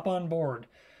along, hop on board.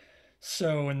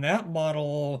 So in that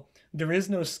model, there is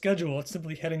no schedule. It's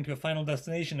simply heading to a final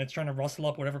destination. It's trying to rustle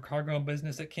up whatever cargo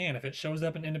business it can. If it shows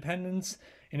up in Independence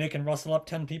and it can rustle up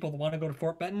 10 people that want to go to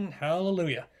Fort Benton,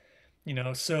 hallelujah.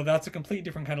 So that's a complete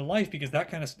different kind of life because that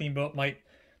kind of steamboat might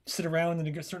sit around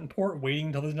in a certain port waiting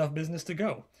until there's enough business to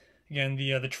go. Again,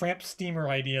 the tramp steamer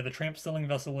idea, the tramp selling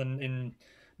vessel in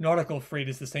nautical freight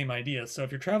is the same idea. So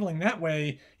if you're traveling that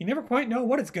way, you never quite know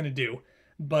what it's going to do,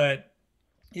 but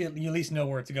you at least know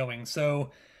where it's going.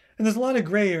 So, and there's a lot of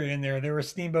gray area in there. There were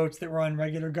steamboats that were on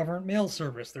regular government mail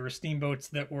service. There were steamboats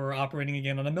that were operating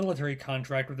again on a military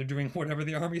contract where they're doing whatever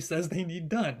the Army says they need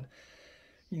done.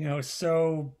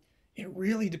 So it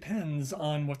really depends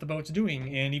on what the boat's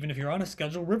doing. And even if you're on a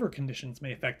schedule, river conditions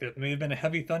may affect it. There may have been a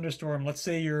heavy thunderstorm. Let's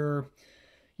say you're,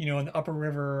 in the upper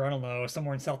river, I don't know,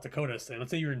 somewhere in South Dakota, say.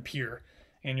 Let's say you're in Pierre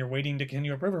and you're waiting to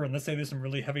continue upriver. And let's say there's some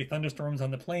really heavy thunderstorms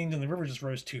on the plains and the river just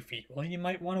rose 2 feet. Well, you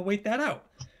might want to wait that out.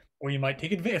 Or you might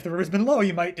take advantage. If the river's been low,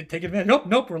 you might take advantage.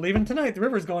 Nope, we're leaving tonight. The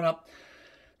river's going up.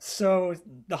 So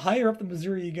the higher up the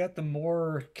Missouri you get, the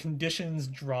more conditions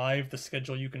drive the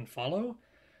schedule you can follow.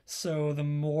 So the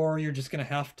more you're just going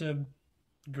to have to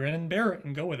grin and bear it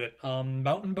and go with it.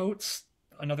 Mountain boats,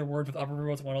 another word with upper river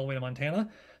boats, went all the way to Montana.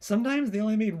 Sometimes they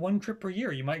only made one trip per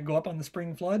year. You might go up on the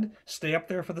spring flood, stay up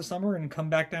there for the summer, and come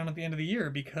back down at the end of the year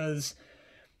because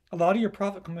a lot of your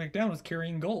profit coming back down was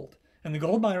carrying gold. And the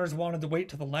gold miners wanted to wait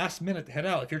till the last minute to head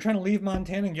out. If you're trying to leave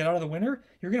Montana and get out of the winter,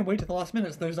 you're going to wait till the last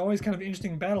minute. So there's always kind of an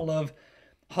interesting battle of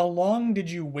how long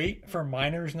did you wait for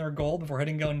miners and their gold before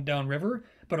heading down river,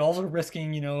 but also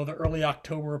risking, the early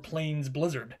October plains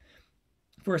blizzard.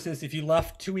 Versus if you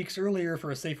left 2 weeks earlier for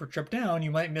a safer trip down,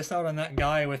 you might miss out on that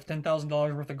guy with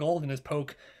 $10,000 worth of gold in his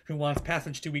poke who wants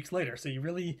passage 2 weeks later. So you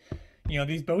really,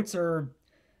 these boats are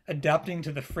adapting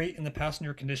to the freight and the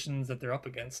passenger conditions that they're up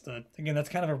against. Again, that's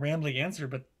kind of a rambling answer,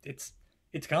 but it's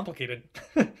complicated.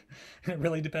 It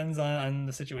really depends on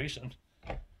the situation.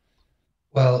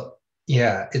 Well,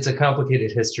 yeah, it's a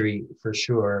complicated history for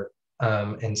sure,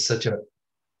 and such a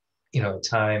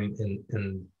time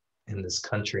in this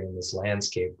country, in this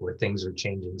landscape where things are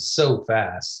changing so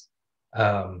fast,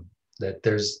 that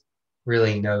there's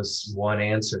really knows one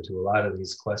answer to a lot of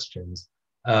these questions.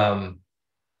 Um,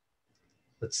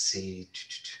 let's see.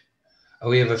 Oh,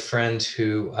 we have a friend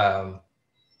who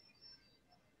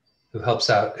helps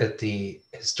out at the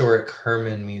historic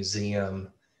Herman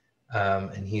Museum,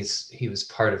 and he was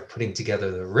part of putting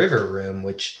together the river room,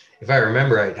 which, if I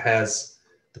remember right, has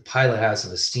the pilot house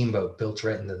of a steamboat built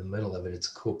right into the middle of it.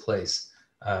 It's a cool place,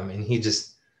 and he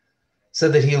just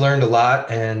said that he learned a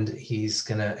lot, and he's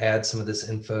going to add some of this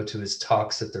info to his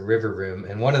talks at the river room.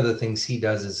 And one of the things he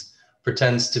does is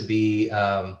pretends to be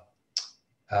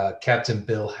Captain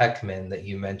Bill Heckman that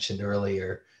you mentioned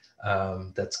earlier.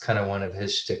 That's kind of one of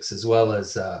his shticks, as well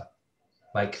as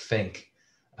Mike Fink.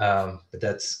 But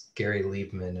that's Gary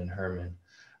Liebman and Herman.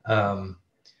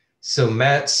 So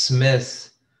Matt Smith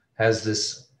has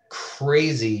this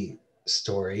crazy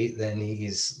story that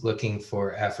he's looking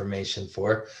for affirmation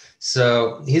for.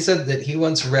 So he said that he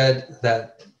once read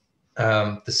that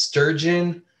the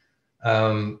sturgeon,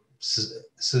 so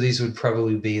these would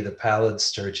probably be the pallid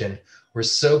sturgeon, were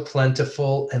so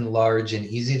plentiful and large and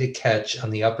easy to catch on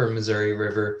the upper Missouri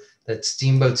River that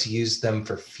steamboats used them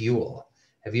for fuel.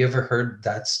 Have you ever heard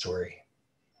that story?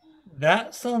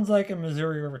 That sounds like a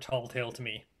Missouri River tall tale to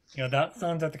me. That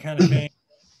sounds like the kind of thing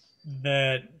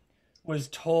that was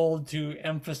told to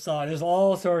emphasize. There's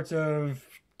all sorts of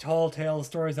tall tale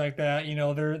stories like that.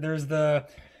 There's the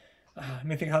let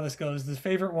me think how this goes. This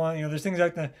favorite one, there's things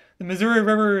like the Missouri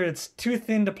River. It's too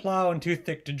thin to plow and too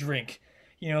thick to drink.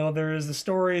 There's the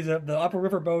stories of the upper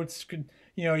river boats could,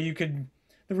 you could.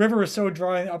 The river was so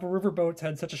dry, the upper river boats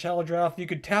had such a shallow draft, you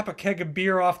could tap a keg of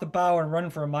beer off the bow and run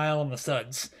for a mile in the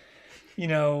suds.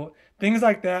 Things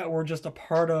like that were just a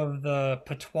part of the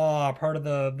patois, part of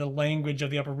the language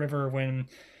of the upper river when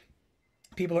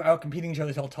people are out competing each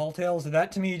other to tell tall tales.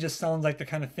 That to me just sounds like the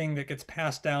kind of thing that gets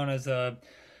passed down as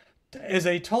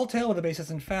a tall tale with a basis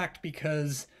in fact,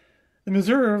 because the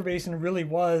Missouri River Basin really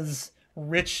was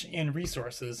rich in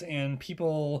resources, and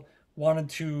people wanted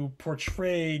to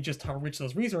portray just how rich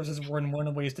those resources were, and one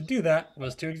of the ways to do that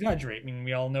was to exaggerate. I mean,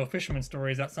 we all know fisherman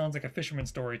stories. That sounds like a fisherman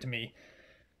story to me.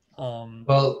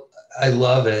 Well, I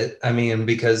love it. I mean,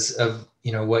 because of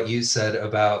what you said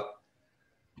about,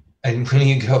 and when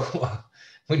you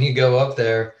go up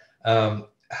there,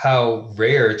 how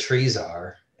rare trees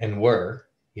are and were,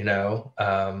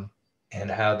 and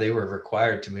how they were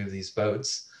required to move these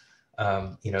boats.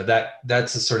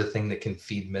 That's the sort of thing that can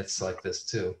feed myths like this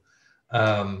too.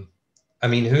 I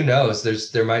mean, who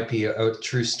knows? There might be a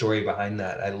true story behind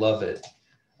that. I love it.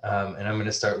 And I'm going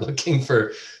to start looking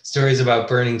for stories about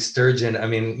burning sturgeon. I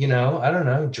mean, I don't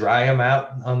know, dry them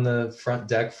out on the front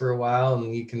deck for a while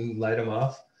and you can light them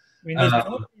off. I mean,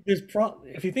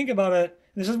 if you think about it,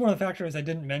 this is one of the factors I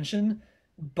didn't mention,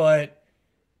 but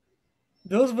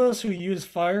those of us who use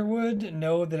firewood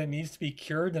know that it needs to be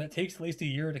cured, and it takes at least a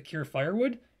year to cure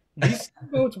firewood. These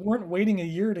boats weren't waiting a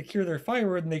year to cure their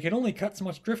firewood, and they could only cut so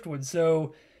much driftwood.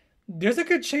 So there's a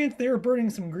good chance they were burning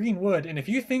some green wood. And if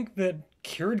you think that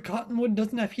cured cottonwood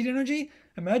doesn't have heat energy,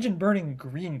 imagine burning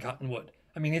green cottonwood.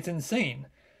 I mean, it's insane.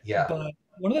 Yeah. But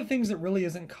one of the things that really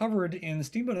isn't covered in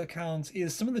steamboat accounts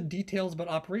is some of the details about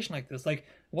operation like this. Like,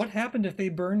 what happened if they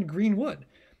burned green wood?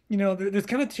 There's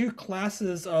kind of two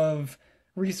classes of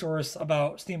resource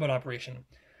about steamboat operation.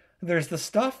 There's the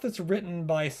stuff that's written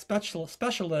by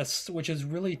specialists, which is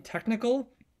really technical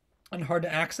and hard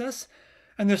to access.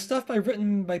 And there's stuff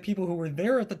written by people who were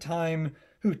there at the time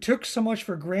who took so much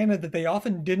for granted that they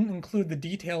often didn't include the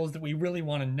details that we really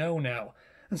want to know now.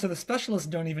 And so the specialists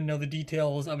don't even know the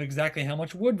details of exactly how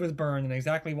much wood was burned and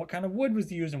exactly what kind of wood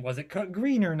was used and was it cut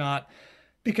green or not,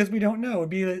 because we don't know. It'd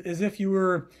be as if you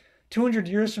were 200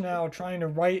 years from now trying to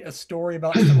write a story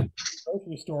about someone at the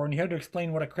grocery store and you had to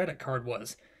explain what a credit card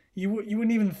was. You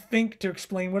wouldn't even think to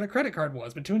explain what a credit card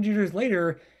was, but 200 years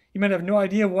later, you might have no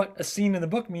idea what a scene in the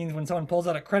book means when someone pulls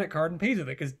out a credit card and pays with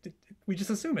it, because we just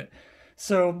assume it.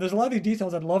 So there's a lot of these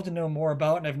details I'd love to know more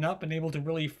about, and I've not been able to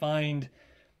really find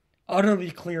utterly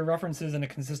clear references in a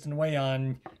consistent way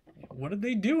on what did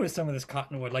they do with some of this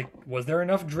cottonwood. Like, was there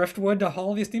enough driftwood to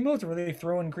haul these steamboats, or were they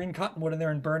throwing green cottonwood in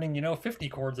there and burning 50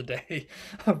 cords a day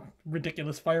of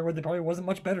ridiculous firewood that probably wasn't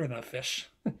much better than a fish?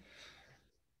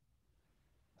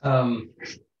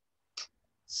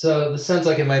 So this sounds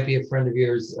like it might be a friend of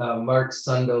yours. Mark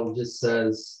Sundell just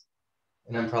says,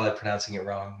 and I'm probably pronouncing it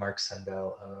wrong, Mark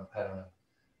Sundell, I don't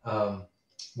know.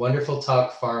 Wonderful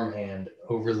talk, farmhand,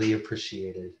 overly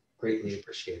appreciated, greatly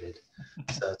appreciated.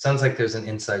 So it sounds like there's an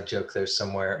inside joke there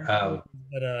somewhere.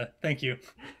 But thank you.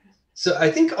 So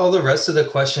I think all the rest of the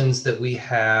questions that we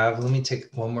have, let me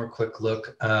take one more quick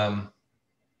look.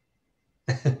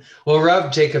 Well,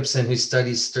 Rob Jacobson, who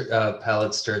studies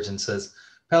pallid sturgeon, says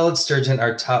pallid sturgeon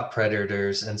are top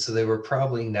predators, and so they were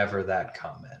probably never that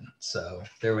common. So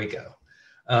there we go.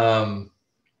 Um,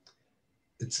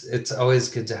 it's always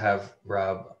good to have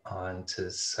Rob on to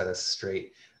set us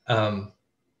straight.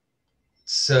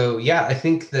 So yeah, I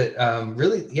think that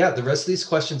really, yeah, the rest of these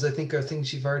questions I think are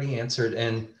things you've already answered,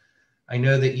 and I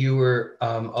know that you were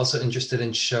also interested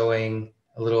in showing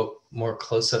a little more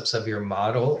close-ups of your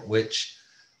model, which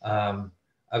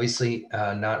obviously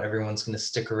not everyone's going to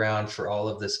stick around for all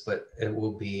of this, but it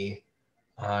will be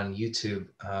on YouTube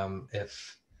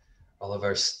if all of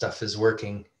our stuff is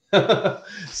working.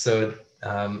 So,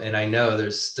 and I know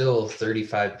there's still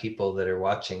 35 people that are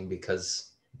watching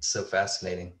because it's so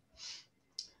fascinating.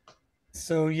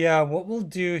 So yeah, what we'll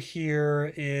do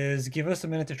here is give us a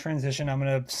minute to transition. I'm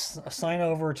going to sign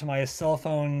over to my cell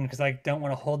phone because I don't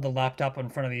want to hold the laptop in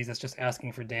front of these. That's just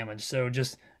asking for damage. So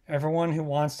just everyone who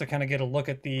wants to kind of get a look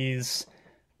at these,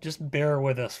 just bear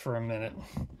with us for a minute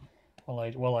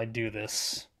while I do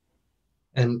this.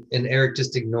 And Eric,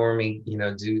 just ignore me,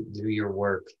 do your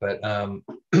work. But I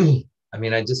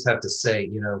mean, I just have to say,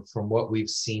 from what we've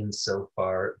seen so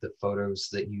far, the photos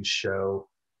that you show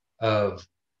of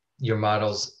your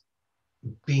models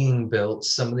being built,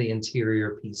 some of the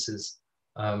interior pieces,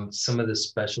 some of the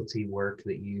specialty work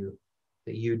that you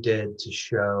did to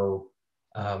show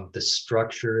the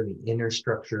structure, the inner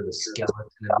structure, the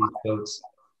skeleton of these boats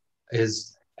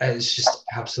is just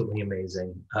absolutely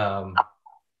amazing.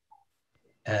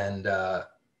 And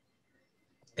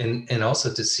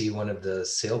also to see one of the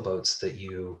sailboats that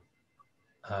you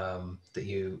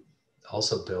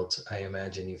also built. I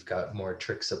imagine you've got more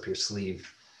tricks up your sleeve.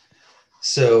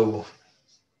 So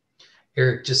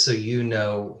Eric, just so you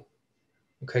know,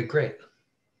 okay, great.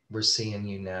 We're seeing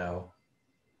you now.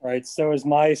 All right, so is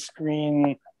my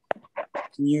screen,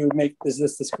 is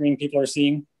this the screen people are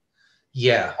seeing?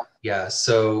 Yeah.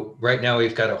 So right now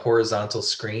we've got a horizontal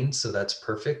screen, so that's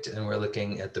perfect. And we're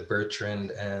looking at the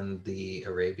Bertrand and the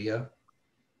Arabia.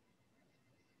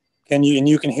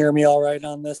 You can hear me all right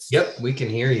on this? Yep, we can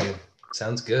hear you.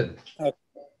 Sounds good. Okay.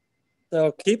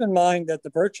 So keep in mind that the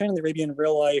Bertrand and the Arabian in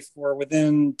real life were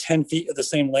within 10 feet of the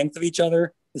same length of each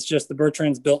other. It's just the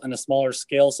Bertrand's built in a smaller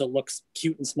scale, so it looks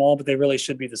cute and small, but they really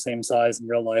should be the same size in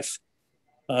real life.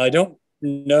 I don't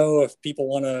know if people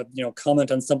want to,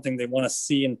 comment on something they want to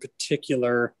see in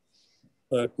particular,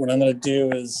 but what I'm going to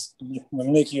do is I'm going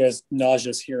to make you guys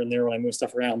nauseous here and there when I move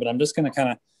stuff around, but I'm just going to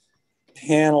kind of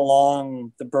pan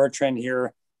along the Bertrand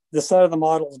here. This side of the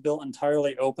model is built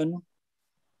entirely open.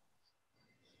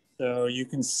 So you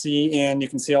can see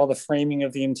all the framing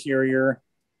of the interior.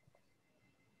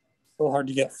 So hard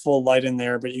to get full light in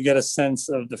there, but you get a sense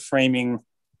of the framing.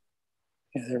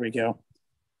 Yeah, there we go.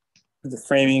 The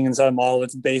framing inside the model,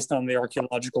 it's based on the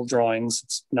archaeological drawings.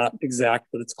 It's not exact,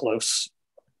 but it's close.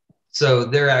 So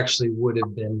there actually would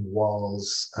have been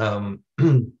walls on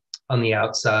the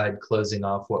outside closing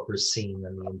off what we're seeing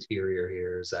in the interior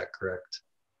here. Is that correct?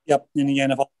 Yep. And again,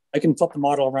 if I can flip the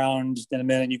model around in a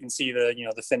minute, you can see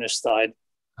the finished side.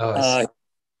 Oh,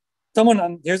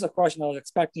 Here's a question I was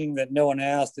expecting that no one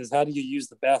asked is how do you use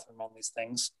the bathroom on these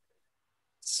things?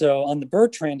 So on the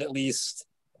Bertrand, at least,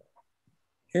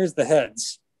 here's the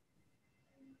heads.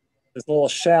 This little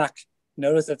shack,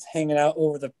 notice it's hanging out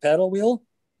over the paddle wheel.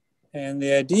 And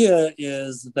the idea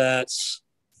is that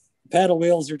the paddle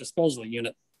wheel is your disposal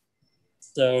unit.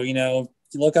 So, if you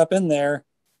look up in there,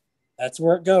 that's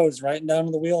where it goes, right down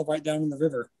to the wheel, right down in the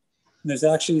river. And there's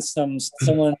actually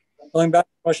someone going back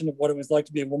to the question of what it was like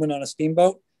to be a woman on a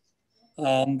steamboat.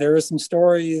 There were some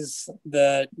stories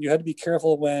that you had to be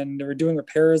careful when they were doing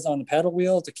repairs on the paddle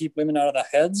wheel to keep women out of the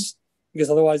heads, because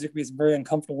otherwise there could be some very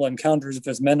uncomfortable encounters if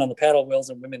there's men on the paddle wheels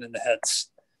and women in the heads.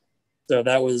 So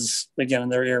that was, again, in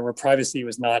their era where privacy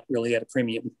was not really at a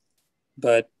premium.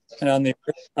 But on the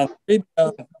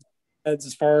heads,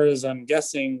 as far as I'm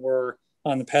guessing, were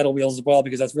on the paddle wheels as well,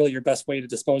 because that's really your best way to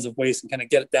dispose of waste and kind of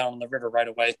get it down in the river right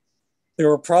away. There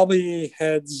were probably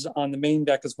heads on the main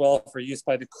deck as well for use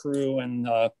by the crew and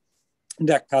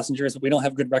deck passengers, but we don't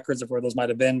have good records of where those might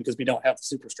have been because we don't have the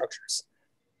superstructures.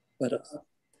 But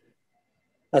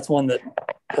that's one that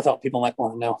I thought people might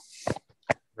want to know.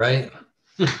 right.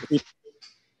 If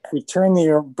we turn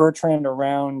the Bertrand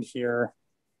around here,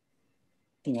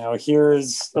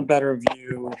 here's a better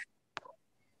view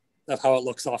of how it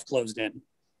looks off closed in.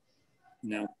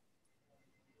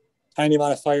 Tiny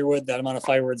amount of firewood. That amount of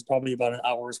firewood is probably about an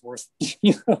hour's worth.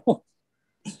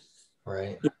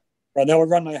 Right. That would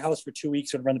run my house for 2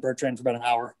 weeks. It would run the Bertrand for about an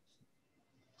hour.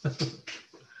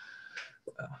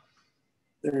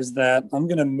 There's that. I'm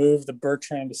going to move the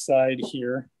Bertrand aside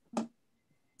here.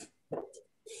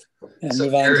 And So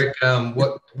move on. Eric,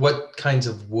 what kinds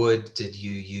of wood did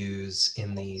you use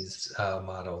in these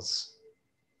models?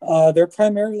 They're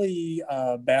primarily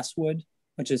basswood,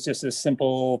 which is just a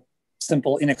simple,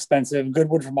 inexpensive, good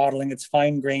wood for modeling. It's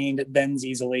fine grained, it bends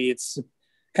easily. It's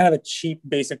kind of a cheap,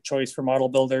 basic choice for model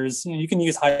builders. You can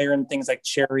use higher end things like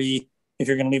cherry if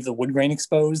you're going to leave the wood grain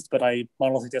exposed. But I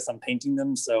model like this, I'm painting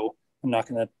them, so I'm not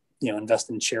going to invest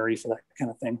in cherry for that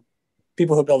kind of thing.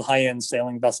 People who build high end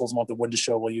sailing vessels and want the wood to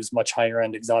show will use much higher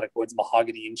end exotic woods,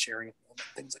 mahogany and cherry,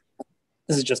 things like that.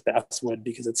 This is just basswood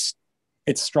because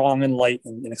it's strong and light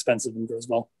and inexpensive and grows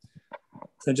well.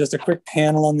 So just a quick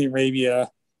panel on the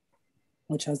Arabia,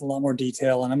 which has a lot more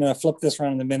detail. And I'm going to flip this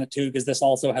around in a minute too, because this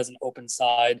also has an open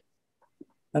side.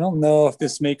 I don't know if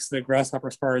this makes the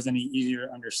grasshopper spars any easier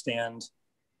to understand,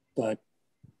 but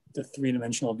the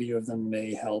three-dimensional view of them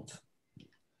may help.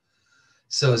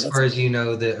 So as far as you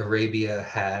know, the Arabia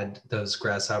had those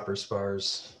grasshopper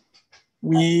spars?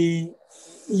 We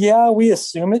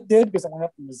assume it did because it went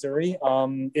up in Missouri.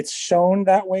 It's shown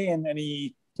that way in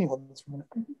any,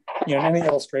 any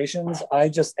illustrations. I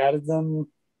just added them,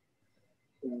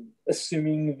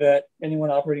 assuming that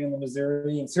anyone operating in the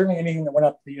Missouri and certainly anything that went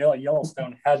up the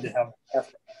Yellowstone had to have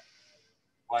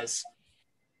was.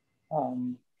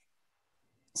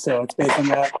 So it's based on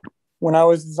that. When I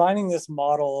was designing this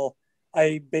model,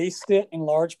 I based it in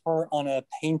large part on a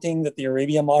painting that the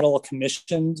Arabia model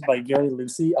commissioned by Gary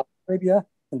Lucy of Arabia.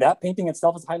 And that painting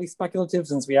itself is highly speculative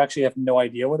since we actually have no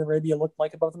idea what Arabia looked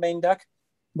like above the main deck.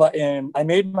 But I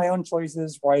made my own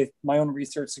choices where my own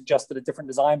research suggested a different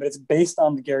design, but it's based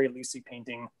on the Gary Lucy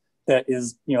painting that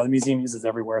is, the museum uses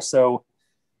everywhere. So,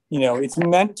 it's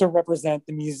meant to represent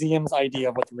the museum's idea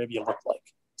of what the Arabia looked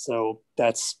like. So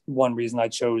that's one reason I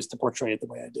chose to portray it the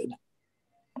way I did.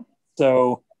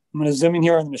 So I'm going to zoom in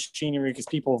here on the machinery because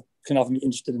people can often be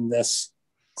interested in this.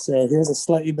 So here's a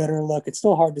slightly better look. It's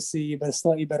still hard to see, but a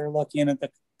slightly better look in at the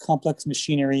complex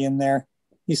machinery in there.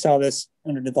 You saw this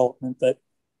under development, but,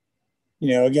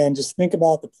 again, just think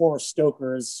about the poor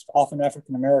stokers, often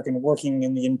African-American, working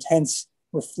in the intense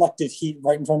reflected heat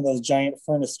right in front of those giant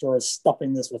furnace doors,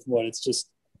 stuffing this with wood. It's just,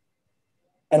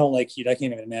 I don't like heat. I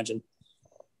can't even imagine.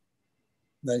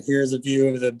 But here's a view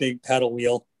of the big paddle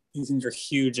wheel. These things are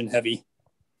huge and heavy.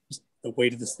 Just the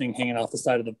weight of this thing hanging off the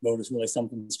side of the boat is really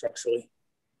something structurally.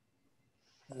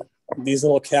 These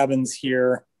little cabins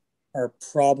here are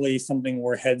probably something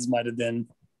where heads might have been.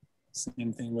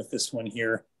 Same thing with this one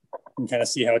here. You can kind of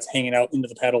see how it's hanging out into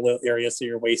the paddle wheel area, so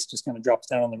your waste just kind of drops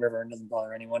down on the river and doesn't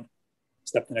bother anyone,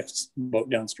 except the next boat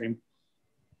downstream.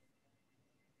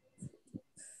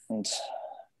 And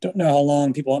don't know how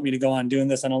long people want me to go on doing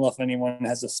this. I don't know if anyone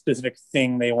has a specific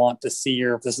thing they want to see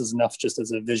or if this is enough just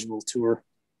as a visual tour.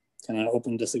 Kind of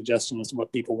open to suggestions to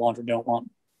what people want or don't want.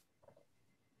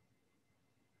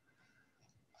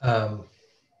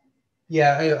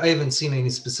 Yeah, I haven't seen any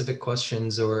specific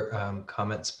questions or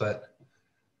comments, but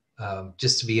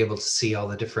just to be able to see all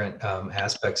the different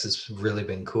aspects has really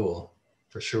been cool,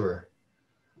 for sure.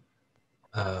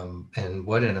 And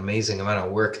what an amazing amount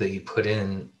of work that you put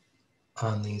in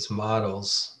on these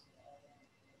models.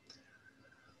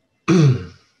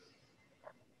 Don't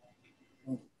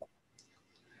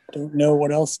know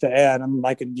what else to add.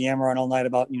 I could yammer on all night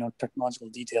about technological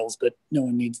details, but no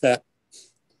one needs that.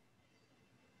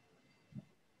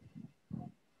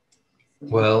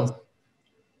 Well,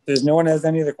 if there's no one has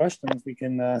any other questions, we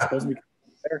can suppose we can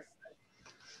there.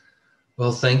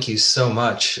 Well, thank you so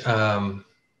much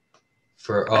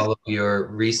for all of your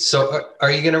research. So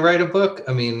are you going to write a book?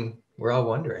 I mean, we're all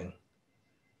wondering.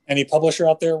 Any publisher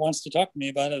out there wants to talk to me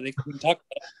about it, they can talk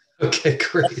about it. Okay,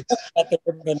 great. But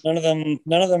none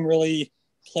of them really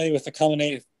play with the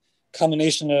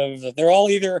combination of, they're all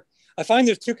either, I find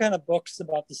there's two kind of books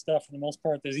about this stuff for the most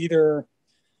part. There's either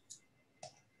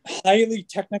highly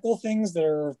technical things that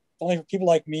are only for people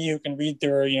like me who can read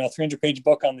their 300-page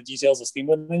book on the details of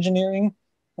steamboat engineering,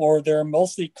 or they're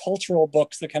mostly cultural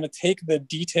books that kind of take the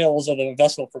details of the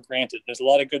vessel for granted. There's a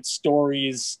lot of good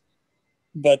stories,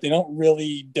 but they don't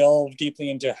really delve deeply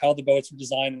into how the boats were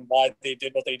designed and why they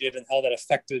did what they did and how that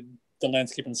affected the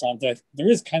landscape and so on. There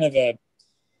is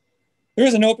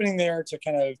an opening there to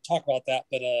kind of talk about that,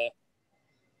 but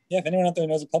yeah, if anyone out there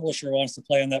knows a publisher who wants to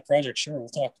play on that project, sure, we'll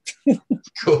talk.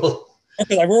 Cool.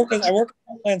 Because I work on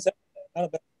plans. Not a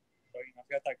bad, so, I've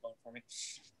got that going for me.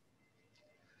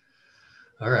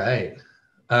 All right.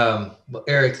 Well,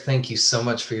 Eric, thank you so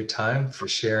much for your time, for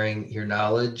sharing your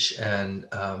knowledge and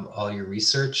all your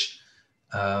research.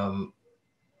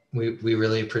 We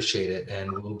really appreciate it,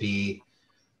 and we'll be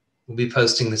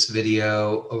posting this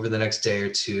video over the next day or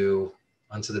two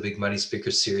onto the Big Money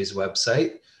Speakers Series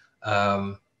website.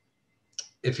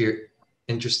 If you're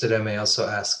interested, I may also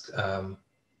ask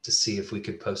to see if we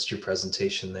could post your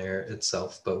presentation there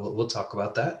itself, but we'll talk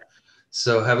about that.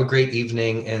 So have a great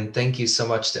evening, and thank you so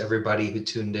much to everybody who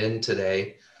tuned in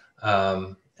today,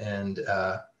 and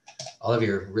all of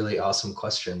your really awesome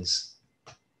questions.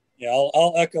 Yeah,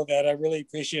 I'll echo that. I really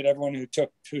appreciate everyone who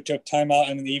took time out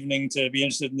in the evening to be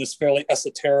interested in this fairly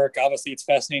esoteric. Obviously, it's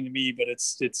fascinating to me, but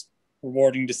it's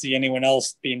rewarding to see anyone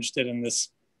else be interested in this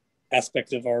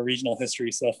aspect of our regional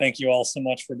history. So thank you all so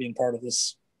much for being part of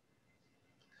this.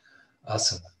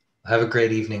 Awesome. Have a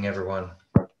great evening, everyone.